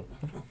do it too.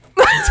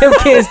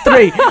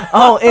 TimKins3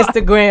 on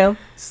Instagram,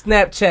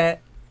 Snapchat,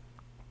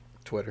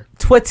 Twitter.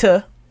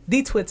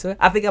 the Twitter.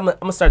 I think I'm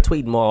gonna start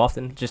tweeting more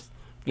often. Just,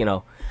 you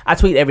know, I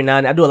tweet every now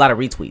and then. I do a lot of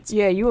retweets.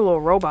 Yeah, you a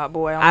little robot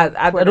boy.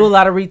 I do a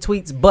lot of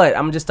retweets, but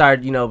I'm just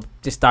start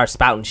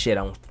spouting shit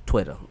on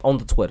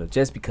the Twitter,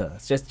 just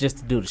because, just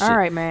to do the shit. All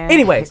right, man.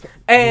 Anyways,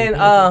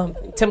 and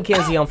Tim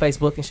Kinsey on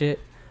Facebook and shit.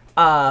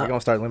 We're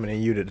gonna start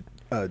limiting you to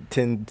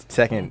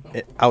 10-second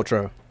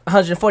outro.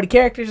 140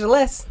 characters or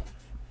less.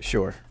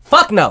 Sure.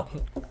 Fuck no.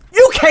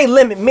 You can't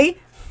limit me.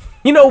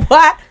 You know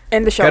why?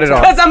 End the show. Cut it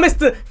off. Because I'm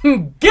Mr.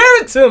 Give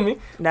it to me.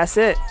 That's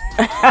it.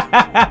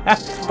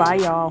 Bye,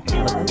 y'all.